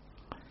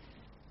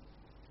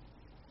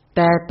แ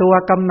ต่ตัว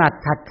กำหนัด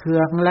ขัดเคื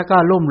องแล้วก็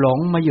ลุ่มหลง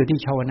มาอยู่ที่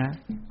ชาวนะ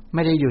ไ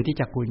ม่ได้อยู่ที่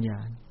จักขุวิญญา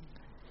ณ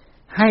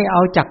ให้เอ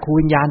าจักขุ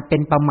วิญญาณเป็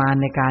นประมาณ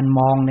ในการม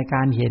องในก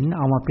ารเห็นเ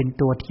อามาเป็น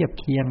ตัวเทียบ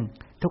เคียง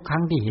ทุกครั้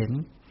งที่เห็น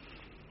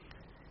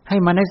ให้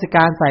มนสิก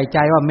ารใส่ใจ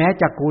ว่าแม้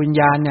จักขุวิญ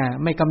ญาณเนี่ย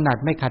ไม่กำหนัด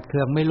ไม่ขัดเคื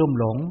องไม่ลุ่ม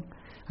หลง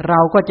เรา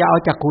ก็จะเอา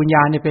จักขุวิญญ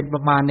าณเนี่ยเป็นปร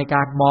ะมาณในก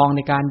ารมองใ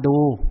นการดู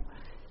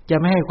จะ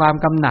ไม่ให้ความ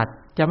กำหนัด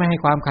จะไม่ให้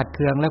ความขัดเ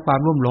คืองและความ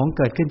ลุ่มหลงเ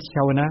กิดขึ้นเชี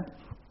ยวนะ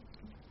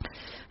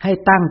ให้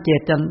ตั้งเ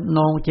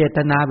จต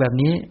นาแบบ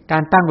นี้กา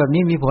รตั้งแบบ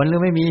นี้มีผลหรื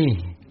อไม่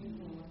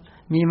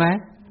มีไหม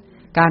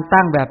การ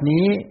ตั้งแบบ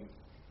นี้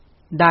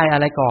ได้อะ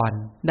ไรก่อน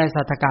ได้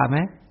สัตตกะไหม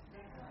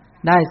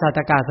ได้สัตต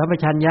กะสัมป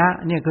ชัญญะ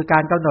เนี่ยคือกา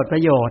รกำหนดปร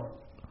ะโยชน์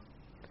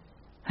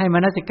ให้ม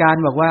นสิการ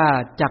บอกว่า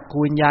จักขุ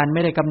วิญญาณไ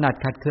ม่ได้กำหนัด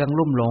ขัดเคือง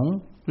ลุ่มหลง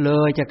เล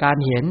ยจากการ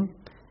เห็น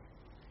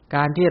ก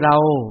ารที่เรา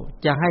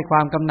จะให้คว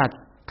ามกำหนัด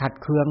ขัด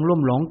เคืองลุ่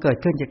มหลงเกิด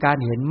ขึ้นจากการ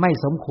เห็นไม่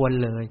สมควร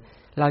เลย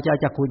เราจะเอา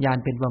จักขุวิญญาณ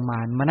เป็นประมา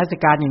ณมนสิ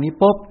การอย่างนี้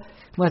ปุ๊บ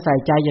เมื่อใส่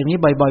ใจอย่างนี้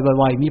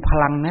บ่อยๆมีพ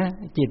ลังนะ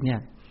จิตเนี่ย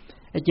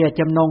ไอ้เจต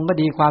จำนงก็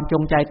ดีความจ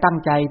งใจตั้ง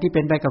ใจที่เ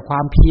ป็นไปกับควา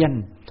มเพียร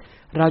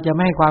เราจะไ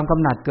ม่ให้ความก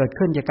ำหนัดเกิด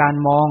ขึ้นจากการ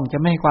มองจะ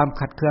ไม่ให้ความ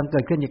ขัดเคืองเกิ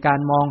ดขึ้นจากการ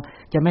มอง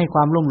จะไม่ให้คว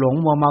ามลุ่มหลง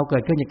มัวเมาเกิ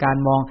ดขึ้นจากการ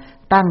มอง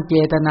ตั้งเจ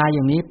ตนาอ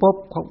ย่างนี้ปุ๊บ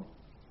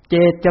เจ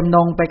ตจำน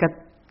งไป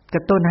กร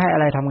ะตุ้นให้อะ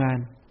ไรทำงาน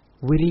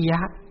วิริยะ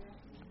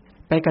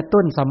ไปกระ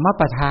ตุ้นสัมมา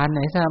ประธานใน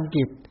ทำ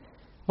กิจ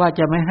ว่า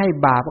จะไม่ให้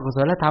บาปอกุศ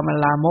ลธรรม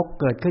ลามก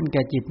เกิดขึ้นแ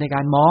ก่จิตในก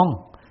ารมอง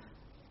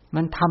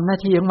มันทำหน้า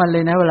ที่ของมันเล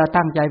ยนะเวลา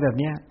ตั้งใจแบบ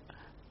เนี้ย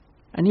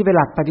อันนี้เป็นห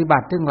ลักปฏิบั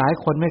ติซึ่งหลาย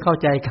คนไม่เข้า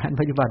ใจการ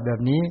ปฏิบัติแบ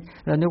บนี้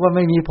เรานึกว่าไ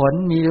ม่มีผล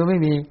มีหรือไม่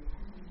มี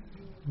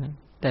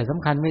แต่ส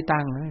ำคัญไม่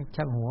ตั้งนะ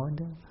ช่างหัว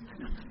ด้วย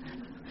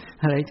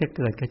อะไรจะเ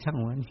กิดกับช่าง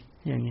หัว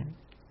อย่างเงี้ย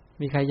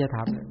มีใครจะถ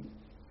าม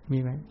มี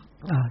ไหม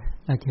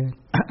เชิญ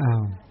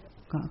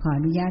ขออ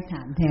นุญาตถ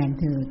ามแทน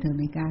เธอไ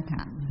ม่กล้าถ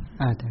าม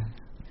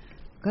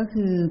ก็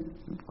คือ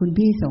คุณ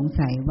พี่สง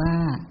สัยว่า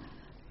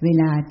เว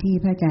ลาที่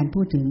พระอาจารย์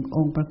พูดถึงอ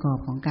งค์ประกอบ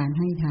ของการ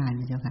ให้ทาน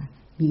เจ้าค่ะ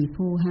มี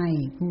ผู้ให้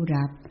ผู้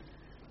รับ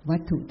วั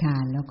ตถุทา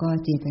นแล้วก็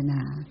เจตน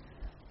า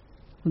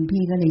คุณ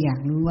พี่ก็เลยอยา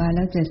กรู้ว่าแ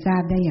ล้วจะทรา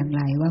บได้อย่างไ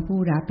รว่าผู้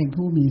รับเป็น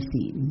ผู้มี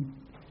ศีล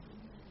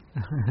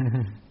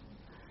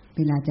เว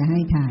ลาจะให้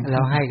ทานแล้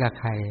วให้กับ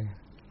ใคร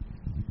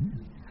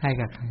ให้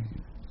กับใคร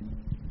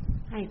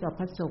ให้กับ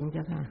พระสงฆ์เ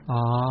จ้าค่ะ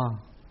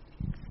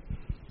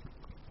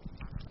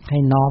ให้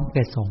น้อมแ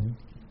ก่สงฆ์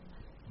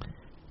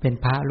เป็น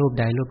พระรูป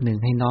ใดรูปหนึ่ง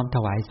ให้น้อมถ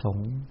วายสง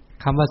ฆ์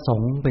คำว่าส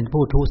งฆ์เป็น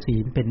ผู้ทุศี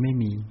ลเป็นไม่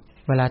มี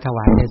เวลาถว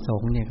ายในส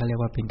งฆ์เนี่ยเขาเรีย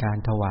กว่าเป็นการ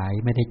ถวาย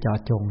ไม่ได้เจาะ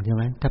จงใช่ไ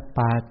หมถ้าป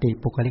าติ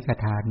ปุคลิก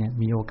ทานเนี่ย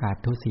มีโอกาส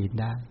ทุศีล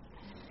ได้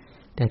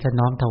แต่ถ้า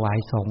น้อมถวาย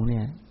สงฆ์เ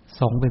นี่ย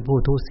สงฆ์เป็นผู้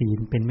ทุศีล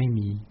เป็นไม่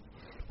มี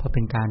เพราะเ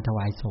ป็นการถว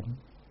ายสงฆ์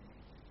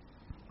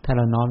ถ้าเ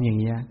ราน้อมอย่าง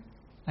นี้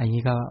อัน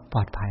นี้ก็ปล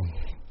อดภัย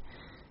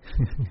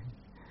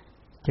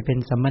จะเป็น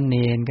สามเณ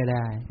รก็ไ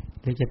ด้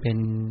หรือจะเป็น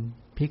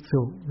ภิก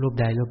ษุรูป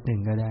ใดรูปหนึ่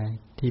งก็ได้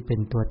ที่เป็น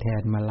ตัวแท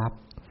นมารับ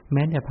แ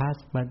ม้แต่พระ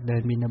มาเดิ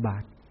นบิณฑบา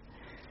ต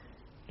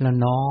เรา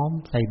น้อม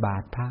ใส่บา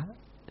ตรพระ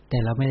แต่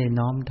เราไม่ได้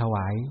น้อมถว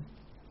าย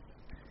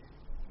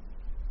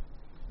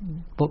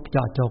ปุ๊บเจ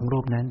าะจงรู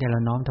ปนั้นแต่เรา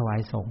น้อมถวาย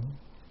สงฆ์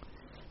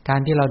การ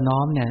ที่เราน้อ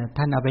มเนี่ย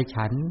ท่านเอาไป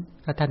ฉัน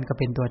ก็ท่านก็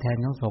เป็นตัวแทน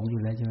ของสงฆ์อ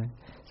ยู่แล้วใช่ไหม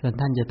ส่วน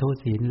ท่านจะทุ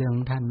ศีลเรื่อง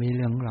ท่านไม่เ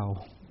รื่องเรา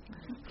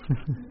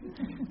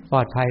ปล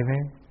อดภัยไหม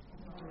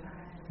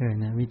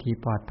นะวิธี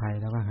ปลอดภัย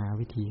แล้วก็หา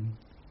วิธี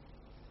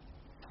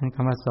ค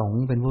ำว่าสงฆ์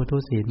เป็นผู้ทุ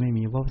ศีลไม่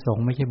มีเพราะสง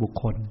ฆ์ไม่ใช่บุค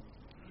คล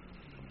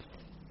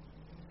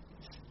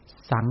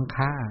สังฆ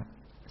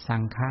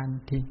ะ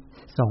ที่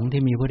สงฆ์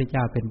ที่มีพระพุทธเจ้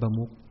าเป็นประ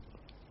มุข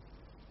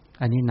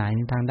อันนี้ไหน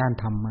ทางด้าน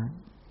ธรรมะ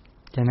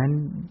ฉะนั้น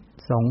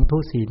สงฆ์ทุ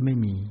ศีลไม่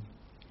มี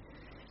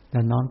แล้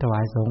วน้อมถวา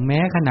ยสงฆ์แม้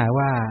ขนาด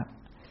ว่า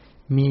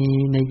มี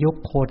ในยุค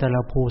โคตร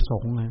ภูส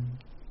งฆ์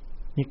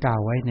นี่กล่า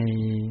วไว้ใ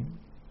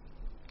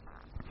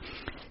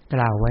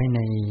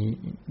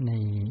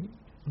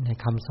น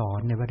คำสอน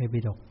ในพระไตร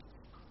ปิฎก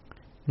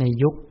ใน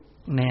ยุค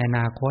ในอน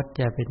าคต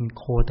จะเป็น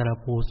โคตร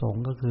ภูสง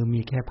ฆ์ก็คือ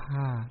มีแค่ผ้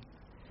า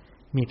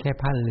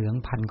เหลือง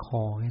พันค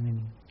อแค่นั้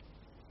น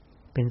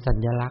เป็นสั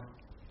ญลักษณ์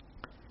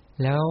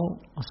แล้ว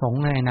สง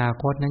ฆ์ในอนา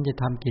คตนั้นจะ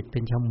ทำกิจเป็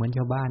นเหมือนช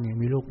าวบ้านเนี่ย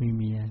มีลูกมี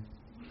เมีย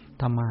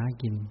ทำมาหา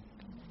กิน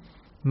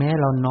แม้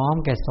เราน้อม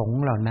แก่สงฆ์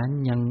เหล่านั้น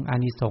ยังอา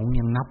นิสงส์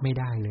ยังนับไม่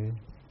ได้เลย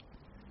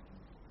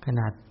ข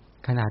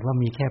นาดว่า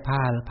มีแค่ผ้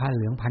าเ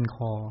หลืองพันค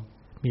อ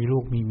มีลู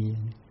กมีเมีย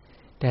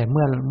แต่เ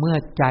มื่อ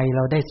ใจเร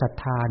าได้ศรัท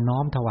ธาน้อ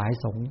มถวาย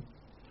สงฆ์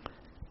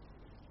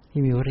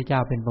ที่มีพระพุทธเจ้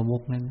าเป็นประมุ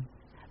ขนั้น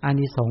อา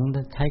นิสงส์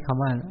ใช้ค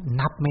ำว่า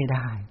นับไม่ไ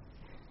ด้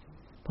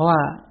เพราะว่า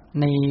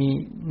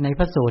ในพ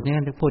ระสูตรนี้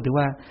พูดถึง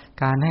ว่า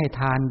การให้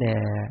ทานแด่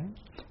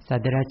สัต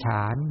ว์เดรัจฉ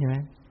านใช่ไหม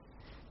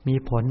มี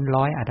ผล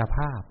100อัตภ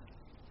าพ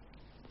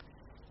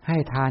ให้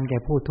ทานแก่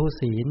ผู้ทุ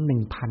ศีล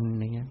 1,000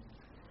 อย่างเงี้ย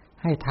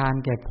ให้ทาน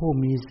แก่ผู้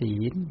มีศี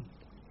ล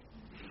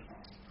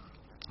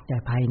แต่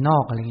ภายนอ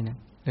กอะไรเงี้ย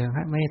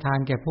ไม่ให้ทาน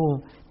แก่ผู้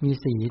มี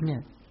ศีลเนี่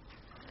ย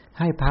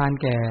ให้ทาน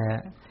แ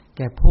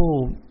ก่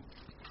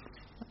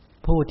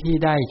ผู้ที่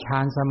ได้ฌา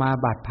นสมา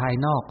บัติภาย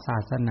นอกศา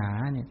สนา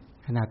เนี่ย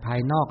ขนาดภาย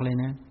นอกเลย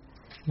นะ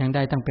ยังไ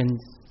ด้ตั้งเป็น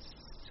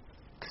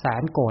แส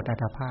นโกฏอั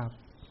ตภาพ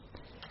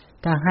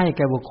ถ้าให้แ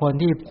ก่บุคคล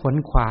ที่ขวน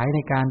ขวายใน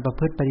การประ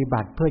พฤติปฏิ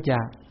บัติเพื่อจะ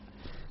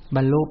บ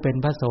รรลุเป็น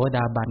พระโสด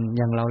าบันอ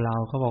ย่างเรา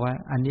เขาบอกว่า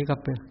อันนี้ก็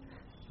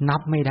นั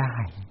บไม่ได้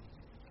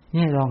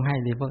นี่ลองให้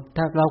ดิ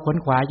ถ้าเราขวน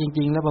ขวายจ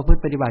ริงๆแล้วประพฤ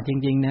ติปฏิบัติจ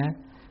ริงๆนะ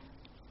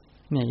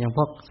เนี่ยอย่างพ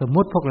วกสม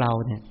มุติพวกเรา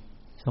เนี่ย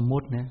สมมุ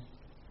ตินะ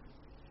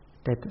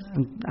แต่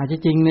อาจจะ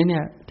จริงนะเนี่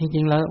ยจ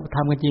ริงๆแล้วท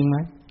ำกันจริงไหม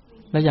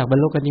แล้วอยากบร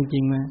รลุกันจริ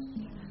งๆไหม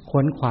ข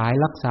วนขวาย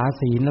รักษา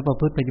ศีลและประ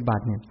พฤติปฏิบั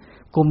ติเนี่ย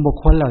กลุ่มบุค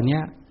คลเหล่านี้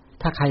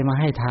ถ้าใครมา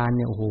ให้ทานเ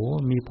นี่ยโอ้โห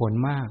มีผล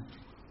มาก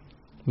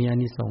มีอา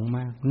นิสงส์ม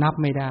ากนับ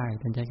ไม่ได้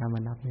ท่านใช้คำว่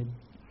านับไม่ได้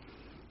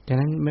ฉะ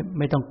นั้น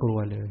ไม่ต้องกลัว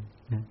เลย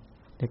นะ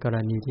ในกร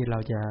ณีที่เรา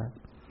จะ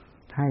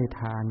ให้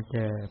ทานแ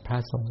ก่พระ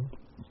สงฆ์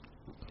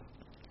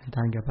ให้ท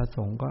านแก่พระส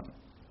งฆ์ก็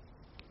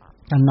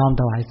การน้อม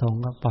ถวายสงฆ์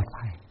ก็ปลอด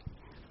ภัย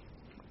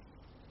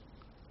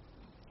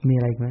มี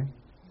อะไรไหม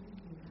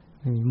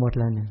หมด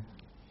แล้วเนี่ย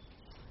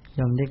ย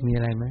อมเด็กมีอ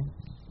ะไรไหม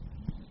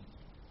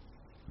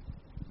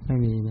ไม่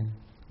มีนะ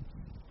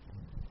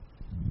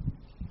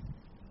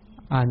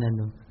นั่น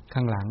ดูข้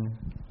างหลัง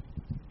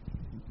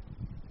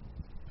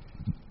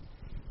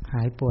ห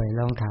ายป่วย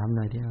ลองถามห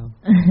น่อยที่เอา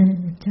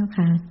เจ้า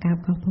ค่ะกราบ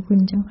ขอบพระคุณ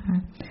เจ้าค่ะ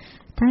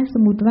ถ้าส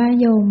มมติว่า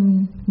โยม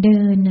เดิ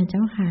นนะเจ้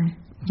าค่ะ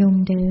โยม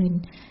เดิน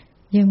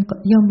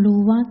โยมรู้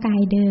ว่ากา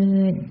ยเดิ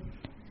น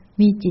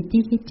มีจิต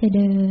ที่คิดจะ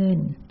เดิน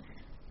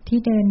ที่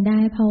เดินได้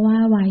เพราะว่า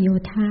วายโย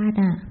ธา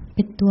เ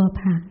ป็นตัว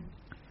ผลัก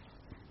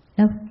แ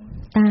ล้ว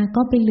ตา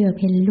ก็ไปเหลือบ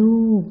เห็น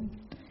รูป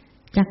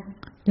จาก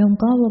โยม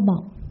ก็บ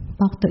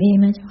อกตัวเอง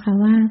นะเจ้าค่ะ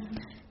ว่า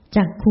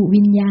จักขุ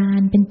วิญญาณ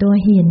เป็นตัว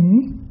เห็น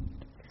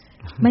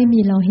ไม่มี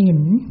เราเห็น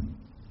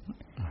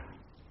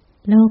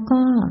แล้ว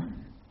ก็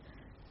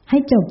ให้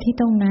จบที่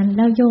ตรงนั้นแ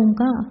ล้วโยม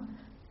ก็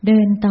เดิ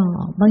นต่อ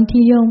บางที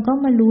โยมก็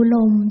มารู้ล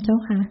มเจ้า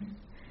ค่ะ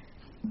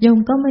โยม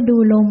ก็มาดู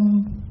ลม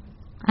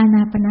อาน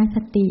าปานส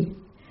ติ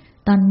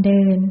ตอนเ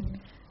ดิน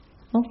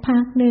พั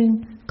กนึง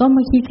ก็ม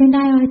าคิดขึ้นไ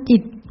ด้ว่าจิ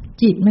ต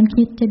มัน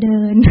คิดจะเ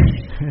ดิน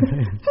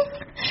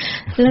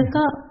แล้ว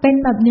ก็เป็น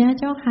แบบนี้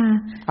เจ้าค่ะ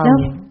แล้ว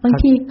บาง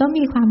ทีก็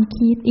มีความ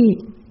คิดอีก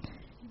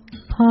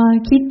พอ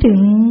คิดถึ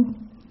ง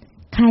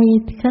ใคร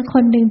สักค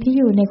นหนึ่งที่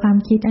อยู่ในความ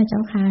คิดเจ้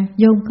าค่ะ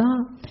โยมก็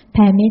แ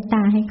ผ่เมตต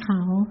าให้เข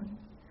า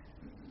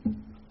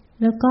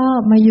แล้วก็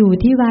มาอยู่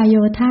ที่วายโย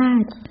ธา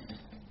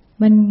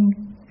มัน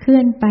เคลื่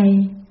อนไป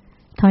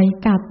ถอย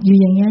กลับอยู่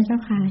อย่างเงี้ยเจ้า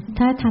ค่ะ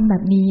ถ้าทำแบ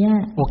บนี้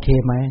โอเค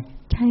ไหม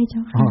ใช่เจ้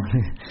าค่ะ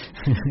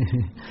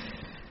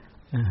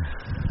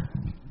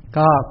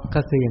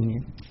ก็คืออย่างนี้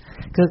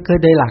คือ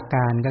โดยหลักก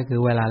ารก็คือ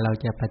เวลาเรา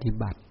จะปฏิ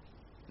บัติ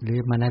หรือ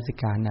มนสิ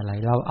การอะไร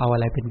เราเอาอะ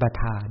ไรเป็นประ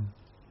ธาน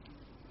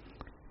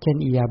เช่น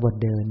อิริยาบถ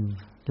เดิน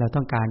เรา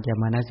ต้องการจะ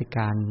มนสิก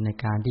ารใน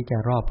การที่จะ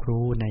รอบ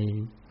รู้ใ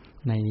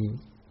น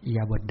อิริย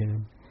าบถเดิน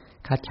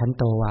คัจฉัน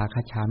โตวา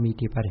คัจฉามิ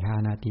ติปริหา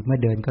นาติเมื่อ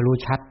เดินก็รู้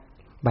ชัด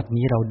บัด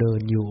นี้เราเดิ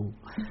นอยู่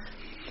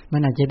มั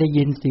นอาจจะได้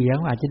ยินเสียง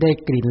อาจจะได้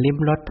กลิ่นลิ้ม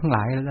รสทั้งหล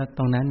ายแล้วต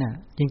รงนั้นน่ะ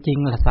จริง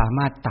ๆเราสาม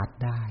ารถตัด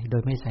ได้โด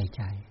ยไม่ใส่ใ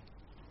จ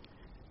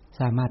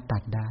สามารถตั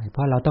ดได้เพร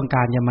าะเราต้องก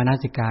ารจะมน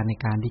สิการใน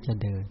การที่จะ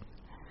เดิน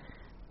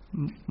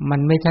มั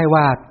นไม่ใช่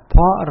ว่าเพ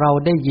ราะเรา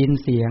ได้ยิน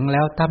เสียงแ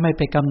ล้วถ้าไม่ไ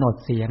ปกำหนด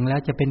เสียงแล้ว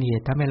จะเป็นเห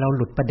ตุทำให้เราห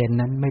ลุดประเด็น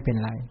นั้นไม่เป็น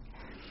ไร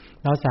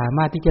เราสาม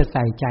ารถที่จะใ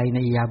ส่ใจใน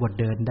อิริยาบถ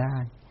เดินได้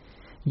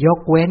ยก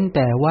เว้นแ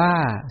ต่ว่า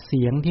เ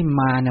สียงที่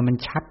มาเนี่ยมัน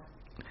ชัด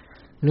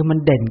หรือมัน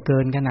เด่นเกิ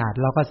นขนาด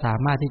เราก็สา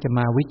มารถที่จะม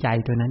าวิจัย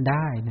ตัวนั้นไ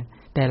ด้นะ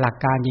แต่หลัก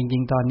การจริ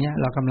งๆตอนนี้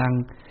เรากำลัง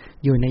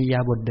อยู่ในอิริยา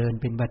บถเดิน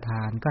เป็นประธ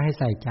านก็ให้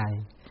ใส่ใจ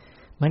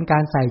เหมือนกา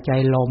รใส่ใจ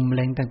ลมแร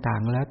งต่า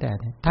งๆแล้วแต่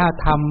ถ้า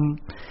ท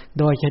ำ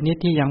โดยชนิด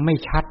ที่ยังไม่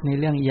ชัดใน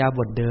เรื่องอิริยาบ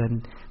ถเดิน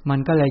มัน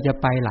ก็เลยจะ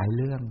ไปหลาย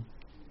เรื่อง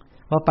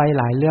พอไป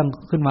หลายเรื่อง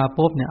ขึ้นมา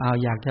ปุ๊บเนี่ยเอา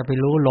อยากจะไป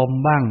รู้ลม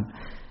บ้าง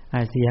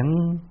เสี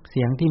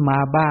ยงที่มา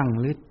บ้าง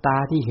หรือตา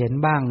ที่เห็น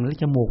บ้างหรือ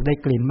จมูกได้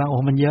กลิ่นบ้างโอ้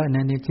มันเยอะน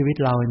ะในชีวิต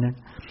เราเนี่ย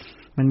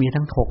มันมี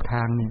ทั้ง6ท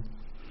างเนี่ย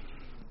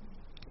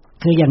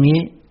คืออย่างนี้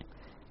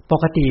ป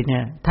กติเนี่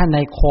ยถ้าใน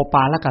โคป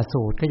าลก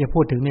สูตรก็จะพู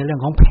ดถึงในเรื่อ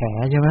งของแผล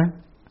ใช่ไหม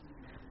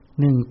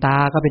1ตา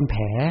ก็เป็นแผ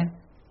ล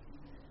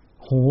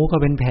หูก็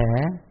เป็นแผล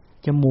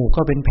จมูก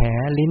ก็เป็นแผล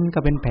ลิ้นก็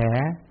เป็นแผล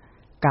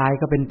กาย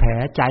ก็เป็นแผล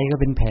ใจก็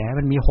เป็นแผล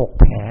มันมี6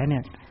แผลเนี่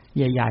ย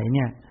ใหญ่ๆเ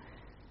นี่ย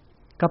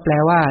ก็แปล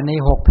ว่าใน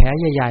6แผล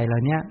ใหญ่ๆเหล่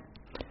านี้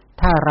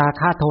ถ้ารา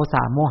คะโทส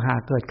ะโมหะ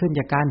เกิดขึ้นจ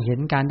ากการเห็น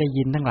การได้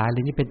ยินทั้งหลายเหล่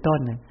านี้เป็นต้น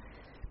เนี่ย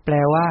แปล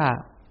ว่า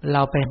เร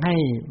าไปให้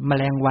แม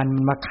ลงวันมั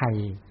นมาไ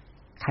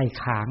ข่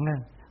ขาง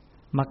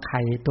มาไ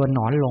ข่ตัวหน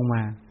อนลงม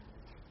า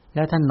แ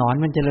ล้วถ้าหนอน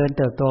มันเจริญ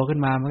เติบโตขึ้น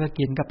มามันก็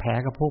กินกับแผล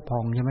กับพวกพ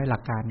องใช่ไหมหลั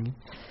กการนี้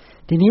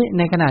ทีนี้ใ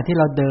นขณะที่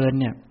เราเดิน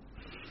เนี่ย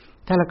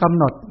ถ้าเรากำ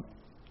ห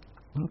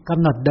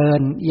นดเดิน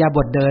อิริยาบ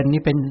ถเดิน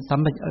นี่เป็น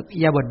อิ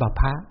ริยาบถบัพ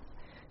พะ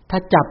ถ้า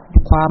จับ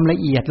ความละ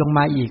เอียดลงม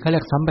าอีกเขาเรี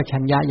ยกสัมปชั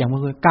ญญะอย่างเมื่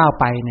อก้าว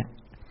ไปเนี่ย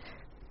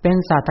เป็น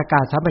ศาสตกา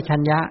สัมปชั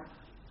ญญะ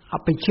เอา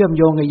ไปเชื่อมโ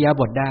ยงกับอิริยา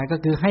บถได้ก็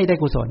คือให้ได้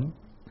กุศล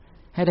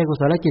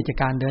และจิตจาก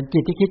การเดินจิ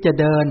ตที่คิดจะ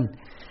เดิน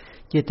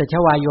จิตตช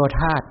วายโย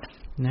ธาตุ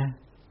นะ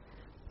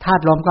ธา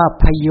ตุลมก็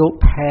พยุ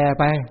แผ่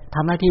ไปท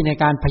ำหน้าที่ใน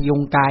การพยุง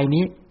กาย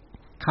นี้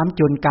ค้ำ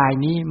จุนกาย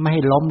นี้ไม่ใ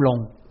ห้ล้มลง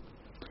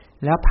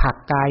แล้วผลัก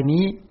กาย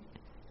นี้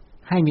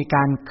ให้มีก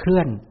ารเคลื่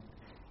อน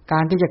กา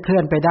รที่จะเคลื่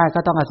อนไปได้ก็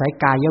ต้องอาศัย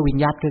กายวิญ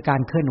ญาตคือกา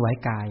รเคลื่อนไหว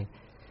กาย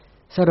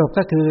สรุป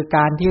ก็คือก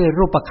ารที่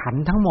รูปขัน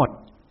ธ์ทั้งหมด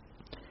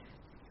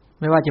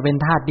ไม่ว่าจะเป็น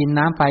ธาตุดิน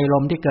น้ำไฟล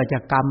มที่เกิดจา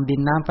กกรรมดิ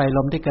นน้ำไฟล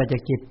มที่เกิดจา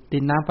กจิตดิ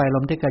นน้ำไฟล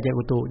มที่เกิดจาก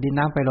อุตุดิน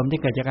น้ำไฟลมที่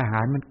เกิดจากอาหา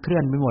รมันเคลื่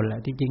อนไปหมดแหละ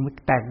จริงๆมัน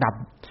แตกดับ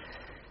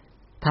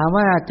ถาม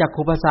ว่าจัก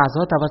ขุประสาทโส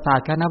ตประสาท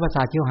คานประส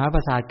าทชิวหาปร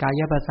ะสาทกา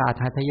ยประสาท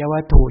หัตถยวั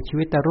ตถุชี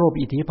วิตรูป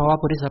อิทธิภาวะ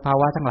ปุริสภา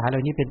วะทั้งหลายเหล่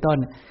านี้เป็นต้น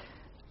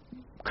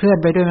เคลื่อน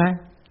ไปด้วยไหม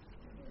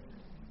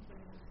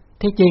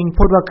ที่จริง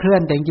พูดว่าเคลื่อ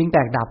นแต่จริงๆแต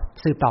กดับ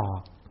สืบต่อ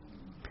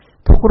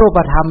ทุกรูป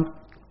ธรรม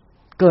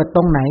เกิดต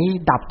รงไหน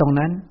ดับตรง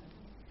นั้น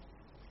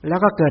แล้ว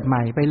ก็เกิดให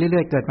ม่ไปเ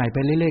รื่อยๆเกิดใหม่ไป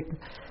เรื่อย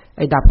ๆไ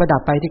อ้ดับก็ดั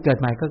บไปที่เกิด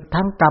ใหม่ก็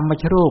ทั้งกรรม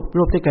ชรูป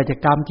รูปที่เกิดจาก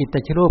กรรมจิตต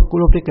ชรูป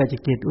รูปที่เกิดจา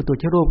กจิตอุตุ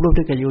ชรูปรูป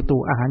ที่เกิดจากอุตุ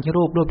อาหารช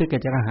รูปรูปที่เกิ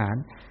ดจากอาหาร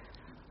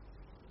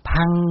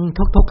พัง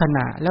ทุกๆขณ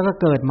ะแล้วก็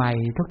เกิดใหม่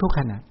ทุกๆข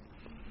ณะ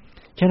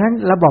ฉะนั้น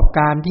ระบบ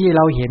การที่เ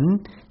ราเห็น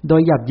โด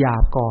ยหยา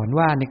บๆก่อน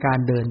ว่าในการ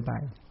เดินไป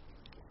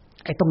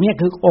ไอ้ตรงนี้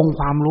คือองค์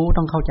ความรู้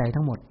ต้องเข้าใจ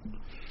ทั้งหมด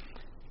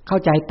เข้า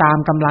ใจตาม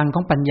กำลังข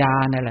องปัญญา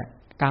นั่นแหละ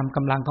ตามก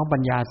ำลังของปั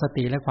ญญาส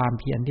ติและความ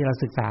เพียรที่เรา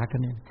ศึกษากั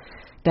นนี่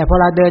แต่พอ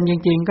เราเดินจ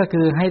ริงๆก็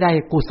คือให้ได้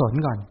กุศล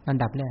ก่อนอัน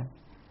ดับแรก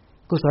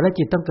กุศล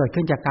จิตต้องเกิด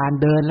ขึ้นจากการ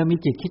เดินแล้วมี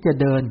จิตคิดจะ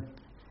เดิน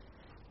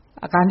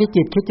อาการที่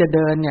จิตคิดจะเ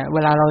ดินเนี่ยเว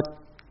ลาเรา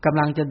กำ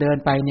ลังจะเดิน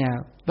ไปเนี่ย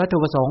วัตถุ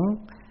ประสงค์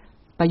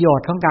ประโยช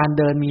น์ของการ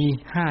เดินมี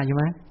5ใช่ไ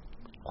หม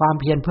ความ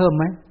เพียรเพิ่ม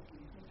ไหม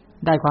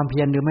ได้ความเพี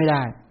ยรหรือไม่ไ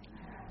ด้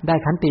ได้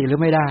ขันติหรือ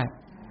ไม่ได้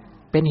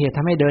เป็นเหตุท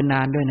ำให้เดินน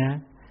านด้วยนะ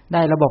ไ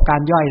ด้ระบบกา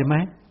รย่อยหรือไ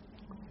ม่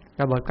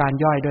ระบบการ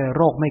ย่อยด้วยโ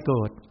รคไม่เ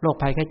กิดโรค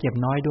ภัยแค่เจ็บ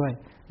น้อยด้วย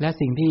และ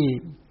สิ่งที่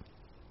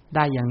ไ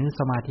ด้อย่างนี้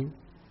สมาธิ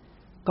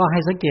ก็ให้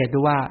สังเกตดู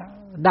ว่า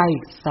ได้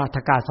สาธ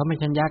กะสัมป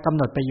ชัญญะกำ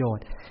หนดประโยช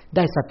น์ไ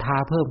ด้ศรัทธา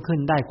เพิ่มขึ้น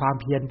ได้ความ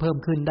เพียรเพิ่ม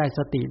ขึ้นได้ส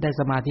ติได้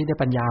สมาธิได้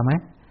ปัญญาไหม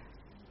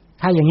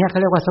ถ้าอย่างเงี้ยเขา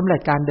เรียกว่าสำเร็จ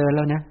การเดินแ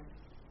ล้วนะ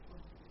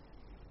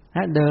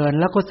เดิน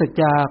แล้วก็สึก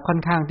จะค่อน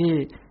ข้างที่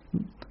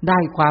ได้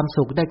ความ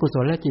สุขได้กุศ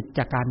ลจิตจ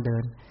ากการเดิ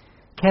น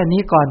แค่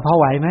นี้ก่อนพอ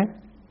ไหวไหม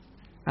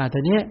แต่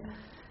นี้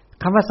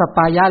คำว่าสัปป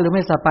ายะหรือไ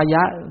ม่สัปปาย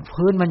ะ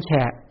พื้นมันแฉ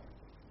ะ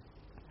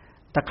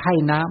ตะไคร่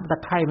น้ำตะ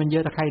ไคร่มันเยอ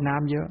ะตะไคร่น้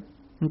ำเยอะ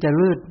มันจะ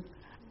ลื่น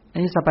อัน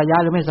นี้สัปปายะ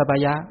หรือไม่สัปปา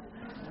ยะ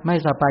ไม่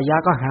สัปปายะ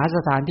ก็หาส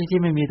ถานที่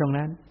ที่ไม่มีตรง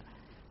นั้น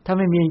ถ้าไ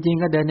ม่มีจริง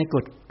ๆก็เดินในกุ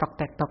ฏตอกแ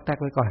ตกตอกแตก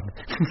ไว้ก่อน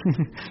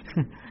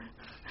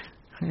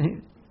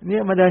เนี่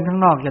ยมาเดินข้าง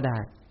นอกก็ได้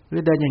หรื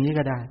อเดินอย่างนี้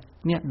ก็ได้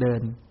เนี่ยเดิ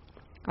น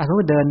สม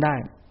มุติเดินได้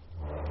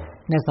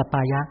ในสัปป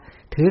ายะ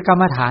ถือกร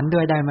รมฐานด้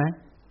วยได้ไหม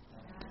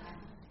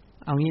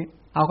เอางี้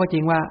เอาก็จริ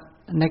งว่า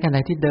ในขณะ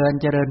ที่เดิน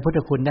เจริญพุทธ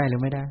คุณได้หรื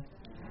อไม่ได้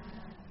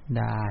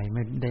ได้ไ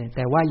ม่ได้แ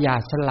ต่ว่าอย่า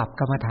สลับ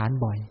กรรมฐาน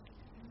บ่อย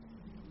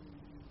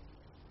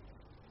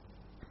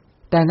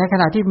แต่ในข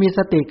ณะที่มีส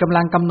ติกำ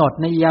ลังกำหนด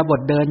ในอิริยาบ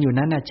ถเดินอยู่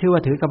นั้นน่ะชื่อว่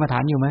าถือกรรมฐา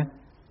นอยู่ไหม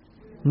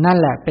นั่น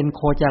แหละเป็นโ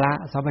คจร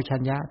สัมปชั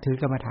ญญะถือ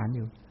กรรมฐานอ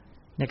ยู่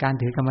ในการ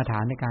ถือกรรมฐา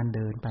นในการเ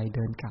ดินไปเ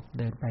ดินกลับ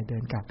เดินไปเดิ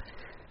นกลับ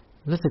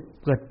รู้สึก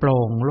เกิดโป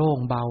ร่งโล่ง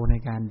เบาใน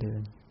การเดิ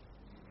น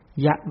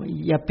อ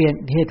ย่าเปลี่ยน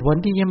เหตุผล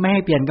ที่ไม่ใ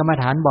ห้เปลี่ยนกรรม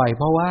ฐานบ่อยเ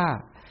พราะว่า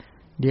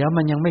เดี๋ยว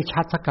มันยังไม่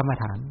ชัดสักกรรม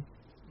ฐาน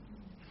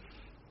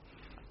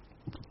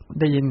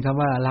ได้ยินคำ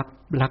ว่า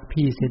รัก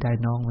พี่เสียดาย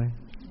น้องไหม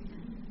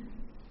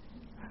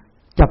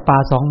จับปลา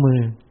2 มือ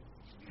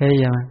เฮ้ย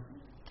ยังไง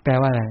แปล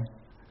ว่าอะไร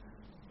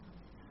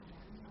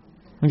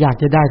มันอยาก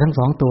จะได้ทั้ง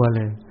2ตัวเ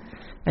ลย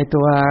ไอ้ตั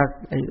ว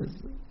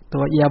อิ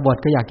ริยาบถ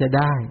ก็อยากจะไ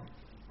ด้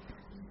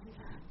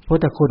พุท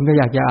ธคุณก็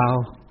อยากจะเอา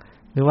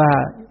หรือว่า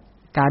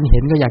การเห็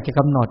นก็อยากจะ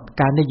กำหนด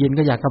การได้ยิน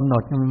ก็อยากกำหน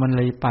ดมันเ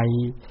ลยไป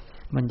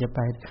มันจะไป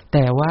แ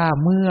ต่ว่า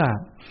เมื่อ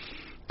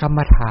กรรม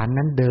ฐาน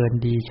นั้นเดิน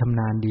ดีชำ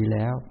นาญดีแ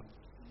ล้ว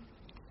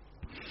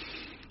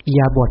อิริ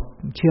ยาบถ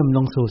เชื่อมล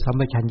งสู่สัม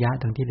ปชัญญะ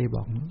ดังที่ได้บ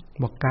อ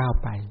กก้าว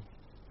ไป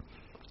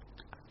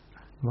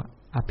ว่า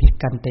อภิ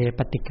กันเตป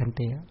ฏิกันเ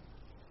ต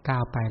ก้า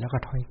วไปแล้วก็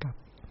ถอยกลับ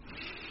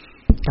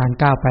การ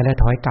ก้าวไปแล้ว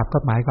ถอยกลับก็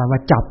หมายความว่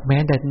าจับแม้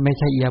แต่ไม่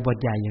ใช่อิริยาบถ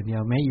ใหญ่อย่างเดีย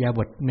วแม้อิริยาบ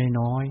ถ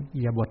น้อยอิ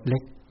ริยาบถเล็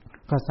ก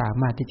ก็สา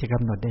มารถที่จะก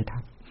ำหนดได้ทั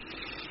น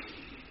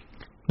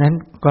นั้น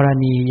กร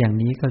ณีอย่าง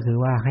นี้ก็คือ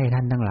ว่าให้ท่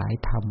านทั้งหลาย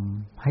ท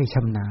ำให้ช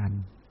ำนาญ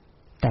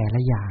แต่ล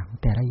ะอย่าง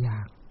แ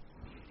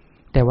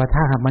ต่ว่าถ้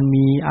าหากมัน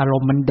มีอาร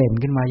มณ์มันเด่น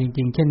ขึ้นมาจ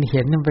ริงๆเช่นเ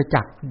ห็นมันประ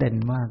จักษ์เด่น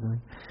มากเลย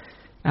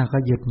ก็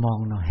หยุดมอง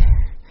หน่อย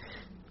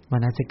ม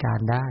นสิการ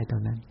ได้ตร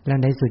งนั้นแล้ว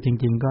ในสุดจ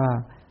ริงๆก็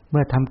เ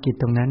มื่อทำกิจ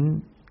ตรงนั้น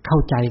เข้า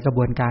ใจกระบ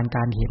วนการก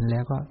ารเห็นแล้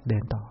วก็เดิ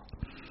นต่อ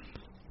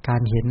กา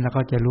รเห็นแล้ว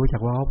ก็จะรู้จั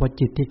กว่าพอ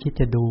จิตที่คิด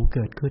จะดูเ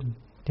กิดขึ้น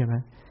ใช่ไหม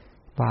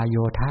วายโย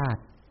ธา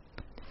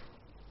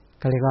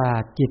ก็เรียกว่า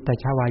จิตต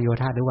ชวายโย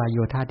ธาหรือวายโย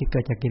ธาที่เกิ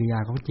ดจากกิริยา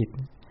ของจิต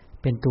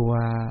เป็น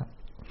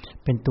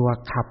ตัว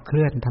ขับเค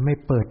ลื่อนทำให้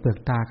เปิดเปลือก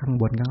ตาข้าง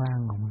บนข้างล่าง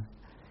ออกมา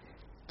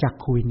จัก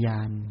ขวิญญา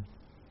ณ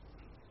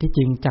ที่จ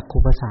ริงจักขุ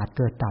ประสาทเ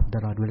กิดดับต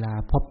ลอดเวลา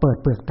พอเปิด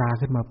เปลือกตา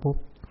ขึ้นมาปุ๊บ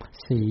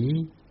สี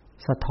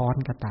สะท้อน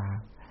กับตา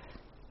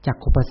จัก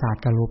ขุประสาท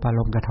กับรูปาร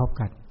มณ์กระทบ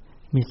กัน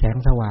มีแสง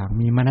สว่าง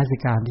มีมนสิ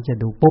การที่จะ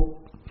ดูปุ๊บ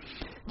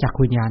จักข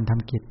วิญญาณท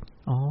ำกิจ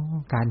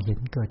การเห็น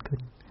เกิดขึ้น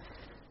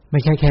ไม่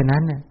ใช่แค่นั้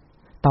นน่ะ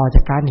ต่อจ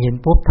ากการเห็น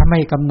ปุ๊บถ้าไม่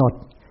กำหนด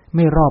ไ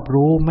ม่รอบ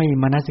รู้ไม่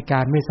มนสิกา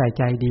รไม่ใส่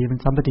ใจดีมัน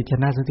สัมปติช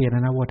นะสุติ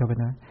นะโวทป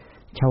นะ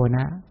ชาวน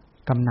ะ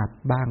กำหนัด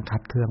บ้างขั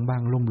ดเคืองบ้า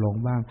งลุ่มหลง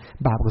บ้าง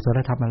บาปกุศล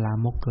ธรรมลา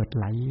มกเกิดไ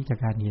หลจาก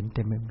การเห็นเ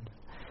ต็มไปหมด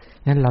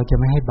นั้นเราจะ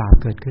ไม่ให้บาป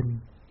เกิดขึ้น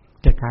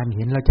จากการเ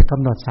ห็นเราจะก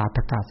ำหนดสาธ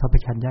กะสัมป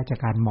ชัญญะจาก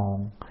การมอง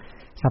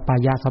สัปปา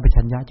ยะสัมป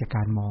ชัญญะจากก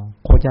ารมอง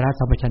โคจร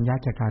สัมปชัญญะ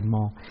จากการม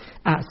อง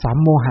สัม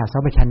โมหะสั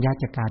มปชัญญะ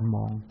จากการม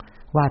อง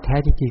ว่าแท้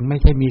ที่จริงไม่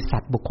ใช่มีสั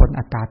ตว์บุคคล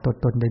อัตตาตัว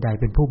ตนใดๆ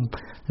เป็นผู้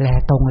แล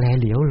ตรงแล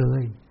เหลียวเล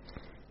ย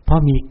เพราะ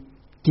มี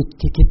จิต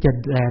ที่คิดจะ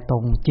แลตร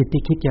งจิต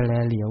ที่คิดจะแล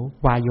เหลียว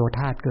วายโยธ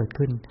าเกิด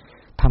ขึ้น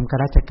ทำก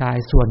ราชกาย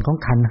ส่วนของ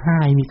ขันธ์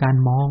5มีการ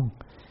มอง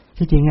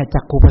ที่จริง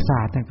จักขุประสา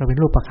ทก็เป็น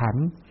รูปขัน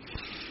ธ์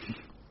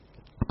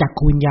จัก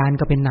ขุวิญญาณ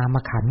ก็เป็นนาม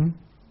ขันธ์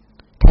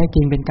แท้จ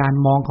ริงเป็นการ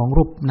มองของ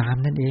รูปนาม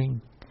นั่นเอง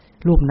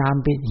รูปนาม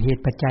เป็นเห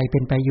ตุปัจจัยเป็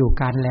นไปอยู่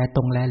การแลต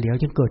รงแลเหลียว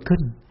จึงเกิดขึ้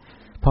น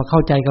พอเข้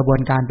าใจกระบว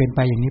นการเป็นไป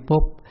อย่างนี้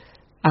ปุ๊บ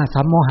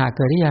สัมโมหะเ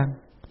กิดหรือยัง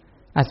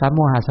สัมโม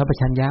หะสัมป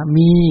ชัญญะ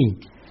มี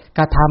ก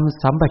ระท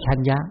ำสัมปชัญ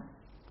ญะ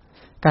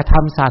กระท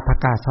ำสาธ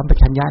กะสัมป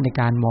ชัญญะใน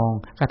การมอง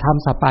กระท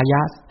ำสัปปาย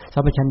ะสั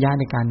มปชัญญะ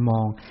ในการมอ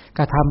งก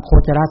ระทำโค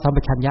จรสัมป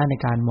ชัญญะใน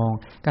การมอง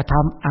กระท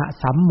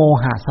ำสัมโม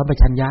หะสัมป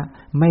ชัญญะ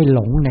ไม่หล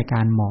งในก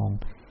ารมอง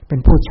เป็น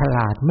ผู้ฉล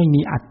าดไม่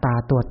มีอัตตา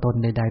ตัวตน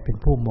ใดๆเป็น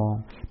ผู้มอง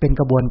เป็น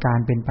กระบวนการ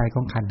เป็นไปข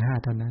องขันธ์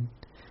5เท่านั้น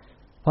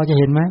พอจะ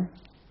เห็นไหม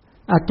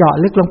เจาะ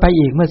ลึกลงไป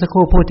อีกเมื่อสักค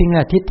รู่พูดถึง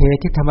ทิฏเถ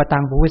ทิฏฐธรรมตั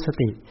งภูวิส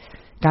ติ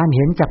การเ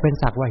ห็นจักเป็น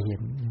สักว่าเห็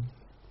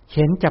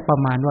นจักประ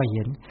มาณว่าเ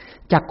ห็น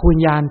จักขุญ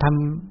ญาณท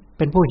ำเ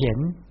ป็นผู้เห็น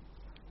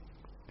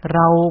เร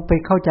าไป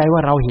เข้าใจว่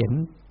าเราเห็น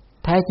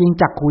แท้จริง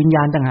จักขุญญ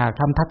าณต่างหาก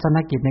ทำทัศน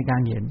กิจในกา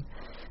รเห็น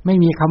ไม่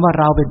มีคำว่า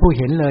เราเป็นผู้เ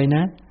ห็นเลยน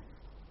ะ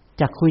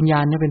จักขุญญา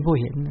ณเนี่ยเป็นผู้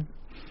เห็นนะ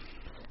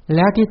แ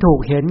ล้วที่ถูก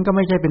เห็นก็ไ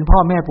ม่ใช่เป็นพ่อ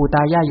แม่ปู่ต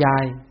ายายยา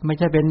ยไม่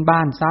ใช่เป็นบ้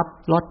านทรัพย์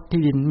รถ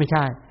ที่ดินไม่ใ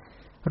ช่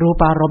รู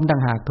ปารมณ์ต่า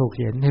งหากถูก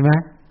เห็นเห็นไหม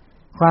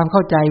ความเข้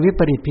าใจวิ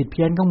ปริตผิดเ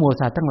พี้ยนของหมู่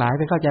สัตว์ทั้งหลาย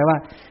ไปเข้าใจว่า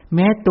แ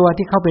ม้ตัว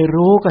ที่เข้าไป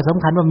รู้ก็ส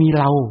ำคัญว่ามี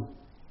เรา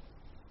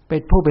เป็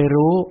นผู้ไป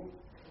รู้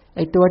ไ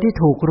อ้ตัวที่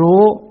ถูก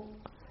รู้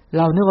เ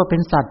รานึกว่าเป็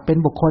นสัตว์เป็น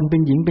บุคคลเป็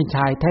นหญิงเป็นช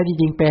ายแท้ที่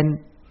จริงเป็น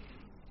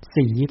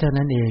สีเท่า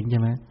นั้นเองใช่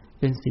ไหม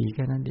เป็นสีแ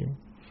ค่นั้นเอง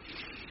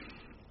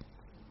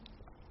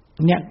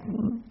เนี่ย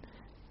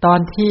ตอน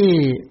ที่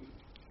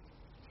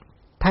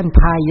ท่านพ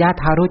ายะ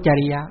ทารุจ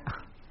ริยะ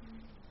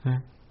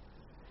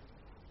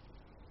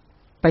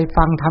ไป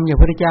ฟังธรรมจากพร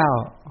ะพุทธเจ้า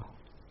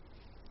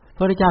พร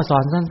ะพุทธเจ้าสอ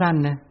นสั้น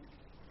ๆนะ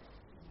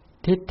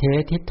ทิฏเถ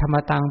ทิฏฐธรรม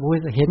ตังภูวิ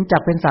สติเห็นจั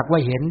กเป็นสักว่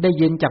าเห็นได้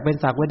ยินจักเป็น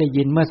สักว่าได้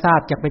ยินเมื่อทราบ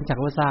จักเป็นสัก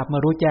ว่าทราบเมื่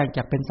อรู้แจ้ง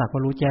จักเป็นสักว่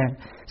ารู้แจ้ง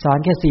สอน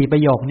แค่4ปร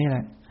ะโยคนี่แหล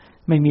ะ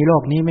ไม่มีโล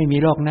กนี้ไม่มี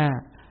โลกหน้า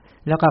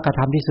แล้วก็กระ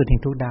ทำที่สุดแห่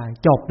งทุกได้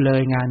จบเลย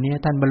งานนี้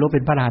ท่านบรรลุเป็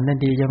นพระอรหันต์ทัน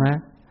ทีใช่ไหม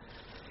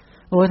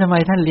โอ้ทำไม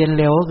ท่านเรียน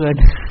เร็วเกิน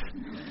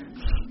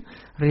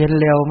เรียน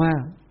เร็วมา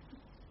ก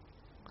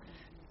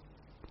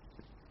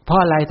เพราะ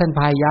อะไรท่าน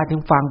พายะถึ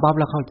งฟังปั๊บ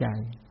แล้วเข้าใจ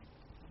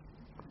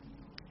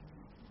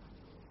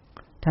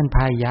ท่านพ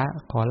ายะ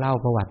ขอเล่า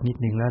ประวัตินิด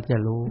หนึ่งแล้วจะ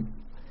รู้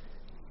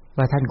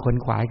ว่าท่านขวน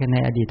ขวายกันใน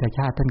อดีตช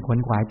าติท่านขวน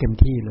ขวายเต็ม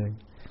ที่เลย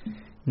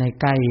ใน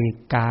ใกล้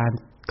การ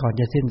ก่อน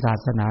จะสิ้นศา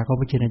สนาของ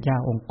พระชินเจ้า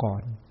องค์ก่อ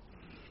น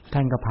ท่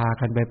านก็พา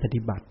กันไปป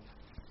ฏิบัติ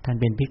ท่าน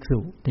เป็นภิกษุ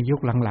ในยุค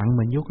หลังๆเห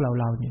มือนยุคเ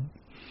ราเนี่ย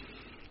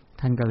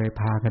ท่านก็เลย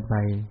พากันไป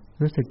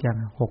รู้สึกอย่าง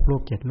6 รู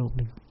ป 7 รูป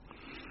นึง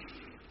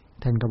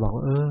ท่านก็บอก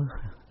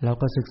เรา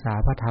ก็ศึกษา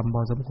พระธรรมพ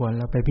อสมควรแ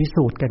ล้วไปพิ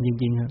สูจน์กันจ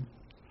ริงๆครับ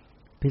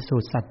พิสู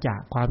จน์สัจจะ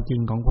ความจริง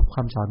ของค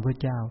ำสอนพระ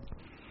เจ้า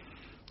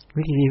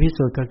วิธีพิ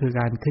สูจน์ก็คือ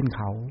การขึ้นเ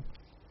ขา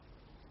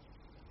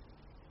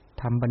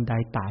ทำบันได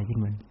ไต่ขึ้น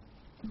มา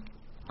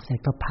เสร็จ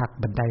ก็ผลัก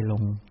บันไดล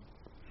ง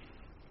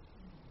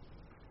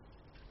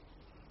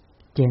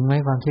เจ๋งไหม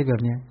ความคิดแบ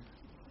บนี้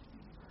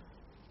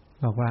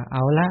บอกว่าเอ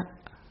าละ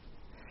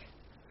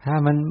ถ้า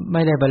มันไ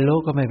ม่ได้บรรลุ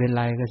ก็ไม่เป็น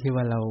ไรก็ชื่อ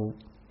ว่าเรา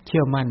เชื่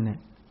อมั่นเนี่ย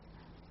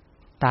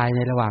ตายใน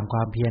ระหว่างคว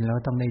ามเพียรแล้ว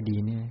ต้องได้ดี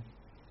เนี่ย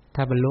ถ้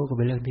าบรรลุก็เ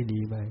ป็นเรื่องที่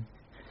ดีไป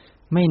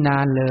ไม่นา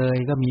นเลย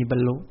ก็มีบร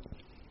รลุ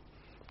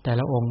แต่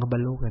ละองค์ก็บร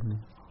รลุกัน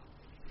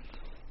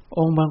อ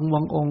งค์บ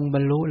างองค์บร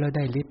รลุแล้วไ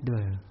ด้ฤทธิ์ด้ว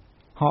ย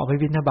เหาะไป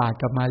บิณฑบาต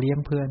กลับมาเลี้ยง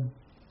เพื่อน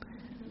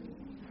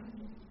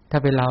ถ้า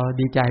เป็นเรา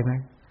ดีใจไหม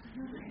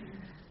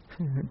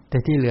แต่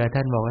ที่เหลือท่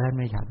านบอกว่าท่าน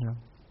ไม่ฉันแล้ว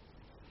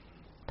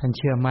ท่านเ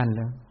ชื่อมั่นแ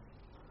ล้ว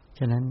ฉ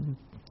ะนั้น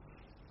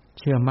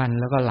เชื่อมั่น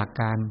แล้วก็หลัก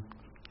การ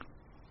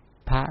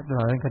พระเร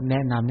าท่านก็แน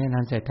ะน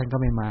ำเสร็จท่านก็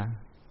ไม่มา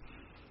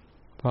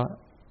เพร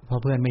าะ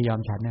เพื่อนไม่ยอม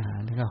ฉันอาหา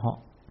รท่านก็เหาะ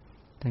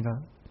ท่านก็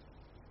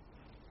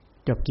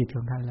จบกิจข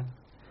องท่านแล้ว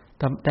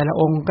แต่ละ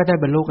องค์ก็ได้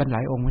บรรลุกันหล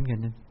ายองค์เหมือนกัน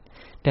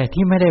แต่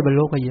ที่ไม่ได้บรร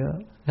ลุก็เยอะ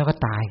แล้วก็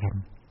ตายกัน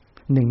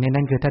หนึ่งใน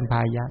นั้นคือท่านพ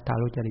ายะทา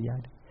รุจริยะ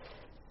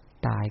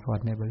ตายก่อน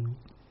ในบรรลุ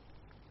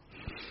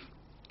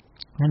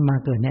นั่นมา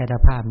เกิดในอัต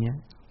ภาพเนี้ย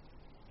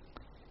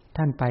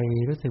ท่านไป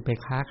รู้สึกไป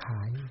ค้าข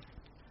าย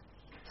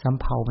สำ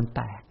เภามันแ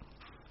ตก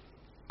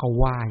ก็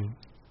ว่า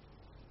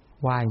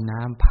ย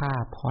น้ำผ้า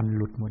ผ่อนห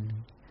ลุดหมด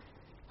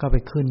ก็ไป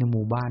ขึ้นในห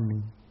มู่บ้านนึ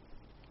ง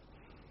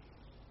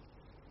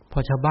พอ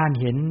ชาวบ้าน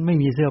เห็นไม่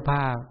มีเสื้อผ้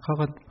าเขา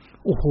ก็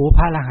โอ้โหพ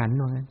ระอรหันต์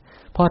ตรงนั้น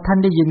พอท่าน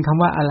ได้ยินค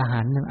ำว่าอรหั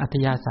นต์อัธ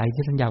ยาศัย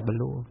ที่ท่านอยากบรร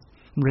ลุ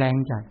แรง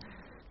จัด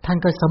ท่าน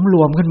ก็สำร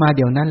วมขึ้นมาเ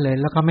ดี๋ยวนั้นเลย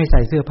แล้วก็ไม่ใ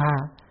ส่เสื้อผ้า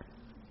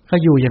ก็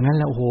อยู่อย่างนั้นแ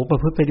หละโอ้โหประ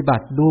พฤติปฏิบั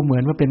ติดูเหมื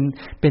อนว่าเ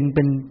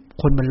ป็น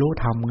คนบรรลุ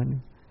ธรรมกัน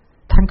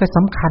ท่านก็ส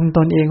ำคัญต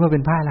นเองว่าเป็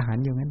นพระอรหัน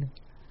ต์อยู่งั้น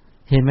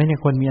เห็นไหมเนี่ย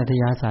คนมีอัธ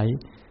ยาศัย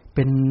เ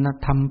ป็นนัก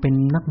ธรรมเป็น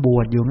นักบว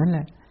ชอยู่งั้นแห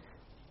ละ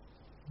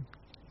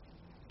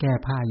แก้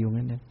ผ้าอยู่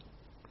งั้นเลย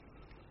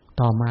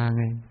ต่อมา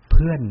ไงเ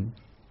พื่อน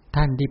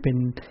ท่านที่เป็น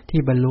ที่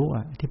บรรลุ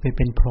ที่ไปเ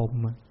ป็นพรหม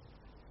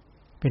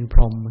เป็นพ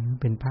รหม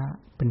เป็นพ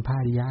ระ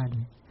อริยะ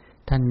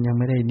ท่านยัง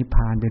ไม่ได้นิพพ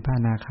านเป็นพระ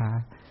อนาคา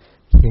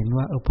เห็น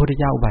ว่าพระพุทธ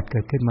เจ้าอุบัติเกิ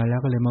ดขึ้นมาแล้ว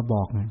ก็เลยมาบ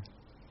อกไง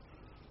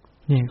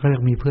นี่ก็เลย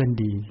มีเพื่อน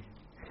ดี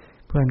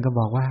เพื่อนก็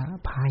บอกว่า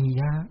พา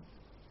ยะ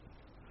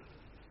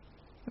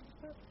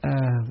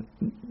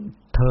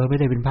เธอไม่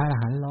ได้เป็นพระอร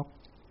หันต์หรอก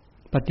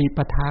ปฏิป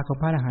ทาของ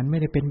พระอรหันต์ไม่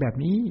ได้เป็นแบบ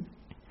นี้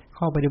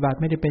ข้อปฏิบัติ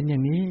ไม่ได้เป็นอย่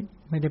างนี้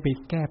ไม่ได้ไป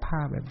แก้ผ้า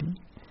แบบนี้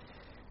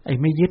ไอ้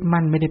ไม่ยึด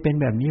มั่นไม่ได้เป็น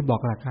แบบนี้บอ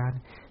กหลักการ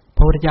พ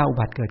ระพุทธเจ้าอุ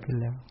บัติเกิดขึ้น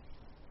แล้ว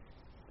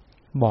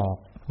บอก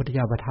พระพุทธเ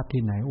จ้าประทับ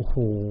ที่ไหนโอ้โห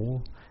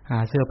หา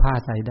เสื้อผ้า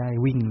ใส่ได้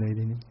วิ่งเลย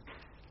ทีนี้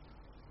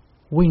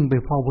วิ่งไป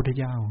พ่อพุทธ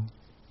เจ้า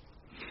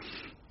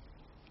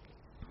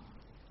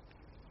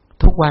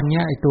ทุกวัน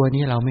นี้ไอ้ตัว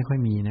นี้เราไม่ค่อย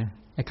มีนะ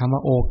ไอ้คำว่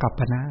าโอกัป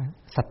ปนะ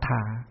ศรัทธ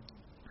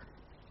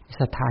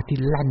าที่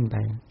แล่นไป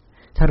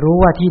ถ้ารู้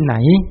ว่าที่ไหน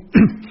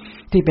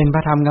ที่เป็นพร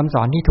ะธรรมคำส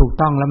อนที่ถูก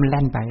ต้องแล้วมันแ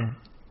ล่นไป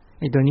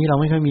ไอ้ตัวนี้เรา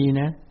ไม่ค่อยมี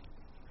นะ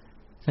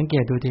สังเก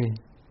ตดูดิ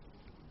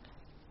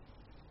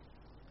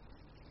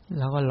แ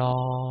ล้วก็รอ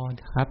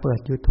หาเปิด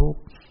YouTube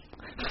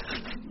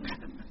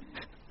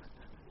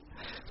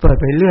เปิด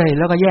ไปเรื่อยแ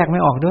ล้วก็แยกไ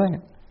ม่ออกด้วย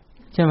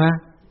ใช่ไหม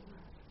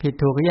ผิด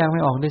ถูกก็แยกไ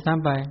ม่ออกด้วยซ้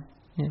ำไป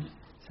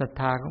ศรัท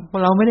ธาเพรา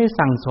ะเราไม่ได้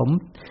สั่งสม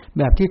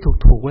แบบที่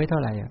ถูกไว้เท่า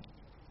ไหร่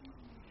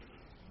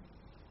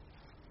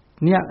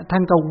เนี่ยท่า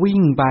นก็วิ่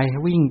งไป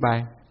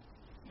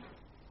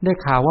ได้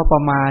ข่าวว่าปร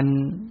ะมาณ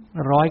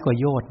100 กว่า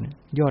โยชน์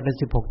ละ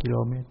16 กิโล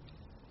เมตร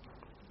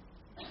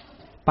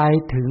ไป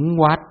ถึง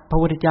วัดพระ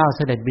พุทธเจ้าเส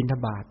ด็จบิณฑ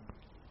บาต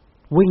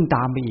วิ่งต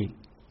ามไปอีก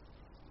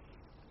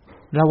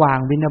ระหว่าง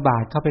บิณฑบา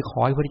ตเข้าไปข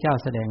อให้พระพุทธเจ้า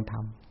แสดงธรร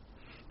ม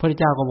พระพุทธ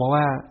เจ้าก็บอก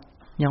ว่า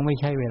ยังไม่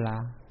ใช่เวลา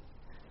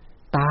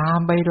ตาม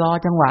ไปรอ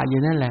จังหวะอ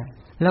ยู่นั่นแหละ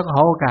แล้วก็ข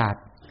อโอกาส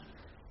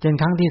จน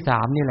ครั้งที่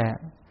3นี่แหละ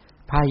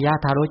พายะ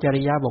ทารุจ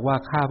ริยะบอกว่า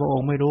ข้าพระอง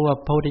ค์ไม่รู้ว่า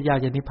พระพุทธเจ้า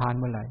จะนิพพาน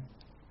เมื่อไหร่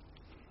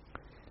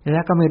แล้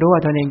วก็ไม่รู้ว่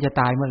าตนเองจะ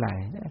ตายเมื่อไหร่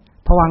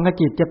ภวังค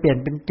จิตจะเปลี่ยน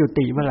เป็นจุ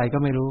ติเมื่อไหร่ก็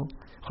ไม่รู้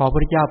ขอพระพุท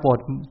ธเจ้าโปรด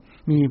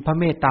มีพระ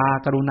เมตตา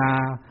กรุณา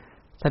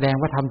แสดง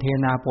ว่าธรรมเท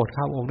นาโปรด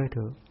ข้าองค์ด้วยเ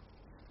ถิด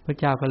พระ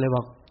เจ้าก็เลยบ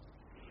อก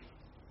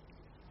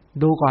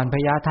ดูก่อนพ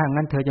ยาถ้า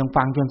งั้นเธอจง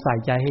ฟังจนใส่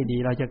ใจให้ดี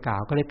เราจะกล่า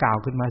วก็เลยกล่าว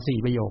ขึ้นมา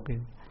4 ประโยคเอ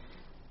ง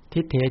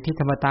ทิฏฐิทิฏ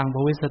ฐมตังภ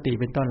วิสติ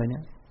เป็นต้นอะไรเนี่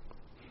ย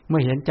เมื่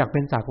อเห็นจักเป็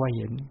นสักว่าเ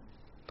ห็น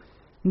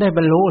ได้บ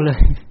รรลุเลย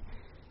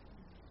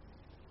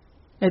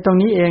ไอ้ตรง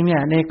นี้เองเนี่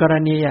ยในกร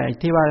ณี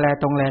ที่ว่าแล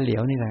ตรงแลเหลีย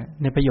วนี่แหละ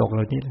ในประโยคเห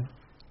ล่านี้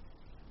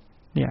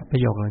เนี่ยปร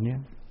ะโยคเหล่านี้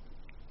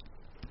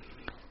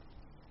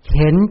เ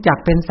ห็นจัก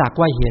เป็นสัก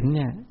ว่าเห็นเ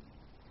นี่ย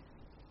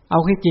เอา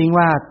ที่จริง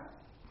ว่า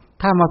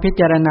ถ้ามาพิ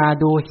จารณา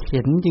ดูเ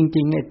ห็นจ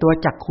ริงๆไอ้ตัว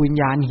จักขุวิญ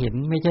ญาณเห็น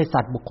ไม่ใช่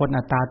สัตว์บุคคล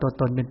อัตตาตัว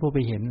ตนเป็นผู้ไป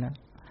เห็นแล้ว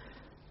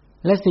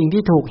และสิ่ง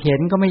ที่ถูกเห็น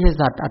ก็ไม่ใช่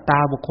สัตว์อัตตา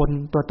บุคคล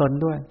ตัวตน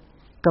ด้วย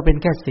ก็เป็น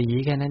แค่สี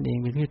แค่นั้นเอง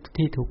เป็น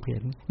ที่ถูกเห็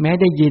นแม้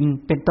ได้ยิน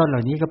เป็นต้นเหล่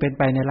านี้ก็เป็นไ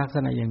ปในลักษ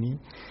ณะอย่างนี้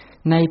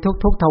ใน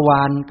ทุกๆทว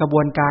ารกระบ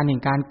วนการแห่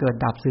งการเกิด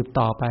ดับสืบ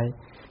ต่อไป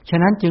ฉะ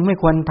นั้นจึงไม่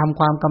ควรทำ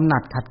ความกำหนั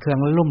ดขัดเคือง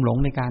และลุ่มหลง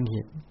ในการเ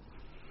ห็น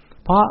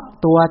เพราะ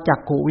ตัวจัก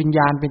ขุวิญญ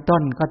าณเป็นต้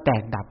นก็แต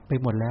กดับไป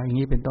หมดแล้วอย่าง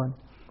นี้เป็นต้น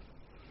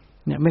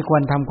เนี่ยไม่คว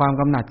รทำความ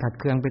กำหนัดขัด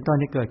เคืองเป็นต้น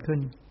ที่เกิดขึ้น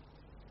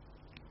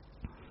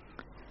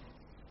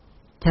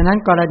ฉะนั้น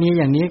กรณี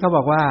อย่างนี้เขาบ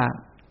อกว่า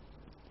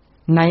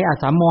ในอ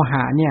สัมโมห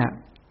ะเนี่ย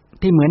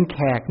ที่เหมือนแข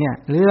กเนี่ย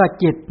หรือว่า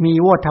จิตมี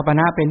โวทัปป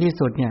นะเป็นที่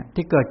สุดเนี่ย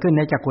ที่เกิดขึ้นใ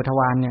นจักขุท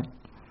วารเนี่ย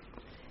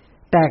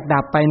แตกดั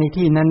บไปใน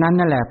ที่นั้น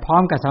นั่นแหละพร้อ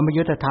มกับสัมป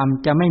ยุตธรรม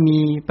จะไม่มี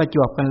ประจ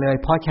วบกันเลย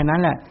เพราะฉะนั้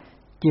นแหละ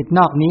จิตน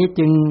อกนี้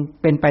จึง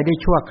เป็นไปได้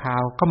ชั่วครา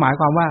วก็หมาย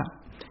ความว่า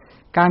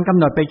การกำ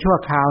หนดไปชั่ว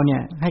คราวเนี่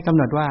ยให้กำ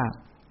หนดว่า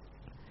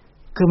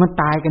คือมัน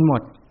ตายกันหม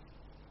ด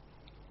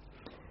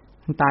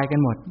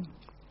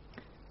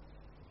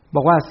บ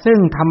อกว่าซึ่ง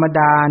ธรรม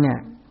ดาเนี่ย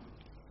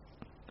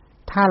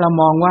ถ้าเรา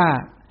มองว่า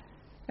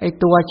ไอ้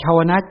ตัวชาว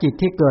นะจิต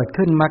ที่เกิด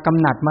ขึ้นมากำ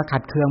หนัดมาขั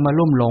ดเคืองมา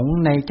ลุ่มหลง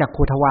ในจัก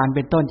ขุทวารเ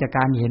ป็นต้นจากก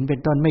ารเห็นเป็น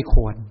ต้นไม่ค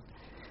วร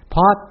เพ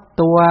ราะ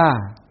ตัว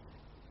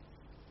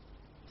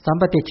สัม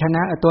ปติชน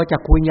ะตัวจั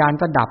กขุวิญญาณ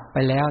ก็ดับไป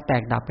แล้วแต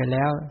กดับไปแ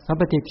ล้วสัม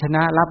ปติชน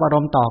ะรับอาร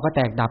มณ์ต่อก็แ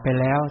ตกดับไป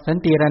แล้วสัน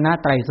ติรณะ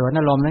ไตรสวน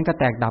อารมณ์นั้นก็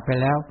แตกดับไป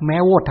แล้วแม้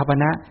โวทัปป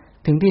นะ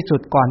ถึงที่สุ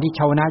ดก่อนที่ช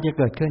าวนะจะ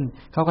เกิดขึ้น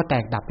เขาก็แต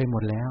กดับไปหม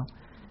ดแล้ว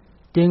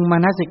จึงม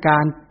นสิกา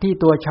รที่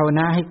ตัวชาวน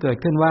ะให้เกิด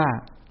ขึ้นว่า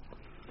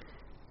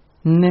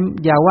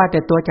อย่าว่าแต่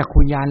ตัวจักขุ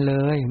วิญญาณเล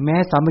ยแม้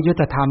สัมปยุ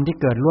ตธรรมที่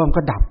เกิดร่วม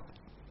ก็ดั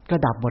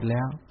บหมดแ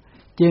ล้ว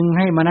จึงใ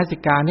ห้มนสิ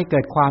การให้เกิ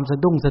ดความสะ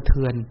ดุ้งสะเ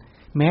ทือน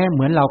แม้เห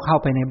มือนเราเข้า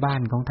ไปในบ้า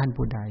นของท่าน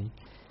ผู้ใด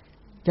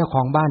เจ้าข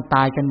องบ้านต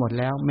ายกันหมด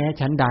แล้วแม้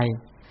ชั้นใด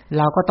เ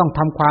ราก็ต้องท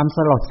ำความส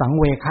ลดสัง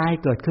เวชให้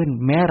เกิดขึ้น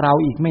แม้เรา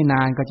อีกไม่น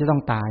านก็จะต้อ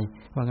งตาย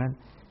เพราะงั้น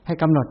ให้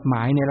กำหนดหม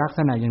ายในลักษ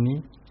ณะอย่างนี้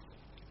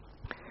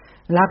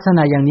ลักษณ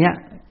ะอย่างเนี้ย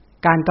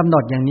การกำหน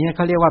ดอย่างนี้เข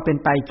าเรียกว่าเป็น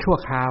ไปชั่ว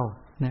คราว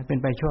นะเป็น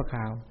ไปชั่วคร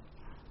าว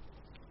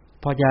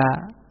พอ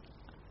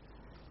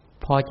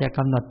จะก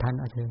ำหนดทัน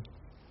อาจารย์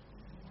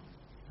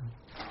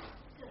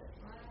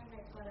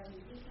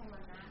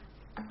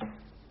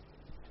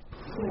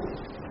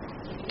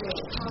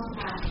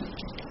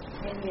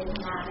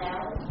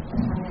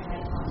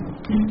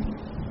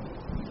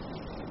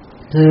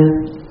คือ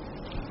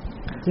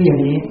อย่า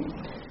งนี้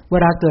เว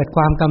ลาเกิดค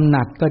วามกำห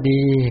นัดก็ดี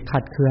ขั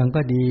ดเคือง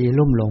ก็ดี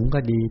ลุ่มหลงก็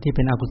ดีที่เ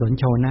ป็นอกุศล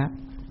โชนะ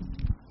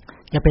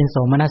จะเป็นโส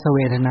มนัสเว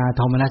ทนาโ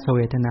ทมนัสเว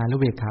ทนาหรือ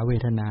เวขาเว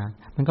ทนา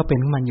มันก็เป็น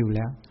ของมันอยู่แ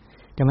ล้ว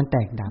แต่มันแต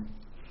กดับ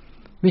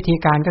วิธี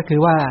การก็คือ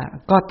ว่า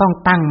ก็ต้อง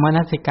ตั้งมน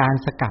สิการ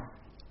สกัด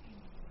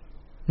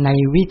ใน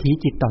วิถี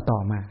จิตต่อ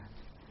ๆมา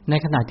ใน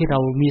ขณะที่เรา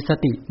มีส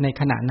ติใน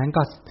ขณะนั้น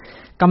ก็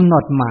กำหน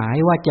ดหมาย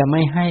ว่าจะไ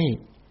ม่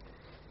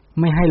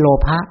ให้โล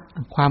ภะ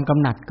ความก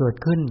ำหนัดเกิด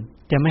ขึ้น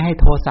จะไม่ให้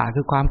โทสะ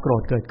คือความโกร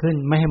ธเกิดขึ้น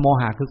ไม่ให้โม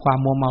หะคือความ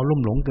มัวเมาลุ่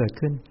มหลงเกิด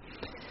ขึ้น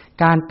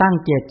การตั้ง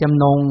เจตจ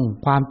ำนง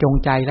ความจง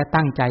ใจและ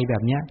ตั้งใจแบ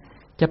บนี้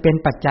จะเป็น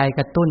ปัจจัยก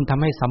ระตุ้นท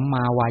ำให้สัมม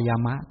าวายา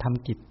มะท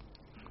ำกิจ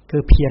คื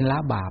อเพียรละ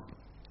บาป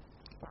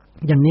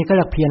อย่างนี้ก็เ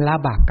รียกเพียรละ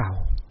บาปเก่า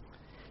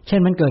เช่น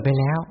มันเกิดไป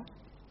แล้ว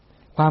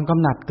ความก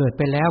ำหนัดเกิดไ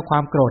ปแล้วควา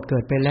มโกรธเกิ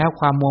ดไปแล้ว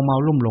ความมัวเมา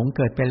ลุ่มหลงเ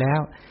กิดไปแล้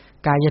ว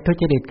กายทุ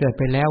จริตเกิด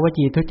ไปแล้วว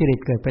จีทุจริต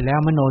เกิดไปแล้ว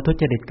มโนทุ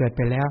จริตเกิดไ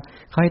ปแล้ว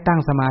เขาให้ตั้ง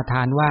สมาท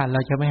านว่าเรา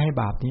จะไม่ให้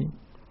บาปนี้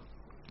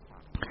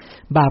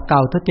บาปเก่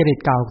าทุจริต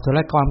เก่าอกุศล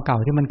กรรมเก่า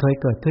ที่มันเคย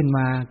เกิดขึ้นม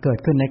าเกิด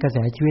ขึ้นในกระแส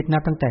ชีวิตนั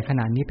บตั้งแต่ข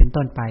ณะนี้เป็น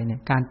ต้นไปเนี่ย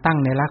การตั้ง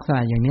ในลักษณ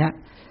ะอย่างเนี้ย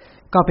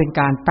ก็เป็น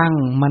การตั้ง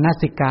มน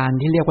สิการ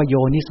ที่เรียกว่าโย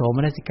นิโสม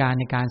นสิการ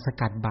ในการส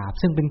กัดบาป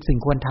ซึ่งเป็นสิ่ง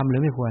ควรทำหรื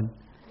อไม่ควร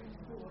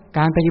ก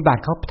ารปฏิบั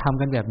ติเขาท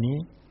ำกันแบบนี้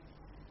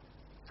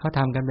เขาท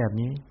ำกันแบบ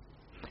นี้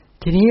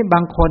ทีนี้บา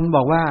งคนบ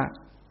อกว่า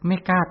ไม่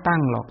กล้าตั้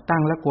งหรอกตั้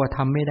งแล้วกลัวท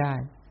ำไม่ได้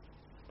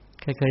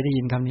เคยได้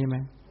ยินคำนี้ไหม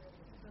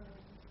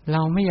เร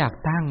าไม่อยาก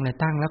ตั้งเลย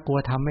ตั้งแล้วกลัว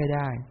ทำไม่ไ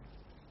ด้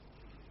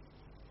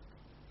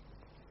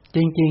จ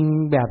ริง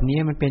ๆแบบนี้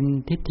มันเป็น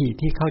ทิฏฐิ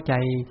ที่เข้าใจ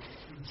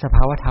สภ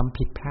าวธรรม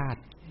ผิดพลาด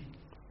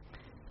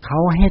เขา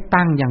ให้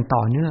ตั้งอย่างต่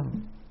อเนื่อง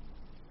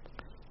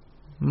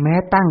แม้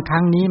ตั้งค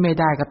รั้งนี้ไม่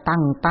ได้ก็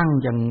ตั้ง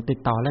อย่างติด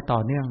ต่อและต่อ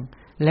เนื่อง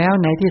แล้ว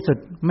ในที่สุด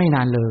ไม่น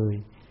านเลย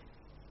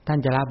ท่าน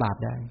จะละบาป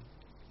ได้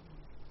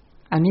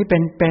อันนี้เ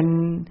ป็น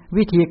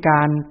วิธีกา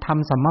รท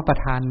ำสัมมาประ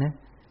ธานนะ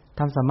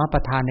ทำสัมมาป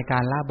ระธานในกา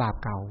รละบาป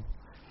เก่า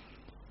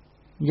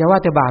อย่าว่า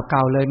แต่บาปเก่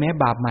าเลยแม้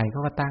บาปใหม่เข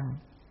าก็ตั้ง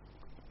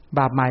บ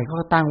าปใหม่เขา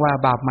ก็ตั้งว่า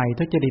บาปใหม่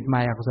ทุจริตให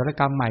ม่อกุศล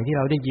กรรมใหม่ที่เ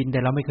ราได้ยินแต่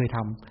เราไม่เคยท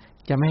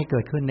ำจะไม่ให้เกิ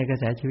ดขึ้นในกระ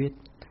แสชีวิต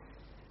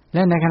แล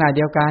ะในขณะเ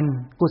ดียวกัน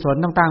กุศล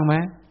ต้องตั้งไหม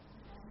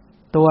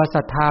ตัวศ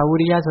รัทธาวิ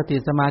ริยะสติ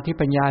สมาธิ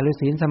ปัญญาหรือ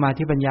ศีลสมา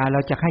ธิปัญญาเร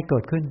าจะให้เกิ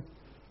ดขึ้น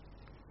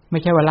ไม่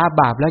ใช่ว่าละ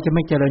บาปแล้วจะไ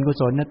ม่เจริญกุ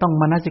ศลนะต้อง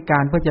มนสิกา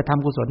รเพื่อจะท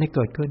ำกุศลให้เ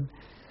กิดขึ้น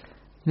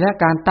และ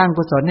การตั้ง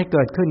กุศลให้เ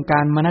กิดขึ้นกา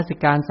รมนสิ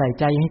การใส่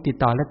ใจให้ติด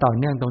ต่อและต่อ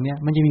เนื่องตรงนี้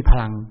มันจะมีพ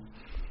ลัง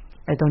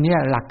ไอ้ตรงนี้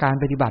หลักการ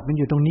ปฏิบัติมันอ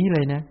ยู่ตรงนี้เล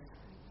ยนะ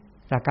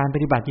หลักการป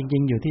ฏิบัติจริ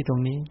งๆอยู่ที่ตรง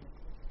นี้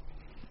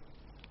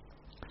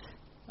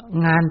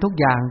งานทุก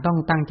อย่างต้อง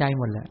ตั้งใจ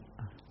หมดแหละ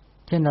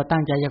เช่นเราตั้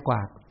งใจจะกว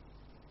าด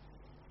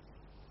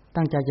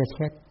ตั้งใจจะเ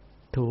ช็ด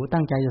ถู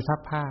ตั้งใจจะซัก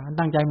ผ้า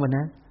ตั้งใจหมดน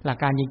ะหลัก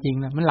การจริง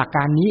ๆนะมันหลักก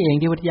ารนี้เอง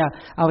ที่พุทธเจ้า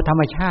เอาธรร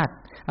มชา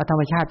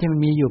ติที่มัน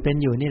มีอยู่เป็น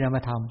อยู่นี่เราม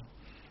าท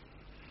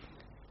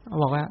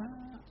ำบอกว่า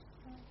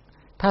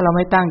ถ้าเราไ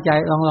ม่ตั้งใจ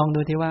ลองดู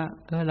ที่ว่า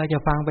เราจะ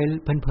ฟังไป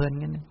เพลิน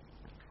ๆกัน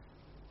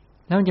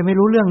แล้วมันจะไม่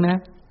รู้เรื่องนะ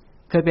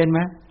เคยเป็นไหม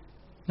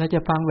เราจะ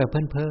ฟังแบบเ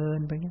พลิน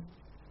ๆไปงี้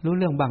รู้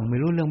เรื่องบ้างไม่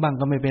รู้เรื่องบ้าง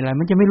ก็ไม่เป็นไร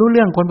มันจะไม่รู้เ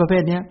รื่องคนประเภ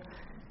ทนี้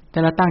แต่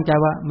เราตั้งใจ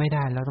ว่าไม่ไ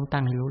ด้เราต้อง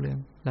ตั้งให้รู้เรื่อง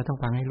เราต้อง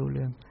ฟังให้รู้เ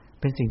รื่อง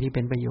เป็นสิ่งที่เ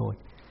ป็นประโยชน์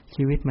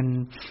ชีวิต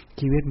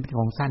ข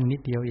องสั้นนิ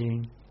ดเดียวเอง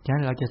ฉะนั้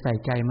นเราจะใส่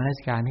ใจมน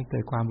สิการให้เกิ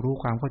ดความรู้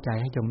ความเข้าใจ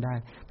ให้จงได้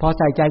พอ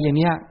ใส่ใจอย่างเ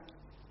นี้ย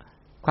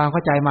ความเข้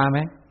าใจมาไหม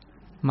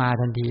มา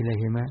ทันทีเลย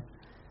เห็นไหม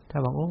ถ้า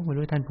บอกโอ้ไม่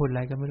รู้ท่านพูดอะไ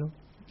รก็ไม่รู้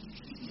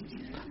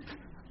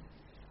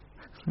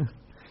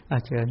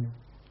เชิญ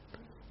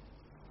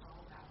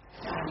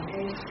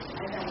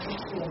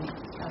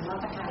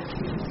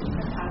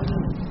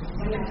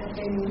มันอาจจะเ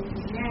ป็น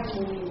แง่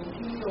มุม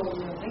ที่โยม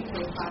ไม่เค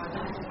ยฟังแล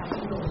ะอาจจะทำให้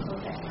โยมเข้า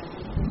ใจมาก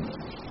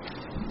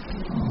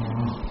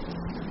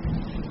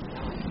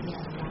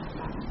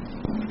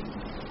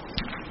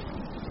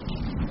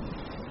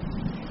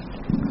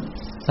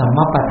สัมม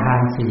าประธา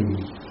นสี่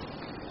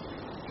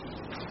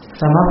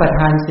สัมมาประธ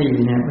านสี่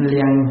เนี่ยมันเรี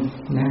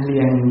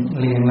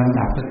ยงลำ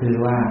ดับก็คือ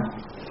ว่า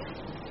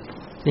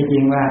จริ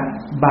งๆว่า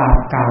บาป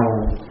เก่า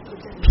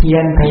เพีย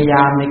รพยาย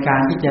ามในกา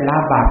รที่จะละ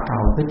บาปเก่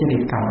าทุจริ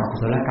ตเก่าอกุ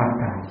ศลกรรม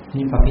เก่า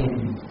นี่ประเภท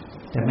นึง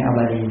แต่ไม่เอาบ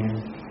าลีนะ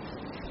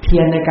เพี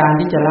ยรในการ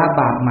ที่จะละ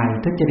บาปใหม่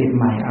ทุจริต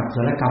ใหม่อกุศ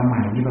ลกรรมให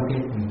ม่นี่ประเภ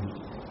ทนึง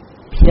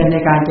เพียรใน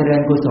การเจริ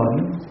ญกุศล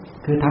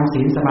คือทำ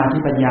ศีลสมาธิ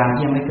ปัญญา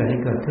ที่ยังไม่เกิดให้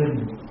เกิดขึ้น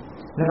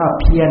แล้วก็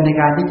เพียรใน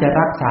การที่จะ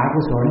รักษา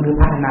กุศลหรือ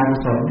พัฒนากุ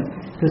ศล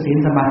คือศีล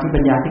สมาธิปั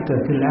ญญาที่เกิ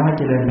ดขึ้นแล้วให้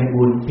เจริญไป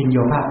บุญพิญโย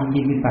ภาพ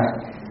ยิ่งขึ้นไป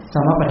สั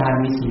มมาประธาน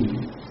มีสี่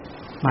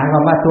หมายควา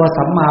มว่าตัว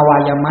สัมมาวา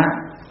ยามะ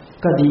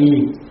ก็ดี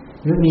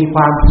หรือมีค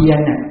วามเพียร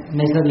เนี่ยใ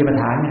นสติปัฏ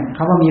ฐานเนี่ยเข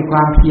าว่ามีคว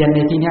ามเพียรใน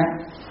ที่เนี้ย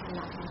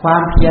ควา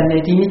มเพียรใน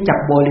ที่นี้จัก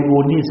บริบู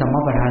รณ์ที่สัมม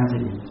าประธาน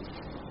สี่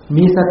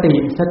มีส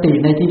ติ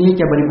ในที่นี้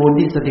จะบริบูรณ์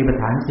ที่สติปัฏ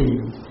ฐานสี่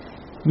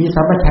มี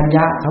สัมปชัญญ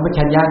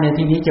ะใน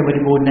ที่นี้จะบ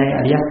ริบูรณ์ในอ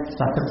ริย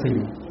สัจทั้งสี่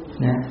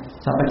นะ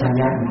สัมปชัญ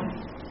ญะ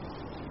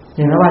เ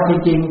ห็นไหมว่าจ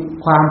ริง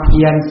ๆความเ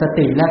พียรส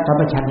ติและสัม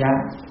ปชัญญะ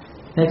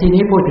ในที่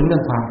นี้พูดถึงเรื่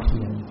องความเพี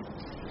ยร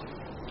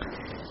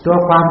ตัว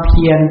ความเ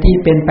พียรที่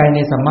เป็นไปใน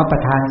สัมมาปร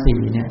ะธาน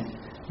สี่เนี่ย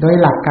โดย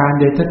หลักการ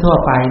โดยทั่ว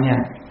ไปเนี่ย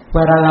เว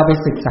ลาเราไป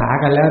ศึกษา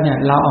กันแล้วเนี่ย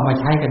เราเอามา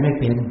ใช้กันไม่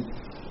เป็น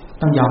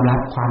ต้องยอมรับ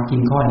ความจริ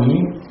งข้อนี้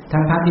ทั้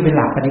งที่เป็นห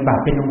ลักปฏิบัติ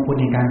เป็นองค์คุณ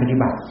ในการปฏิ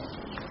บัติ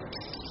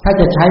ถ้า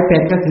จะใช้เป็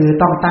นก็คือ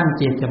ต้องตั้ง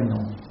เจตจำน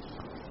ง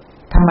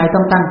ทำไมต้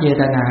องตั้งเจ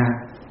ตนา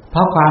เพร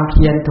าะความเ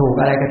พียรถูก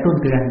อะไรกระตุ้น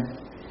เตือน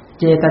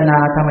เจตนา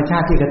ธรรมชา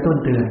ติที่กระตุ้น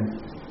เตื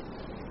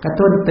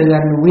อ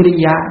นวิริ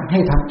ยะให้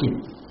ทำกิจ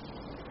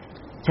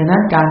ฉะนั้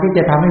นการที่จ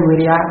ะทำให้วิ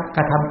ริยะก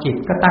ระทำกิจ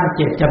ก็ตั้งเ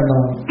จตจำน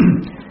ง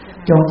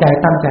จงใจ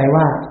ตั้งใจ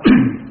ว่า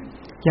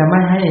จะไม่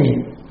ให้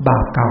บา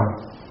ปเก่า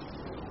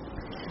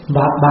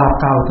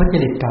ทุจ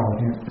ริตเก่าเ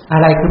นี่ยอะ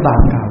ไรคือบา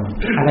ปเก่า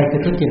อะไรคื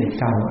อทุจริต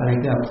เก่าอะไร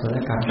คืออกุศล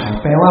กรรมเก่า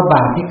แปลว่าบ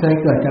าปที่เคย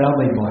เกิดกับเรา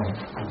บ่อย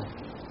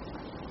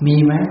ๆมี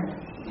ไหม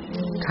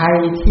ใคร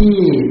ที่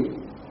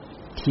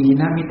ถี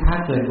นมิทธะ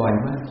เกิดบ่อย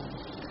มาก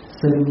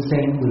ซึมเซ็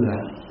งเบื่อ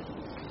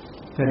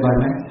เกิดบ่อย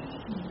ไหม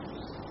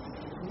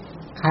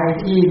ใคร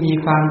ที่มี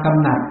ความก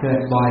ำหนัดเกิด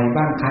บ่อย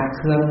บ้างขัดเ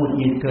คืองหงุดห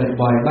งิดเกิด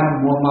บ่อยบ้าง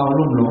มัวเมา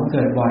ลุ่มหลงเ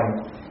กิดบ่อย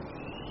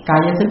กา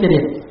ยทุจริ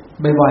ต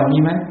บ่อยๆมี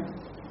ไหม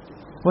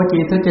วจี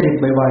ทุจริต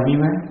บ่อยๆมี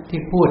ไหมที่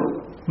พูด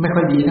ไม่ค่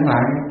อยดีทั้งหลา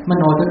ยม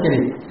โนทุจริ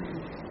ต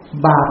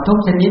บาปทุก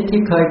ชนิด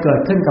ที่เคยเกิด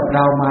ขึ้นกับเร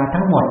ามา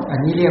ทั้งหมดอัน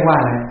นี้เรียกว่า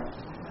อะไร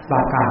บา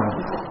ปเก่า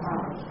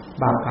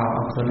บาปเก่าอ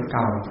กุศลเ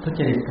ก่าทุ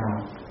จริตเก่า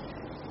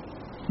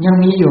ยัง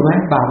มีอยู่ไหม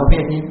บาปประเภ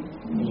ทนี้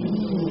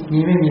มี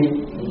ไม่มี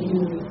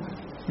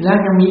แล้ว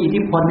ยังมีอิท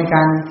ธิพลในก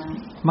าร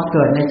มาเ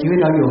กิดในชีวิต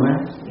เราอยู่ไหม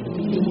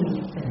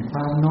คว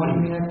ามน้อย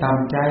เนื้อต่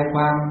ำใจคว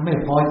ามไม่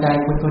พอใจ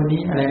คน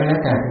นี้อะไรก็แล้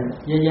วแต่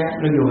เยอะแยะ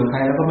เราอยู่กับใคร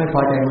แล้วก็ไม่พ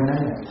อใจคนนั้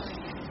นแหละ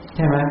ใ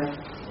ช่ไหม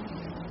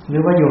หรื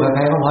อว่าอยู่กับใค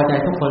รก็พอใจ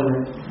ทุกคนเล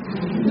ย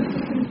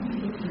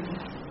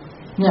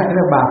เนี่ยเ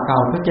รียกบาปเก่า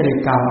ทุจริต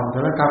เก่าอกุศ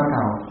ลกรรมเ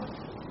ก่า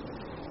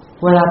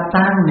เวลา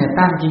ตั้งเนี่ย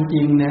ตั้งจ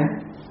ริงๆนะ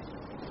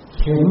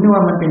เห็นว่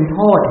ามันเป็นโท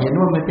ษเห็น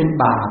ว่ามันเป็น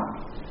บาป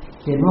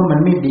เห็นว่ามัน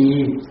ไม่ดี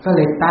ก็เล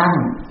ยตั้ง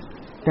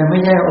แต่ไม่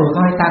ใช่เข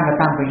าให้ตั้งก็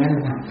ตั้งไปงั้นเล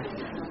ยนะ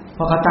เพ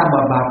ราะเขาตั้งว่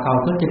าบาปเก่า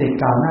ทุจริต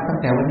เก่านะตั้ง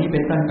แต่วันนี้เป็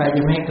นต้นไปจ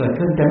ะไม่ให้เกิด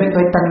ขึ้นแต่ไม่เค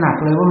ยตระหนัก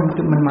เลยว่ามันเ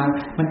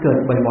กิด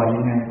บ่อยๆ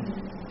ยังไง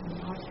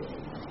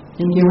จ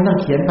ริงๆมันต้อง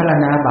เขียนพรรณ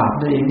นาบาป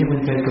ตัวเองที่มัน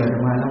เคยเกิดออ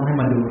กมาแล้วให้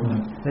มาดูหน่อย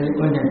แล้ว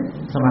ก็เนี่ย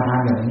สมาทาน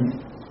แบบนี้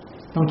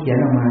ต้องเขียน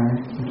ออกมา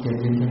เขียน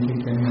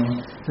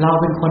เรา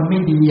เป็นคนไม่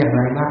ดีอย่างไ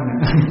รบ้างนะ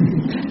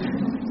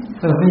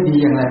ไม่ดี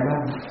อย่างไรบ้า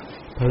ง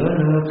เผลอเ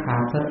รอขา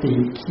ดสติ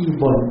ขี้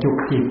บ่นจุก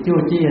จิกจู้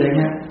จี้อะไร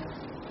เงี้ย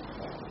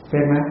เป็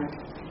นไหม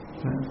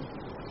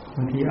บ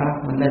างที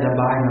มันได้ระ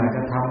บายหน่อย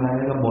ก็ทำอะไรแ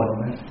ล้วก็บ่น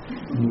นะ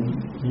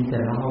มีแต่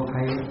เราใคร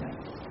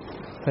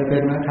เคยเป็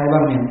นไหมใครบ้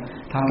างเนี่ย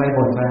ทำไป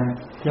บ่นไป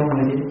ยกมื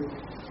อดิ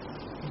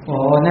โอ้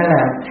นั่นแหล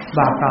ะบ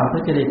าปเก่าทุ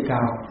จริตเก่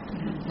า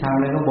ทำอ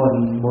ะไรก็บ่น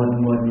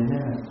อยู่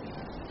นั่น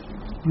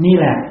นี่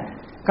แหละ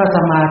ก็ส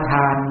มาท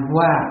าน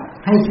ว่า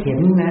ให้เห็น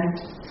นะ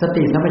ส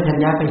ติสัมปชัญ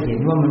ญะไปเห็น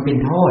ว่ามันเป็น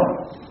โทษ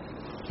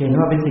เห็น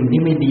ว่าเป็นสิ่ง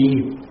ที่ไม่ดี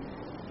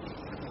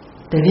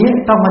แต่นี้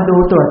ต้องมาดู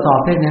ตรวจสอบ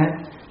ด้วยนะ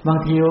บาง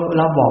ทีเ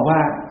ราบอกว่า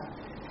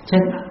เช่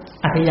น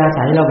อัธยา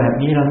ศัยเราแบบ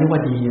นี้เรานึกว่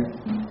าดีอ่ะ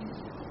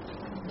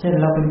เช่น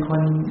เราเป็นค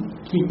น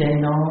ขี้ใจ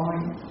น้อย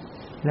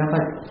แล้ว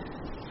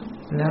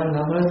เร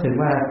าก็รู้สึก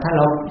ว่าถ้าเ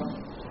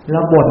ร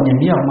าบ่นอย่าง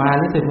นี้ออกมา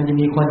รู้สึกมันจะ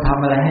มีคนท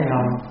ำอะไรให้เร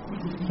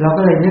า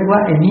ก็เลยนึกว่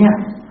าไอ้เนี้ย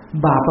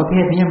บาปประเภ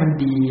ทนี้มัน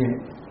ดี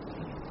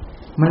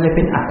มันเลยเ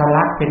ป็นอัต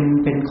ลักษณ์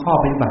เป็นข้อ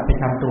เป็นบัตรประ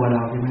จำตัวเร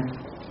าใช่ไหม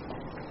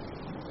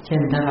เช่น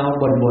ถ้าเรา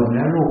บ่นแ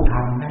ล้วลูกท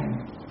ำให้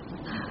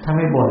ถ้าไ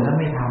ม่บ่นแล้ว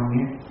ไม่ทำเ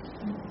นี้ย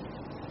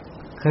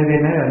เคยเป็น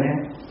ไหมแบบนี้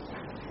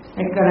ไ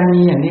อ้กรณี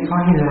อย่างนี้เขา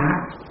ให้ละ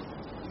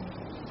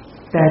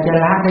แต่จะ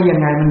ละได้ยัง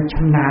ไงมันช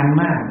ำนาญ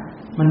มาก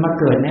มันมา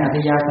เกิดในอัธ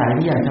ยาศัย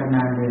ที่อย่างชำน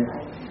าญเลย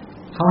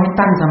เขาให้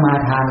ตั้งสมา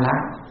ทานละ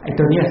ไอ้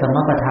ตัวนี้สม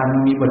ปทานมั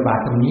นมีบทบาท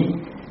ตรงนี้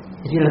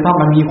ที่เราต้อง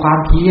มันมีความ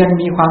เพียร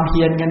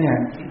กันเนี่ย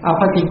เอาเ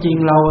ข้าจริง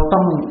ๆเราต้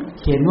อง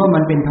เห็นว่ามั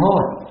นเป็นโท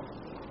ษ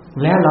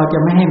แล้วเราจะ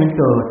ไม่ให้มัน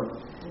เกิด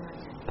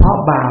เพราะ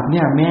บาปเ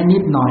นี่ยแม้นิ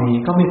ดหน่อย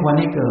ก็ไม่ควร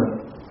ให้เกิด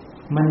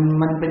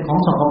มันเป็นของ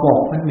สกปรก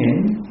มันเหม็น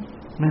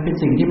มันเป็น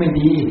สิ่งที่ไม่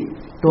ดี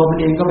ตัวมัน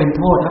เองก็เป็น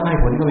โทษแล้วให้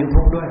ผลก็เป็น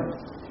ทุกข์ด้วย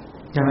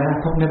ใช่ไหมล่ะ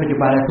ทุกข์ในปัจจุ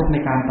บันและทุกข์ใน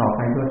การต่อไป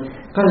ด้วย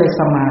ก็เลยส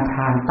มาท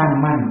านตั้ง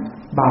มั่น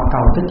บาปเก่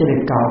าทุจริต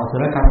เก่าอกุศ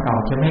ลกรรมเก่า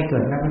จะไม่ให้เกิ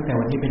ดตั้งแต่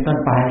วันนี้เป็นต้น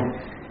ไป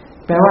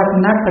แปลว่า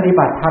นักปฏิ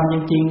บัติธรรมจ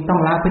ริงๆต้อง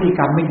ละพฤติก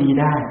รรมไม่ดี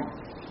ได้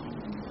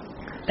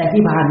แต่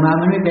ที่ผ่านมา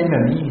มันไม่เป็นแบ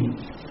บนี้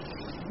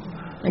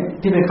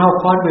ที่ไปเข้า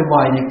คอร์สบ่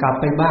อยๆเนี่ยกลับ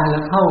ไปบ้านแล้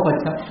วเข้ากั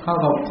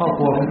บครอบค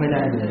รัวไม่ไ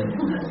ด้เลย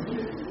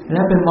แล้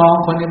วไปมอง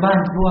คนในบ้าน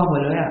ทั่วหม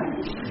ดเลยอ่ะ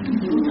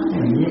อย่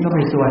างนี้ก็ไ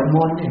ม่สวดม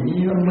นต์อย่างนี้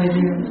ก็ไม่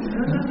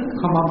เ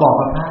ข้ามาบอก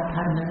กับพระ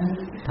ท่านนะ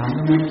ถาม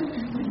ว่า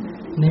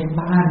ใน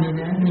บ้านนี่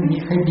นะไม่มี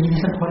ใครดี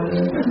สักคนเล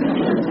ย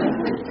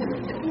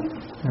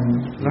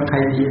แล้วใคร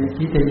ดี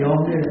ที่จะยอม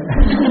ด้วย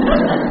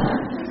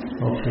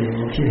โอเค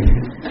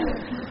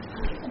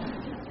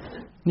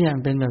เนี่ย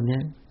เป็นแบบนี้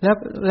แ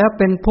ล้วเ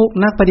ป็นพวก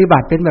นักปฏิบั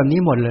ติเป็นแบบนี้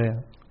หมดเลย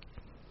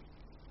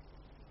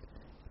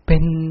เ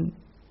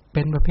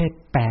ป็นประเภท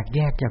แปลกแย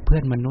กจากเพื่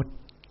อนมนุษย์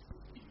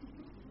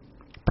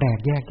แปลก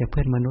แยกจากเ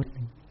พื่อนมนุษย์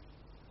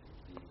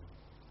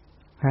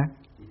ฮะ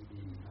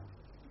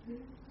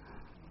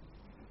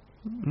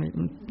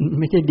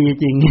ไม่ใช่ดี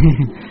จริง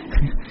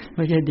ไ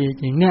ม่ใช่ดี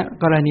จริงเนี่ย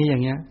กรณีอย่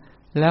างเงี้ย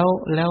แ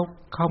ล้ว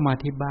เข้ามา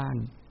ที่บ้าน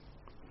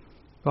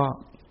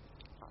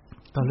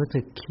ก็รู้สึ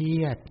กเครี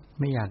ยด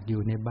ไม่อยากอ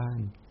ยู่ในบ้าน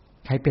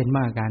ใครเป็นม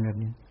าอาการแบบ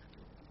นี้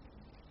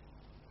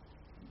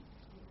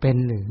เป็น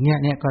หรือเนี่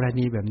ยกร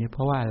ณีแบบนี้เพ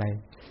ราะว่าอะไร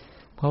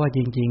เพราะว่าจ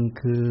ริง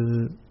ๆ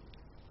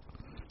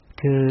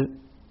คือ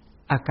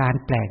อาการ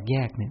แปลกแย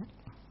กเนี่ย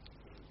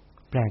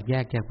แปลกแย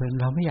กจากเพื่อน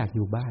เราไม่อยากอ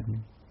ยู่บ้าน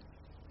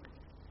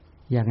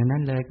อย่างนั้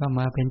นเลยก็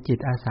มาเป็นจิต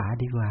อาสา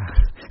ดีกว่า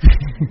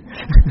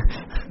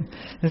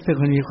รู้สึก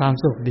มันมีความ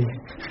สุขดี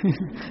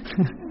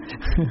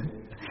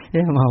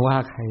มาว่า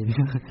ใครเ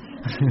นี่ย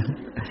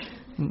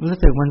รู้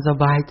สึกมันส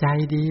บายใจ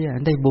ดี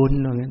ได้บุญ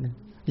อย่างนั้น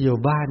อยู่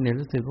บ้านเนี่ย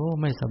รู้สึก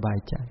ไม่สบาย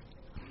ใจ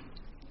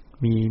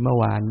มีเมื่อ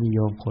วานมีโย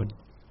มคน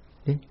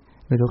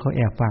ไม่รู้เขาแ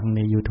อบฟังใน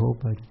YouTube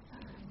เลย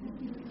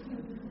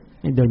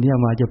เดี๋ยวนี้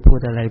มาจะพูด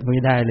อะไรไ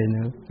ม่ได้เลยน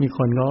ะมีค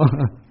นก็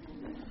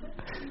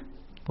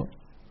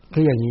คื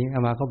ออย่างนี้อ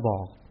ามาก็บอ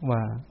กว่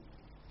า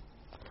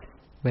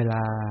เวล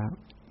า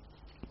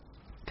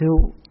คือ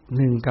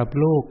หนึ่งกับ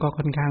ลูกก็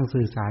ค่อนข้าง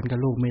สื่อสารกับ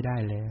ลูกไม่ได้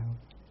แล้ว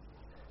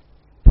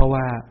เพราะ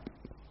ว่า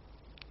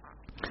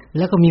แ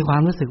ล้วก็มีควา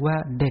มรู้สึกว่า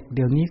เด็กเ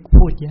ดี๋ยวนี้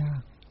พูดยาก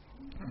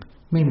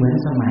ไม่เหมือน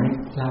สมัย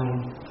เรา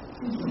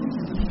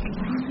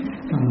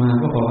มา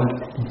ก็บอกว่า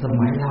ส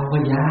มัยเราก็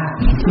ยาก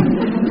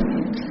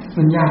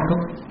มันยากทุก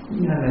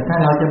อะไรถ้า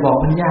เราจะบอก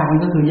มันยากมัน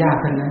ก็คือยาก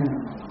ทั้งนั้น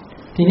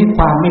ทีนี้ค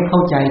วามไม่เข้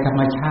าใจธรร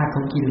มชาติข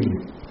องกิเลส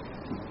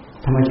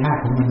ธรรมชาติ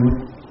ของมนุษ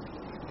ย์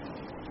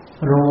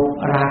โลภ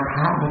ราค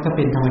ะมันก็เ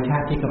ป็นธรรมชา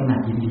ติที่กำหนัด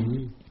ยินดี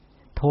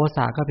โทส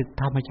ะก็เป็น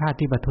ธรรมชาติ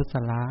ที่ประทุษ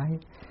ร้าย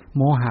โ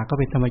มหะก็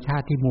เป็นธรรมชา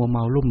ติที่มัวเม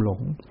าลุ่มหล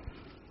ง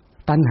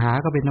ตัณหา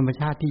ก็เป็นธรรม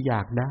ชาติที่อย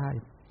ากได้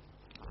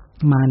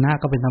มานะ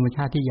ก็เป็นธรรมช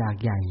าติที่อยาก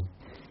ใหญ่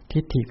ทิ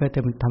ฏฐิก็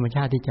เป็นธรรมช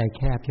าติที่ใจแ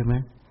คบใช่ไหม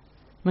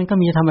มันก็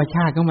มีธรรมช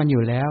าติของมันอ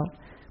ยู่แล้ว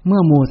เมื่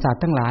อหมู่สัต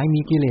ว์ทั้งหลาย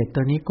มีกิเลสตั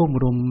วนี้กุ้ม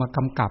รุมมาก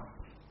ำกับ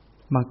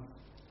มา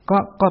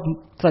ก็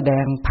แสด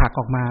งผลัก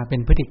ออกมาเป็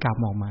นพฤติกรรม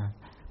ออกมา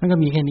มันก็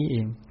มีแค่นี้เอ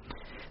ง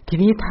ที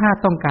นี้ถ้า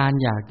ต้องการ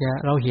อยากจะ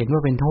เราเห็นว่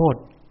าเป็นโทษ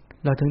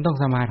เราถึงต้อง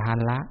สมาทาน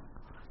ละ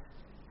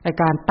ไอ้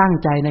การตั้ง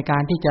ใจในกา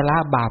รที่จะละ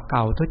บาปเก่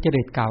าทุจ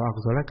ริตเก่าอ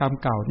กุศลกรรม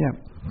เก่าเนี่ย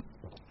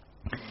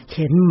เ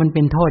ห็นมันเ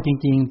ป็นโทษจ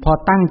ริงๆพอ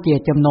ตั้งเจต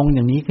จำนงอ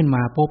ย่างนี้ขึ้นม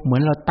าปุ๊บเหมือ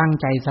นเราตั้ง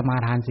ใจสมา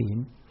ทานศีล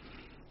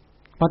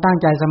พอตั้ง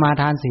ใจสมา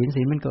ทานศี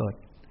ลมันเกิด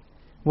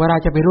เวลา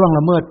จะไปล่วงล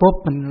ะเมิดปุ๊บ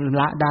มัน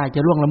ละได้จ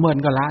ะล่วงละเมิด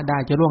ก็ละได้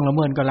จะล่วงละเ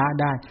มิดก็ละ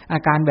ได้อา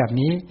การแบบ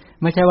นี้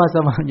ไม่ใช่ว่าส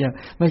มาอย่าง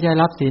ไม่ใช่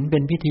รับศีลเป็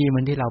นพิธีเหมื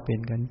อนที่เราเป็น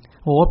กัน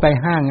โหไป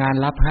5 งาน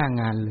รับ5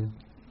 งานเลย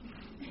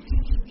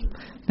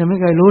แต่ไม่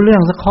เคยรู้เรื่อ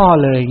งสักข้อ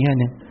เลยอย่างเงี้ย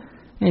เนี่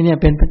ย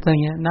เป็นอย่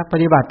างเงี้ยนักป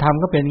ฏิบัติธรรม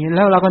ก็เป็นอย่างงี้แ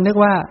ล้วเราก็นึก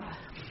ว่า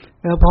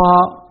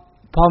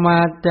พอมา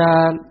จะ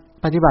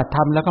ปฏิบัติธร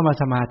รมแล้วก็มา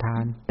สมาทา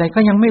นแต่ก็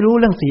ยังไม่รู้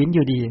เรื่องศีลอ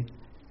ยู่ดี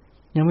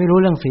ยังไม่รู้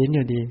เรื่องศีลอ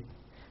ยู่ดี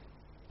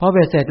พอเ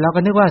บ็ดเสร็จเราก็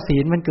นึกว่าศี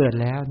ลมันเกิด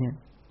แล้วเนี่ย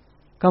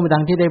ก็ดั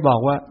งที่ได้บอก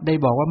ว่า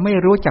ไม่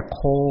รู้จักโ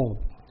ค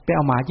ไปเอ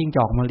าหมาจิ้งจ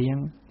อกมาเลี้ยง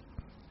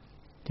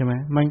ใช่ไหม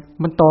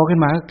มันโตขึ้น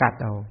มาก็กัด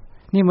เอา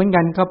นี่เหมือนกั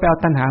นก็ไปเอา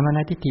ตัณหามาน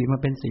ะทิฏฐิมา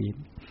เป็นศีล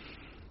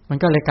มัน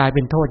ก็เลยกลายเ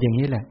ป็นโทษอย่าง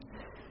นี้แหละ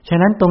ฉะ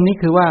นั้นตรงนี้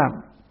คือว่า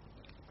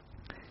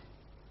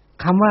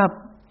คำว่า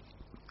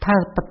ถ้า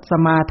ส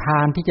มาทา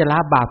นที่จะละ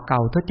บาปเก่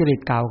าทุจริต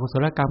เก่ากุศ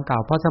ลกรรมเก่า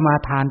พอสมา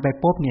ทานไป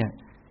ปุ๊บเนี่ย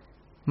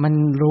มัน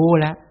รู้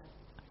แล้ว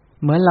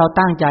เหมือนเรา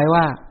ตั้งใจ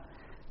ว่า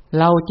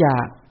เราจะ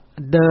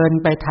เดิน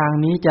ไปทาง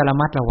นี้จะระ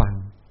มัดระวัง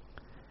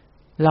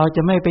เราจ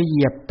ะไม่ไปเห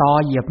ยียบตอ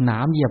เหยียบหนา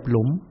มเหยียบห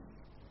ลุม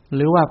ห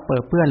รือว่าเปื้อ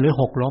นเปื้อนหรือ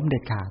หกล้มเด็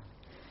ดขาด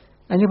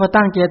อันนี้พอ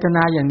ตั้งเจตน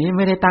าอย่างนี้ไ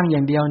ม่ได้ตั้งอย่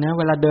างเดียวนะเ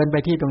วลาเดินไป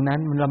ที่ตรงนั้น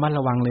มันระมัดร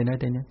ะวังเลยนะ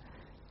แต่เนี้ย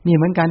นี่เ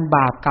หมือนกันบ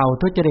าปเก่า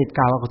ทุจริตเ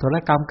ก่าอกุศล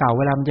กรรมเก่าเ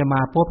วลามันจะม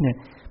าปุ๊บเนี่ย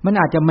มัน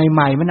อาจจะให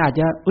ม่ๆมันอาจ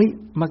จะ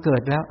มาเกิ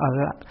ดแล้ว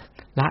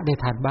ละได้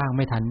ทันบ้างไ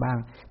ม่ทันบ้าง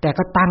แต่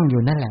ก็ตั้งอ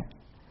ยู่นั่นแหละ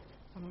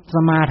ส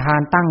มาทา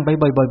นตั้งไป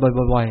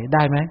บ่อยๆไ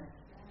ด้ไหม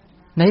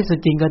ในสุด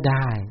จริงก็ไ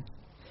ด้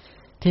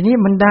ทีนี้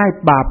มันได้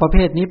บาปประเภ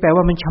ทนี้แปล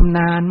ว่ามันชำน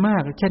าญมา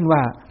กเช่นว่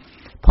า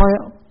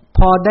พ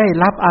อได้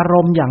รับอาร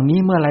มณ์อย่างนี้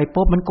เมื่อไร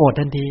ปุ๊บมันโกรธ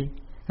ทันที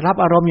รับ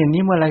อารมณ์อย่าง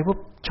นี้เมื่อไรปุ๊บ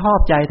ชอบ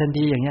ใจทัน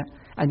ทีอย่างเงี้ย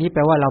อันนี้แป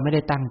ลว่าเราไม่ไ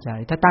ด้ตั้งใจ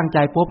ถ้าตั้งใจ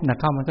ปุ๊บนะ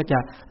เข้ามันก็จะ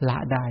ละ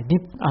ได้นี่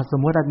สม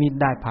มติว่ามี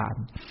ได้ผ่าน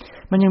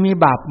มันยังมี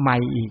บาปใหม่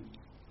อีก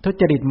ทุ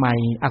จริตใหม่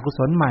อกุศ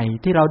ลใหม่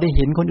ที่เราได้เ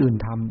ห็นคนอื่น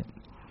ทำเนี่ย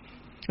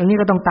อันนี้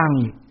ก็ต้องตั้ง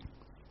อีก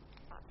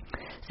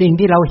สิ่ง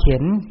ที่เราเห็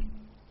น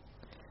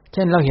เ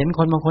ช่นเราเห็นค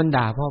นบางคน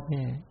ด่าพ่อแ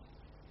ม่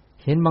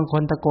เห็นบางค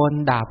นตะโกน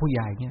ด่าผู้ให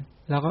ญ่เนี่ย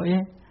เราก็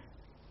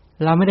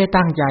เราไม่ได้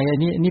ตั้งใจอัน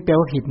นี้แปล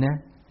ว่าผิดนะ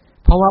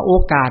เพราะว่าโอ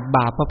กาสบ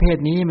าปประเภท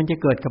นี้มันจะ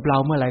เกิดกับเรา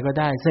เมื่อไหร่ก็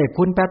ได้เสพ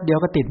คุณแป๊บเดียว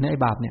ก็ติดในไอ้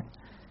บาปเนี่ย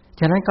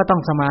ฉะนั้นก็ต้อ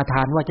งสมาท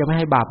านว่าจะไม่ใ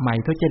ห้บาปใหม่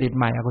ทุจริต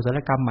ใหม่อกุศล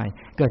กรรมใหม่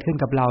เกิดขึ้น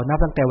กับเรานับ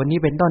ตั้งแต่วันนี้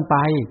เป็นต้นไป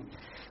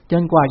จ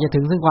นกว่าจะถึ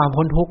งซึ่งความ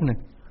พ้นทุกข์เนี่ย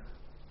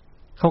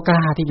เขาก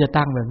ล้าที่จะ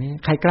ตั้งแบบนี้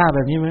ใครกล้าแบ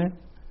บนี้ไหม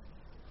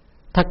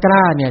ถ้าก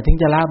ล้าเนี่ยถึง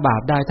จะละบา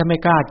ปได้ถ้าไม่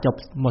กล้าจบ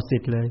หมดสิ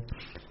ทธิ์เลย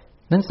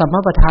นั้นสัมมา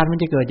ประธานมัน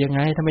จะเกิดยังไง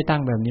ถ้าไม่ตั้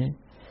งแบบนี้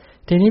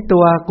ทีนี้ตั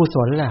วกุศ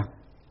ลล่ะ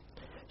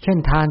เช่น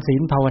ทานศี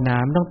ลภาวนา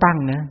มันต้องตั้ง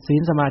นะศี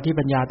ลสมาธิ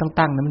ปัญญาต้อง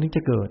ตั้งนะมันถึงจ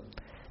ะเกิด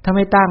ถ้าไ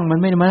ม่ตั้งมัน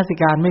ไม่มนสิ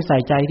การไม่ใส่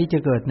ใจที่จะ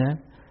เกิดนะ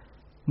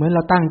เหมือนเร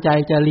าตั้งใจ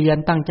จะเรียน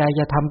ตั้งใจ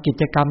จะทำกิ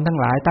จกรรมทั้ง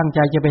หลายตั้งใจ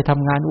จะไปท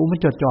ำงานมัน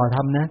จดจ่อท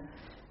ำนะ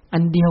อั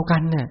นเดียวกั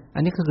นเนี่ยอั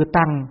นนี้คือ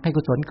ตั้งให้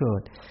กุศลเกิ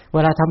ดเว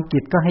ลาทำกิ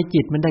จก็ให้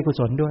จิตมันได้กุ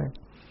ศลด้วย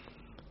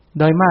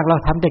โดยมากเรา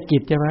ทำแต่กิ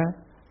จใช่ไหม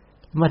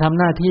มาทำ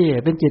หน้าที่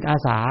เป็นจิตอา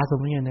สาสม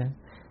มติเนี่ยนะ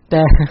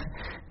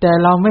แต่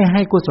เราไม่ใ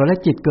ห้กุศลและ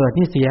จิตเกิด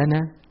นี่เสียน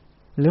ะ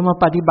หรือมา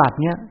ปฏิบัติ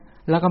เนี่ย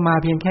แล้วก็มา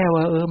เพียงแค่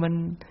ว่ามัน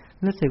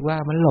รู้สึกว่า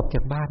มันหลบจ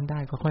ากบ้านได้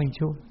ก็ค่อย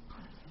ชั่ว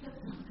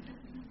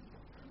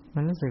มั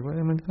นรู้สึกว่า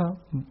มันก็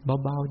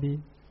เบาๆดี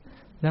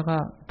แล้วก็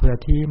เผื่อ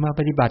ทีมา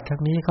ปฏิบัติครั้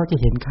งนี้เขาจะ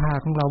เห็นค่า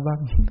ของเราบ้าง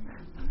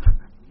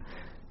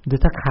หรือ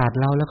ถ้าขาด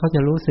เราแล้วเขาจ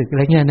ะรู้สึกอะไ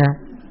รเงี้ยนะ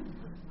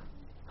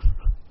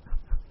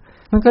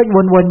มันก็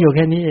วนๆอยู่แ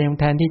ค่นี้เอง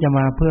แทนที่จะม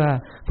าเพื่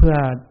อ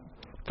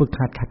ฝึก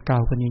ขัดเกลา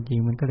กันจริง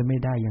ๆมันก็เลยไม่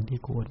ได้อย่างที่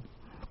ควร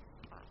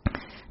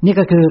นี่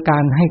ก็คือกา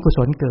รให้กุศ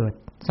ลเกิด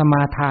สม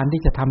าทาน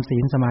ที่จะทำศี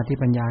ลสมาธิ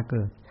ปัญญาเ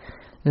กิด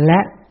และ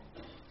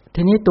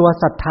ทีนี้ตัว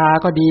ศรัทธา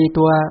ก็ดี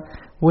ตัว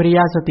วิริย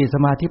ะสติส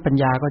มาธิปัญ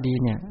ญาก็ดี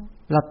เนี่ย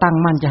เราตั้ง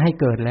มั่นจะให้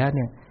เกิดแล้วเ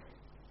นี่ย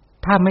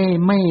ถ้า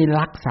ไม่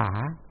รักษา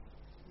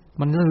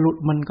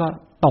มันก็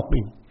ตก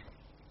อีก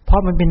เพรา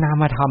ะมันเป็นนา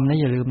มธรรมนะ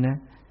อย่าลืมนะ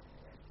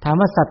ถาม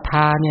ว่าศรัทธ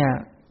าเนี่ย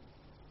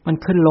มัน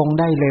ขึ้นลง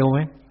ได้เร็วไหม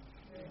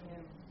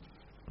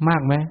มา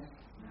กไหม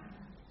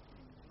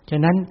ฉ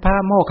ะนั้นพระ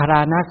โมคคัลล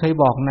านะเคย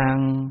บอกนาง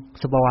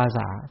สุปวาส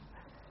า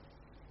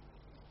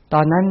ต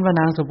อนนั้นว่า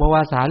นางสุปว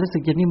าสารู้สึ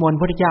กจะนิมนต์พร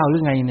ะพุทธเจ้าหรื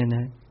อไงเนี่ยน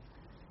ะ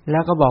แล้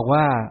วก็บอก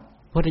ว่า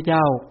พระพุทธเจ้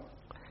า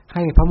ใ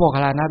ห้พระโมคคั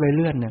ลลานะไปเ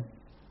ลื่อนเนี่ย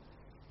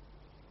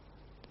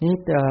นี่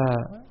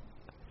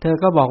เธอ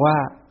ก็บอกว่า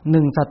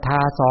1ศรัทธา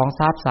2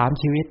ทรัพย์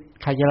3ชีวิต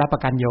ใครจะรับปร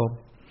ะกันโยม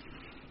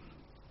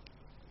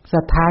ศ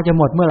รัทธาจะ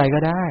หมดเมื่อไหร่ก็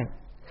ได้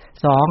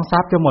2ทรั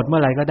พย์จะหมดเมื่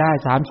อไหร่ก็ได้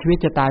3ชีวิต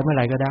จะตายเมื่อไห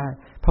ร่ก็ได้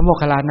พระโมค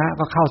คัลลานะ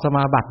ก็เข้าสม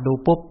าบัติดู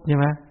ปุ๊บใช่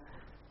ไหม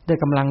ด้วย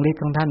กำลังฤท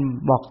ธิ์ของท่าน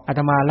บอกอาต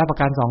มารับประ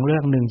กัน2เรื่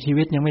อง1ชี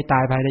วิตยังไม่ตา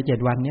ยภายใน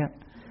7วันเนี่ย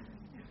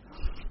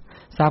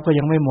ทรัพย์ก็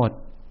ยังไม่หมด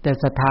แต่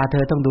ศรัทธาเธ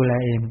อต้องดูแล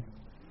เอง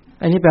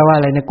อันนี้แปลว่าอ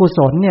ะไรเนี่ยกุศ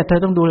ลเนี่ยเธอ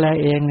ต้องดูแล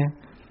เองนะ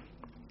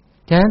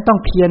ฉะนั้นต้อง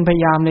เพียรพย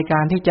ายามในกา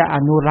รที่จะอ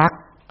นุรัก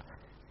ษ์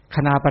ค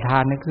ณาประธา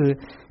นนั่นคือ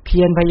เพี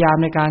ยรพยายาม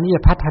ในการที่จ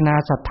ะพัฒนา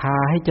ศรัทธา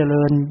ให้เจ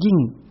ริญยิ่ง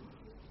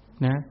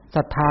นะศ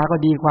รัทธาก็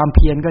ดีความเ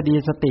พียรก็ดี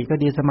สติก็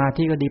ดีสมา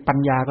ธิก็ดีปัญ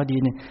ญาก็ดี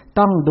เนี่ย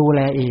ต้องดูแล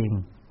เอง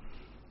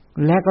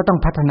และก็ต้อง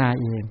พัฒนา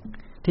เอง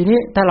ทีนี้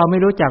ถ้าเราไม่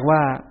รู้จักว่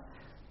า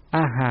อ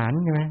าหาร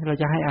ใช่ไหมเรา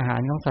จะให้อาหา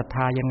รของศรัทธ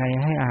ายังไง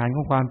ให้อาหารข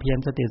องความเพียร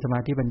สติสมา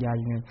ธิปัญญา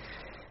ยังไง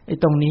ไอ้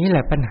ตรงนี้แหล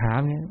ะปัญหา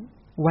เนี่ย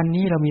วัน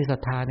นี้เรามีศรัท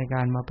ธาในก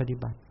ารมาปฏิ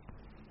บัติ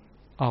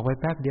ออกไป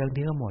แป๊บเดียว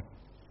ที่ก็หมด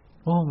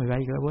โอ้ไม่ไหว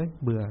อีกแล้วเว้ย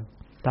เบื่อ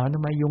ตอนทำ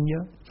ไมยุงเย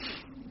อะ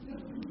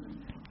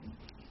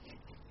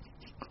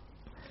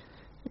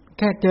แ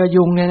ค่เจอ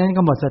ยุงเนี่ยนั้น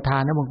ก็หมดศรัทธา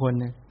นะบางคน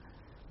เนี่ย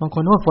บางค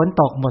นว่าฝน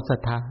ตกหมดศรั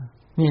ทธา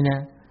นี่นะ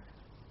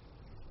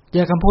เจ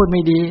อคำพูดไ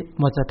ม่ดี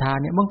หมดศรัทธา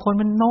เนี่ยบางคน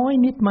มันน้อย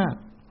นิดมาก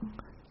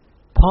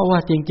เพราะว่า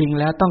จริงๆ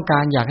แล้วต้องกา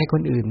รอยากให้ค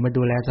นอื่นมา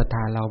ดูแลศรัทธ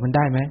าเรามันไ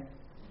ด้ไหม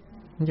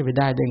มันจะไป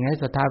ได้ไง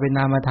ศรัทธาเป็นน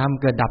ามธรรม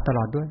เกิดดับตล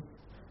อดด้วย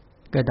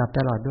เกิดดับต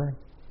ลอดด้วย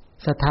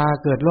ศรัทธา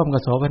เกิดร่วมกั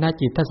บโสภณ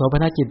จิตถ้าโสภ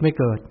ณจิตไม่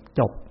เกิด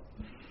จบ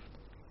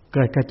เ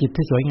กิดกับจิต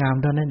ที่สวยงาม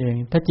เท่านั้นเอง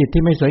ถ้าจิต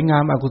ที่ไม่สวยงา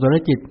มอกุศล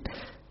จิต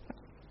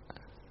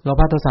โล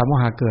ภะโทสะโม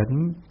หะเกิด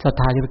ศรัท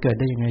ธาจะไปเกิด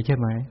ได้ยังไงใช่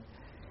ไหม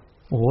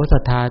โอ้โหศรั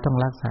ทธาต้อง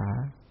รักษา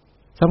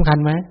สำคัญ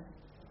ไหม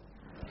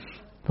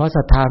เพราะศ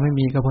รัทธาไม่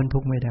มีก็พ้นทุ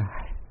กข์ไม่ได้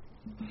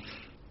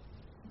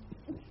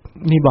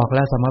นี่บอกแ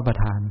ล้วสมป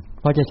ทาน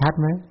พอจะชัด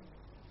ไหม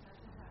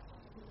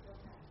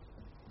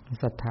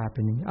ศรัทธาเป็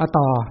นอย่างนี้เอา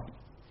ต่อ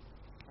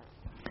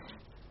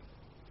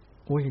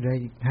อุ้ยเลย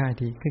อีก5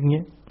 ทีคืออย่าง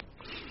นี้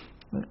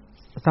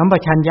สัมป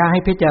ชัญญะให้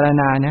พิจาร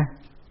ณานะ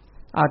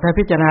ถ้า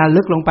พิจารณา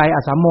ลึกลงไปอ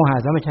สัมโมหะ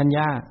สัมปชัญญ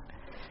ะ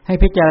ให้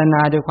พิจารณ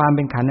าโดยความเ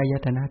ป็นขันธ์อาย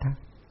ตนะทั้ง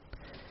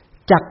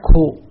จัก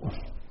ขุ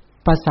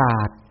ประสา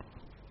ท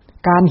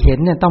การเห็น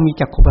เนี่ยต้องมี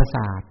จักขุประส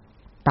าท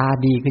ตา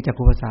ดีคือจัก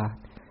ขุประสาท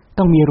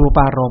ต้องมีรูป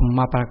ารมณ์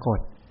มาปรากฏ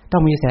ต้อ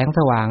งมีแสงส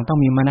ว่างต้อง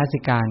มีมนสิ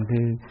การคื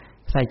อ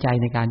ใส่ใจ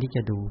ในการที่จ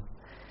ะดู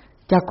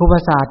จักขุปร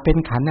ะสาทเป็น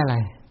ขันธ์อะไร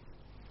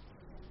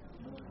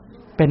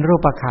เป็นรู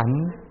ปขัน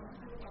ธ์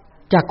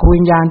จักขุวิ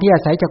ญญาณที่อา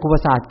ศัยจักขุปร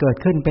ะสาทเกิด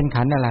ขึ้นเป็น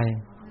ขันธ์อะไร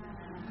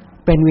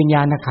เป็นวิญญ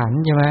าณขันธ์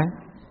ใช่ไหม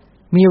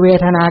มีเว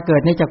ทนาเกิ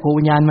ดในจักขุ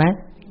วิญญาณไหม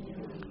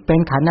เป็น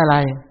ขันธ์อะไร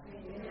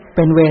เ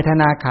ป็นเวท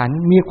นาขันธ์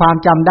มีความ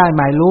จำได้ห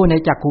มายรู้ใน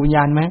จักขุวิญญ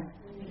าณไหม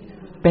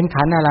เป็น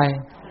ขันธ์อะไร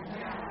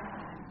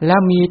แล้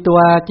วมีตัว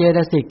เจต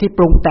สิกที่ป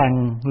รุงแต่ง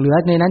เหลือ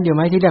ในนั้นอยู่ไห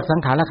มที่เรียกสัง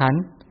ขารขัน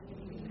ธ์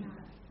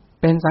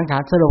เป็นสังขา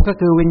รสรุปก็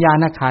คือวิญญาณ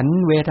ขันธ์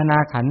เวทนา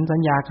ขันธ์สัญ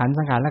ญาขันธ์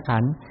สังขารขั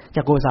นธ์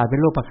จักขุประสาทเป็น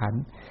รูปขัน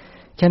ธ์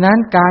ฉะนั้น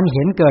การเ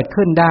ห็นเกิด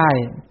ขึ้นได้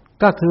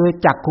ก็คือ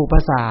จักขุปร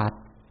ะสาท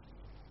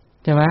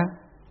ใช่ไหม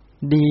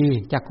ดี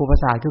จักขุประ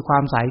สาทคือควา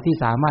มใสที่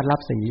สามารถรั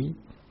บสี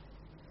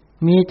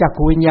มีจัก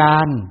ขุวิญญา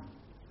ณ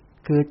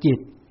คือจิต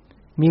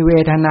มีเว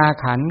ทนา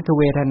ขันธ์คือ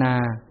เวทนา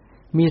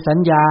มีสัญ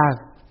ญา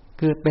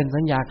คือเป็น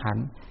สัญญาขัน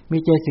ธ์มี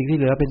เจตสิกที่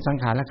เหลือเป็นสัง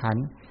ขารขัน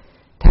ธ์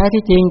แท้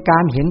ที่จริงกา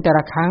รเห็นแต่ล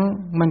ะครั้ง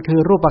มันคือ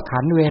รูปขั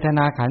นธ์เวทน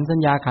าขันธ์สัญ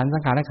ญาขันธ์สั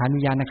งขารขันธ์วิ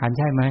ญญาณขันธ์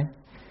ใช่ไหม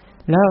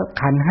แล้ว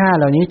ขันธ์5เ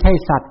หล่านี้ใช่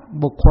สัตว์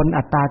บุคคล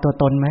อัตตาตัว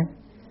ตนไหม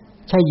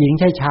ใช่หญิง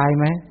ใช่ชาย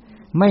ไหม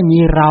ไม่มี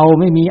เรา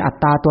ไม่มีอัต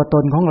ตาตัวต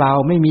นของเรา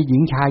ไม่มีหญิ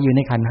งชายอยู่ใน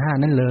ขันธ์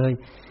5นั่นเลย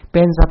เ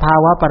ป็นสภา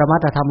วะปรมัต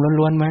ถธรรม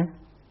ล้วนๆไหม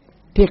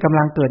ที่กำ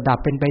ลังเกิดดับ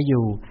เป็นไปอ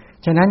ยู่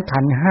ฉะนั้นขั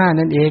นธ์5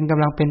นั่นเองก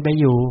ำลังเป็นไป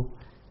อยู่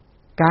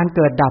การเ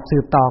กิดดับสื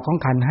บต่อของ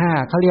ขันธ์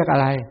5เขาเรียกอะ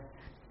ไร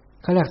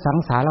เขาเรียกสัง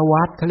สาร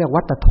วัฏเขาเรียก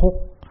วัฏทุกข์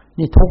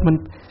นี่ทุกข์มัน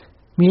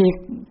มี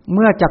เ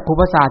มื่อจักขุ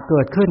ประสาทเ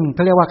กิดขึ้นเข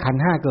าเรียกว่าขัน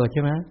ธ์5เกิดใ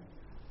ช่ไหม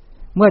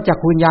เมื่อจัก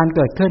ขุวิญญาณเ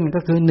กิดขึ้นก็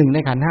คือ1ใน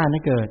ขันธ์5นั้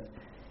นเกิด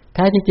แ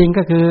ท้ที่จริง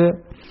ก็คือ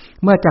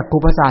เมื่อจักขุ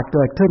ประสาทเ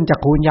กิดขึ้นจัก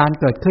ขุวิญญาณ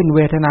เกิดขึ้นเว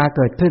ทนาเ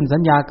กิดขึ้นสั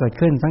ญญาเกิด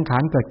ขึ้นสังขา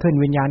รเกิดขึ้น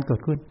วิญญาณเกิ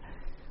ดขึ้น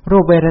รู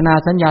ปเวทนา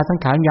สัญญาสัง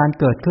ขารวิญญาณ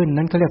เกิดขึ้น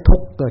นั้นเขาเรียกทุ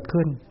กข์เกิด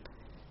ขึ้น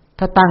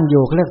ถ้าตั้งอ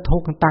ยู่เขาเรียกทุ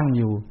กข์ตั้งอ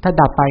ยู่ถ้า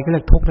ดับไปก็เรี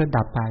ยกทุกข์แล้ว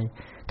ดับไป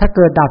ถ้าเ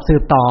กิดดับสื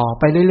บต่อ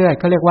ไปเรื่อยๆ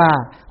เขาเรียกว่า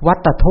วั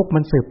ฏทุกข์มั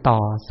นสืบต่อ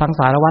สัง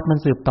สารวัฏมัน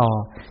สืบต่อ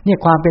เนี่ย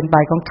ความเป็นไป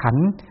ของขัน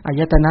ธ์อา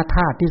ยตนะธ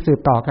าตุที่สืบ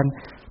ต่อกัน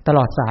ตล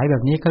อดสายแบ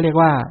บนี้เขาเรียก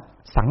ว่า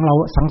สั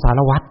งสาร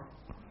วัฏ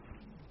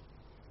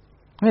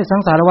สั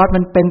งสารวัฏมั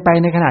นเป็นไป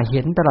ในขณะเ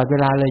ห็นตลอดเว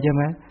ลาเลยใช่ไ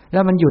หมแล้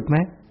วมันหยุดไหม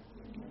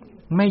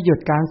ไม่หยุด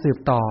การสืบ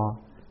ต่อ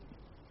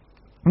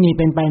นี่เ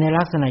ป็นไปใน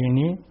ลักษณะอย่าง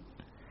นี้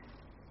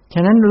ฉ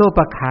ะนั้นรูป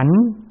ขันธ์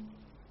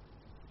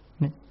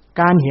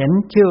การเห็น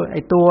ชื่อไอ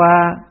ตัว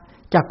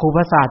จักขุป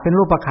ระสาทเป็น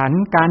รูปขันธ์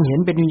การเห็น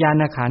เป็นวิญญา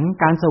ณขันธ์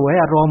การเสวย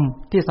อารมณ์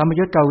ที่สัมป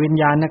ยุตกับวิญ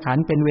ญาณขัน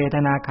ธ์เป็นเวท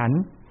นาขันธ์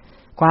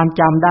ความ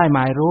จำได้หม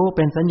ายรู้เ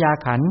ป็นสัญญา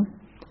ขันธ์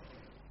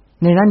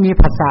ในนั้นมี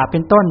ผัสสะเป็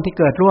นต้นที่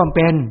เกิดร่วมเ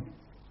ป็น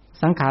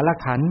สังขาร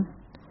ขันธ์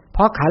เพ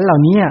ราะขันธ์เหล่า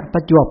นี้ปร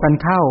ะจวบกัน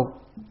เข้า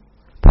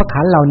เพราะ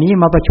ขันธ์เหล่านี้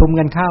มาประชุม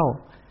กันเข้า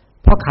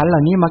เพราะขันธ์เหล่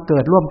านี้มาเกิ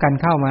ดร่วมกัน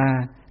เข้ามา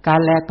การ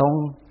แลตรง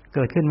เ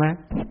กิดขึ้นไหม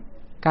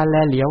การแล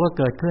เหลียวก็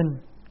เกิดขึ้น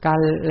การ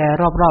แล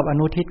รอบๆอ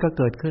นุทิศก็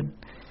เกิดขึ้น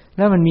แ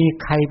ล้วมันมี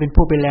ใครเป็น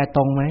ผู้ไปแลต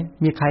รงไหม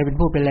มีใครเป็น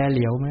ผู้ไปแลเห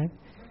ลียวไหม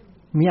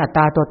มีอัตต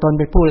าตัวตน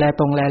เป็นผู้แล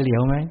ตรงแลเหลีย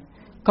วไหม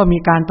ก็มี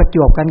การประจ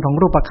วบกันของ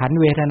รูปขันธ์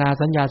เวทนา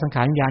สัญญาสังข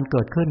ารวิญญาณเ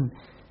กิดขึ้น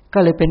ก็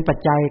เลยเป็นปัจ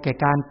จัยแก่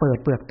การเปิด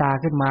เปลือกตา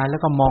ขึ้นมาแล้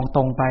วก็มองต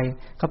รงไป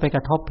ก็ไปก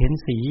ระทบเห็น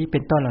สีเป็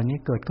นต้นเหล่านี้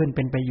เกิดขึ้นเ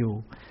ป็นไปอยู่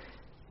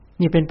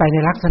นี่เป็นไปใน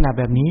ลักษณะ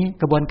แบบนี้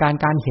กระบวนการ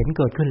การเห็น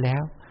เกิดขึ้นแล้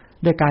ว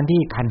ด้วยการที่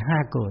ขันธ์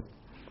5เกิด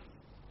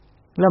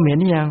แล้วเห็น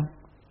ยัง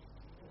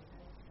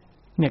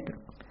เนี่ย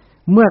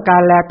เมื่อกา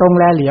รแลตรง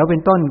แลเหลียวเป็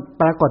นต้น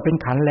ปรากฏเป็น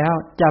ขันธ์แล้ว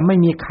จะไม่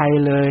มีใคร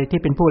เลยที่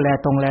เป็นผู้แล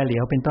ตรงแลเหลี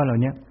ยวเป็นต้นเหล่า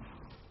นี้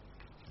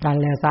การ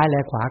แลซ้ายแล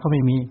ขวาก็ไ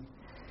ม่มี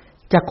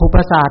จักขุป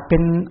ระสาทเป็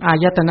นอา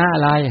ยตนะอ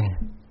ะไร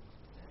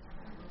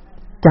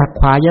จัก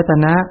ขวายต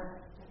นะ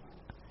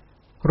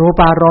รู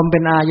ปารมณ์เป็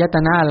นอายต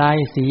นะอะไร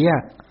สี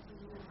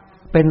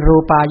เป็นรู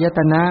ปายต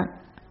นะ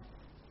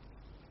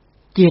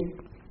จิต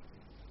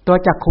ตัว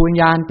จักขุวิญ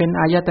ญาณเป็น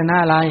อายตนะ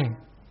อะไร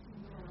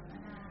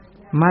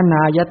มน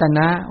ายตน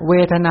ะเว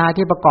ทนา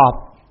ที่ประกอบ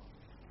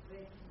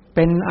เ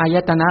ป็นอาย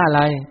ตนะอะไ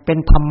รเป็น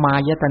ธรรมา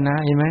ยตนะ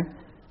เห็นไหม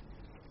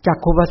จัก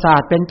ขุประสา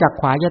ทเป็นจัก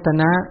ขวายต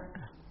นะ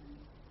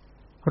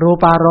รู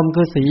ปารมณ์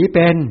คือสีเ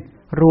ป็น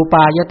รูป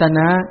ายตน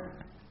ะ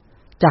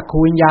จักขุ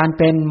วิญญาณ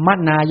เป็นม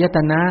นายต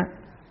นะ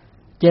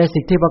เจสิ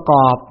กที่ประก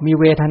อบมี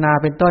เวทนา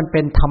เป็นต้นเป็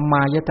นธรรม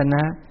ายตน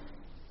ะ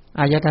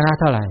อายตนะ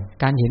เท่าไหร่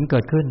การเห็นเกิ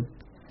ดขึ้น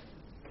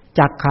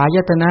จักขาย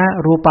ตนะ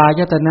รูปา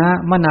ยตนะ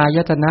มนาย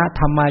ตนะ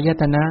ธรรมาย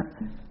ตนะ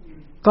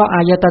ก็อ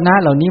ายตนะ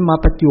เหล่านี้มา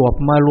ประจวบ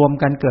มารวม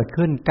กันเกิด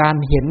ขึ้นการ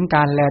เห็นก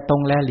ารแลตร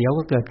งแลเหลียว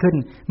ก็เกิดขึ้น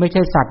ไม่ใ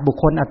ช่สัตว์บุค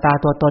คลอัตตา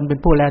ตัวตนเป็น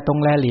ผู้แลตรง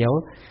แลเหลียว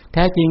แ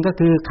ท้จริงก็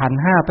คือขันธ์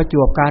5ประจ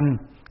วบกัน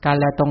การ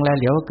แลตรงแล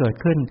เหลียวก็เกิด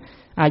ขึ้น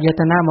อาย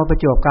ตนะมาประ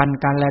จวบกัน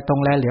การแลตรง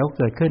แลเหลียว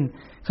เกิดขึ้น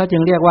เขาจึ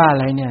งเรียกว่าอะ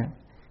ไรเนี่ย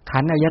ขั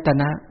นธ์อายต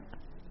นะ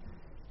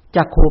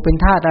จักขุเป็น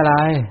ธาตุอะไร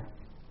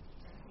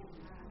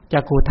จั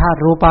กขุธาตุ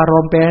รูปาร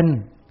มณ์เป็น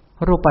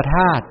รูปธ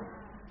าตุ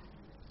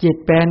จิต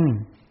เป็น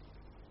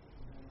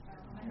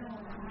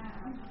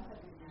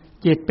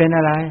จิตเป็นอ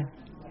ะไร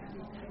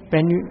เป็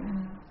น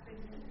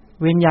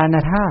วิญญาณ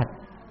ธาตุ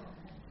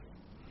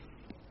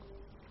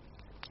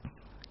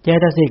เจ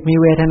ตสิกมี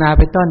เวทนา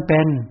เป็นต้นเป็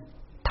น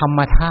ธรรม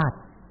ธาตุ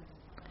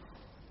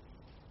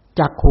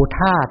จักขุ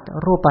ธาตุ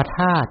รูปธ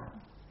าตุ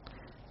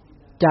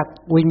จัก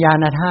วิญญา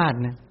ณธาตุ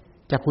นะ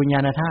จักวิญญา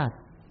ณธาตุ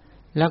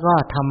แล้วก็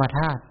ธรรมธ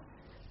าตุ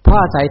เพราะ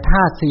อาศัยธ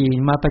าตุ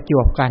4มาประจ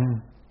วบกัน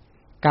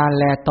การ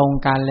แลตรง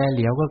การแลเห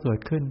ลียวก็เกิด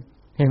ขึ้น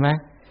เห็นไหม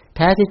แ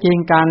ท้ที่จริง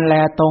การแล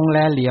ตรงแล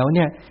เหลียวเ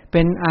นี่ยเ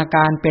ป็นอาก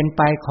ารเป็นไ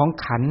ปของ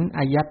ขันธ์อ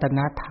ายตน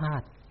ะธา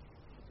ตุ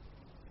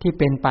ที่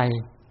เป็นไป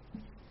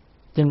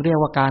จึงเรียก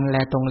ว่าการแล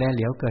ตรงแลเห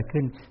ลียวเกิด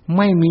ขึ้นไ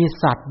ม่มี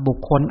สัตว์บุค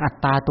คลอัต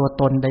ตาตัว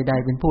ตนใด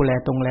ๆเป็นผู้แล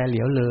ตรงแลเห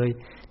ลียวเลย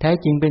แท้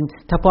จริงเป็น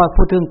ถ้า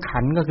พูดถึงขั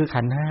นธ์ก็คือ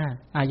ขันธ์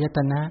5อายต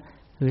นะ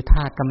คือธ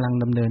าตุกำลัง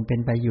ดำเนินเป็น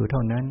ไปอยู่เท่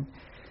านั้น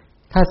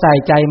ถ้าใส่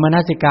ใจมน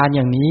สิการอ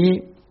ย่างนี้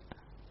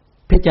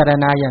พิจาร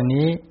ณาอย่าง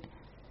นี้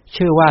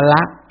ชื่อว่าล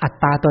ะอัต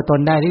ตาตัวต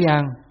นได้หรือยั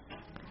ง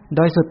โ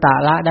ดยสุตตะ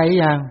ละได้หรื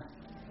อยัง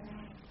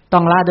ต้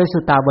องละโดยสุ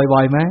ตตะบ่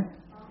อยๆไหม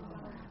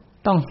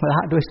ต้องละ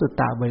โดยสุต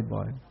ตะบ่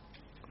อย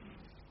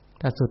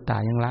ๆถ้าสุตตะ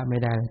ยังละไม่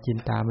ได้จิน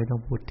ตาไม่ต้อ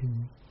งพูดถึง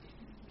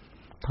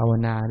ภาว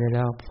นาได้แ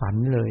ล้วฝัน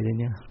เลย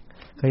เนี่ย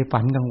เคยฝั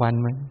นกลางวัน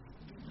ไหม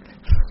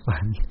ฝั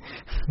น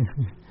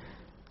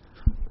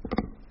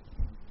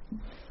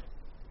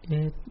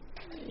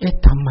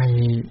ทำ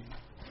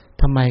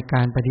ไมก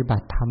ารปฏิบั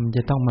ติธรรมจ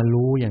ะต้องมา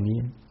รู้อย่างนี้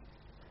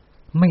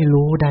ไม่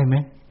รู้ได้ไหม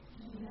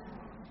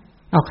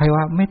เอาใคร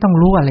ว่าไม่ต้อง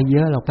รู้อะไรเย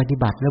อะหรอกปฏิ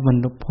บัติแล้วมัน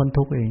พ้น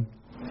ทุกข์เอง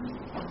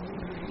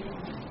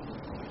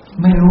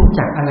ไม่รู้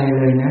จักอะไรเ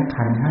ลยนะ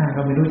ขันธ์5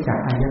ก็ไม่รู้จัก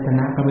อายตน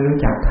ะก็ไม่รู้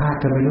จักธาตุ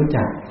ก็ไม่รู้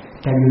จัก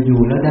แต่อ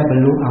ยู่ๆแล้วได้บรร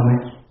ลุเอาไหม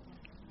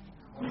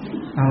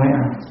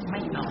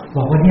บ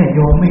อกว่าเนี่ยโย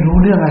มไม่รู้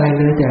เรื่องอะไร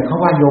เลยแต่เขา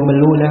ว่าโยมบรร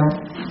ลุแล้ว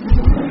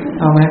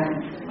เอาไหม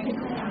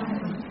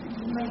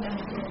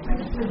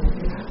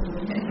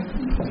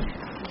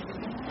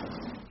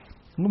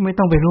ไม่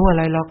ต้องไปรู้อะ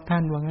ไรหรอกท่า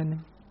นว่างั้นน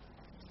ะ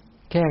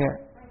แ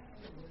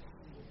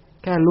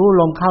ค่รู้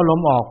ลมเข้าล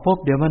มออกปุ๊บ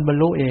เดี๋ยวมันบรร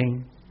ลุเอง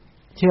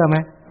เชื่อไหม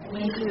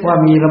ว่า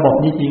มีระบบ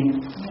นี้จริง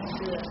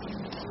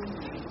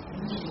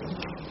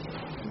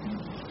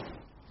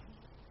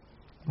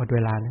หมดเว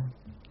ลาแล้ว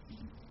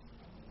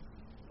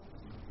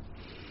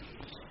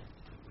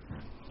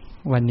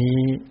วันนี้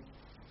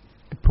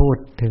พูด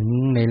ถึง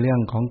ในเรื่อง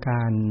ของก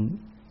าร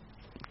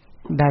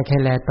ได้แค่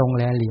แลตรง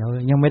แลเหลียว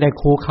ยังไม่ได้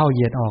คูเข้าเห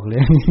ยียดออกเล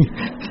ย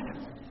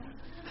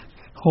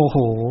โอ้โห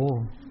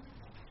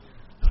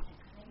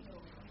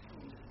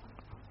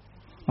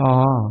อ๋อ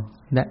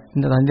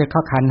ตอนนี้เข้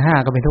าขันธ์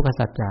5ก็เป็นทุกข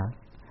สัจจะ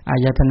อา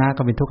ยตนะ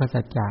ก็เป็นทุกข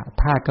สัจจะ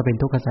ธาตุก็เป็น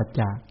ทุกขสัจ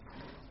จะ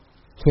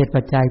เหตุ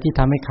ปัจจัยที่ท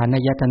ำให้ขันธ์อ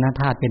ายตนะ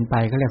ธาตุเป็นไป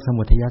ก็เรียกส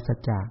มุทัยสัจ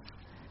จะ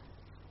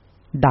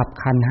ดับ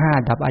ขันธ์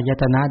5ดับอาย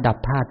ตนะดับ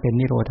ธาตุเป็น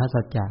นิโรธ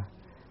สัจจะ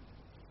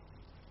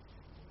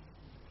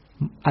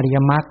อริย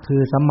มรรคคื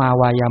อสัมมา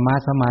วายามะ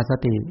สัมมาส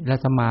ติและ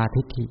สัมมา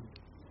ทิฏฐิ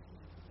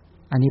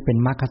อันนี้เป็น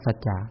มรรคสัจ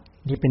จะ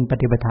นี่เป็นป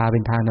ฏิปทาเป็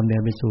นทางดำเนิ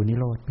นไปสู่นิ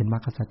โรธเป็นมร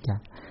รคสัจจะ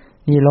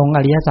นี่ลงอ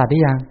ริยสัจหรื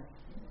อยัง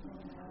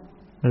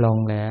ลง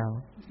แล้ว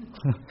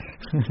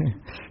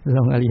ล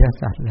งอริย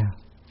สัจแล้ว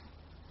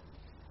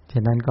ฉ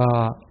ะนั้นก็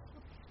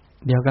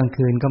เดี๋ยวกลาง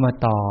คืนก็มา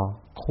ต่อ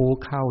คู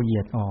เข้าเหยี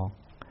ยดออก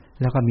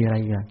แล้วก็มีอะไร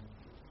อีก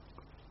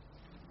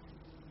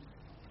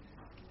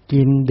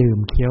กินดื่ม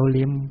เคี้ยว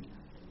ลิ้ม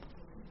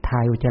ถ่า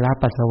ยอุจจาระ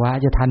ปัสสาวะ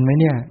จะทันไหม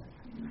เนี่ย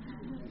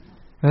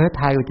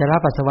ถ่ายอุจจาระ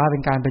ปัสสาวะเป็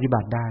นการปฏิบั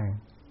ติได้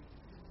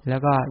แล้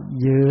วก็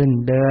ยืน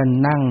เดิน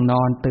นั่งน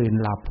อนตื่น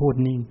หลับพูด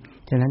นิ่ง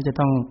ฉะนั้นจะ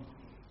ต้อง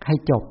ให้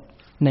จบ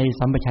ใน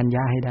สัมปชัญญ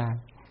ะให้ได้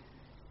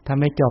ถ้า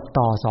ไม่จบ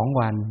ต่อ2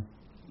 วัน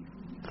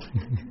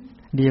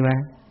ดีไหม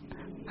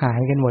หาย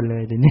กันหมดเล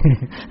ยเดี๋ยวนี้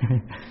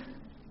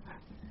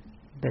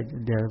แต่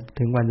เดี๋ยว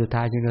ถึงวันสุดท้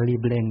ายจะรี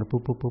บเร่ง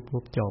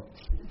ปุ๊บจบ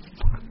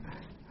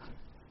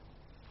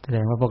แสด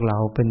งว่าพวกเรา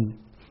เ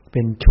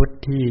ป็นชุด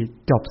ที่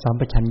จบสัม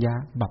ปชัญญะ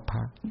บัพพ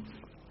ะ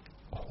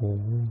โอ้โห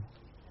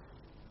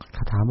เข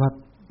าถามว่า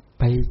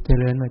ไปเจ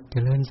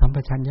ริญสัมป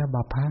ชัญญะ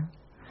บัพพะ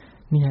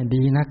เนี่ย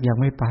ดีนักยัง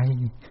ไม่ไป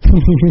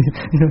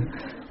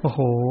โอ้โ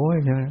ห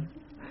เ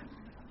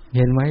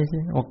ห็นไหม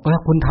แล้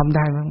วคุณทำไ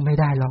ด้มั้ยไม่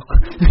ได้หรอก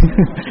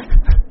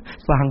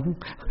ฟัง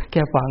แ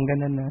ค่ฟังกัน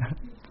นั่นนะ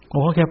โ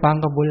อ้แค่ฟัง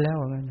ก็บุญแล้ว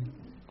งั้น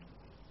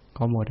ข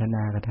อโมทน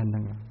ากับท่าน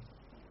ทั้งหลาย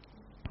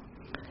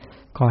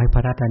ขอให้พร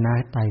ะรัตน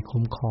ตรัย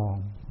คุ้มครอง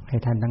ให้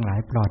ท่านทั้งหลาย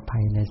ปลอดภั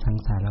ยในสัง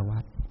สารวั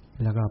ฏ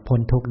แล้วก็พ้น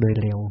ทุกข์โดย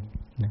เร็ว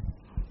นะ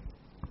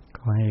ข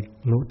อให้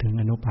รู้ถึง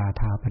อนุปา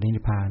ทาปริ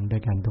นิพพานด้ว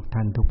ยกันทุกท่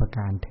านทุกประก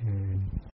ารเทอญ